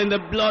power in the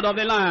blood of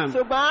the Lamb.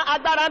 Ṣùgbọ́n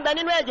agbára ń bẹ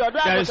nínú ẹ̀jẹ̀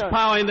ọ̀dọ́ There is àgùntàn.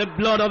 power in the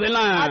blood of the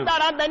Lamb.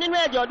 Agbára ń bẹ nínú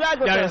ẹ̀jẹ̀ ọ̀dọ́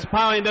There is àgùntàn.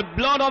 power in the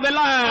blood of the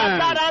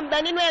Lamb. Agbára ń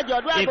bẹ nínú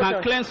ẹ̀jẹ̀ ọ̀dọ́ He can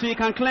àgùntàn. cleanse you, he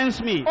can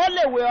cleanse me. Ó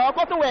lè wẹ̀ ọ́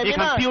kó tún wẹ̀ He mí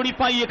can náà.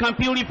 purify you, he can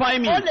purify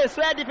me. Ó lè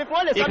sọ ẹ́ di funfun,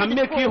 ó lè He sọ can mí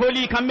di make you funfun. holy,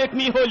 he can make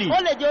me holy. Ó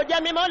lè jẹ́ ó jẹ́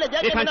mímọ́, ó lè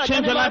jẹ́ He kí èmi can náà jẹ́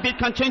change your mímọ́. life, it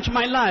can change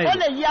my Ó life.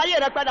 lè yí ayé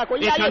rẹ padà kó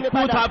yí He ayé can mi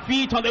put padà. our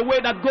feet on the way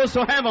that goes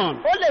to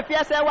heaven. Ó lè fi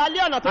ẹsẹ̀ wa lé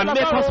ọ̀nà tó And lọ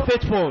make us sọ́run.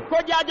 faithful. Kó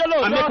jẹ́ ajé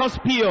And make lóòótọ́. us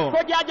pure.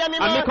 Kó jẹ́ ajé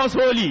mímọ́. And make us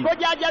holy. Kó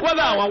jẹ́ ajé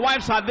Whether mímọ́. our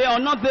wives are there or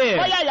not there.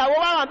 Bóyá ìyàwó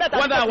wa wà ń bẹ̀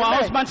tàbí Whether kò sí our bẹ́ẹ̀.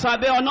 husbands are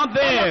there or not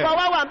there. Ọkọ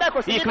wa wà ń bẹ̀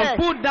kò sí He níbẹ̀. can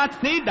put that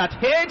thing that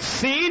hates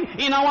sin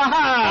in our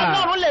heart.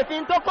 Ọlọ́run lè fi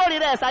ń tó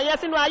kórìíra ẹ̀ṣà yẹn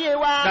sínú ayé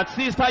wa. That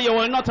sister, you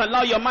will not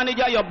allow your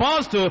manager, your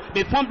boss to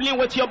be fumbling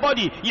with your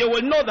body. You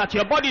will know that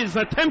your body is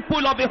a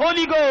temple of the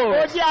Holy Ó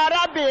Ghost. jẹ́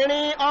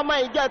arábìnrin ọmọ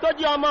ìjọ tó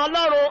jẹ́ ọmọ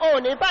Ọlọ́run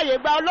ò ní fàyè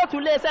gba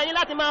olótùlé iṣẹ́ yín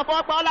láti máa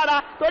fọ́ pọ́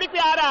lára torí pé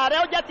ara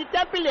rẹ̀ ó jẹ́ ti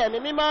tẹ́ḿpìlì ẹ̀mí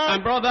mímọ́.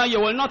 And brother, you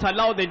will not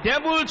allow the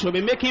devil to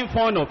be making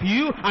fun of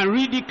you and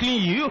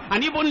ridiculing you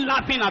and even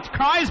laughing at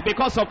Christ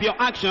because of your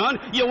action.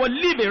 You will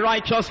live a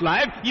righteous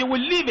life. You will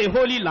live a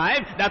holy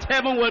life that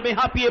heaven will be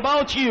happy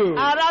about you.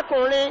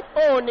 Arákùnrin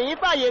ò ní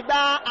fàyè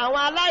gba àwọn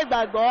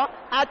aláìgbàgbọ́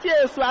àti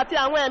èṣù àti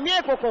àwọn ẹ̀mí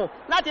èkùnkùn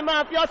láti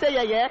máa fi ọ́ ṣe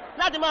yẹ̀yẹ́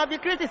láti máa fi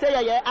Kristi ṣe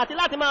yẹ̀yẹ́ àti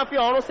láti máa fi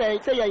ọ̀run ṣe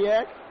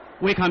yẹ̀yẹ́.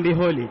 We can be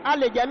holy. a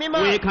lè jẹ́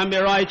mímọ́, We can be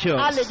righteous.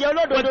 a lè jẹ́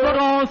With olódodo. God,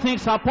 all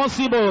things are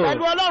possible.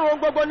 Pẹ̀lú Ọlọ́run ohun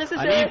gbogbo ní And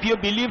ṣíṣe. if you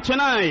believe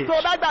tonight, Tó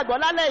o bá gbàgbọ́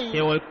lálẹ́ He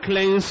yìí, will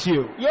cleanse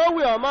you. yóò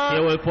wí ọ́ He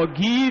mọ́, will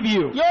forgive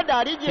you. yóò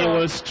dáríjì He ọ́,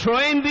 will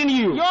strengthen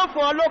you. yóò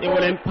fún ọ He will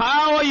lókun,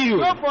 empower you.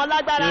 yóò fún ọ You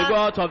lágbára. go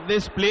out of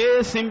this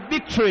place in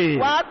victory.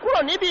 Wà á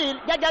kúrò níbí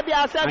gẹ́gẹ́ bí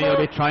And you'll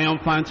be aṣẹ́gun.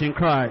 triumphant in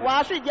Christ.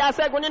 Wà á sì jẹ́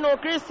aṣẹ́gun nínú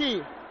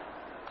Kristi.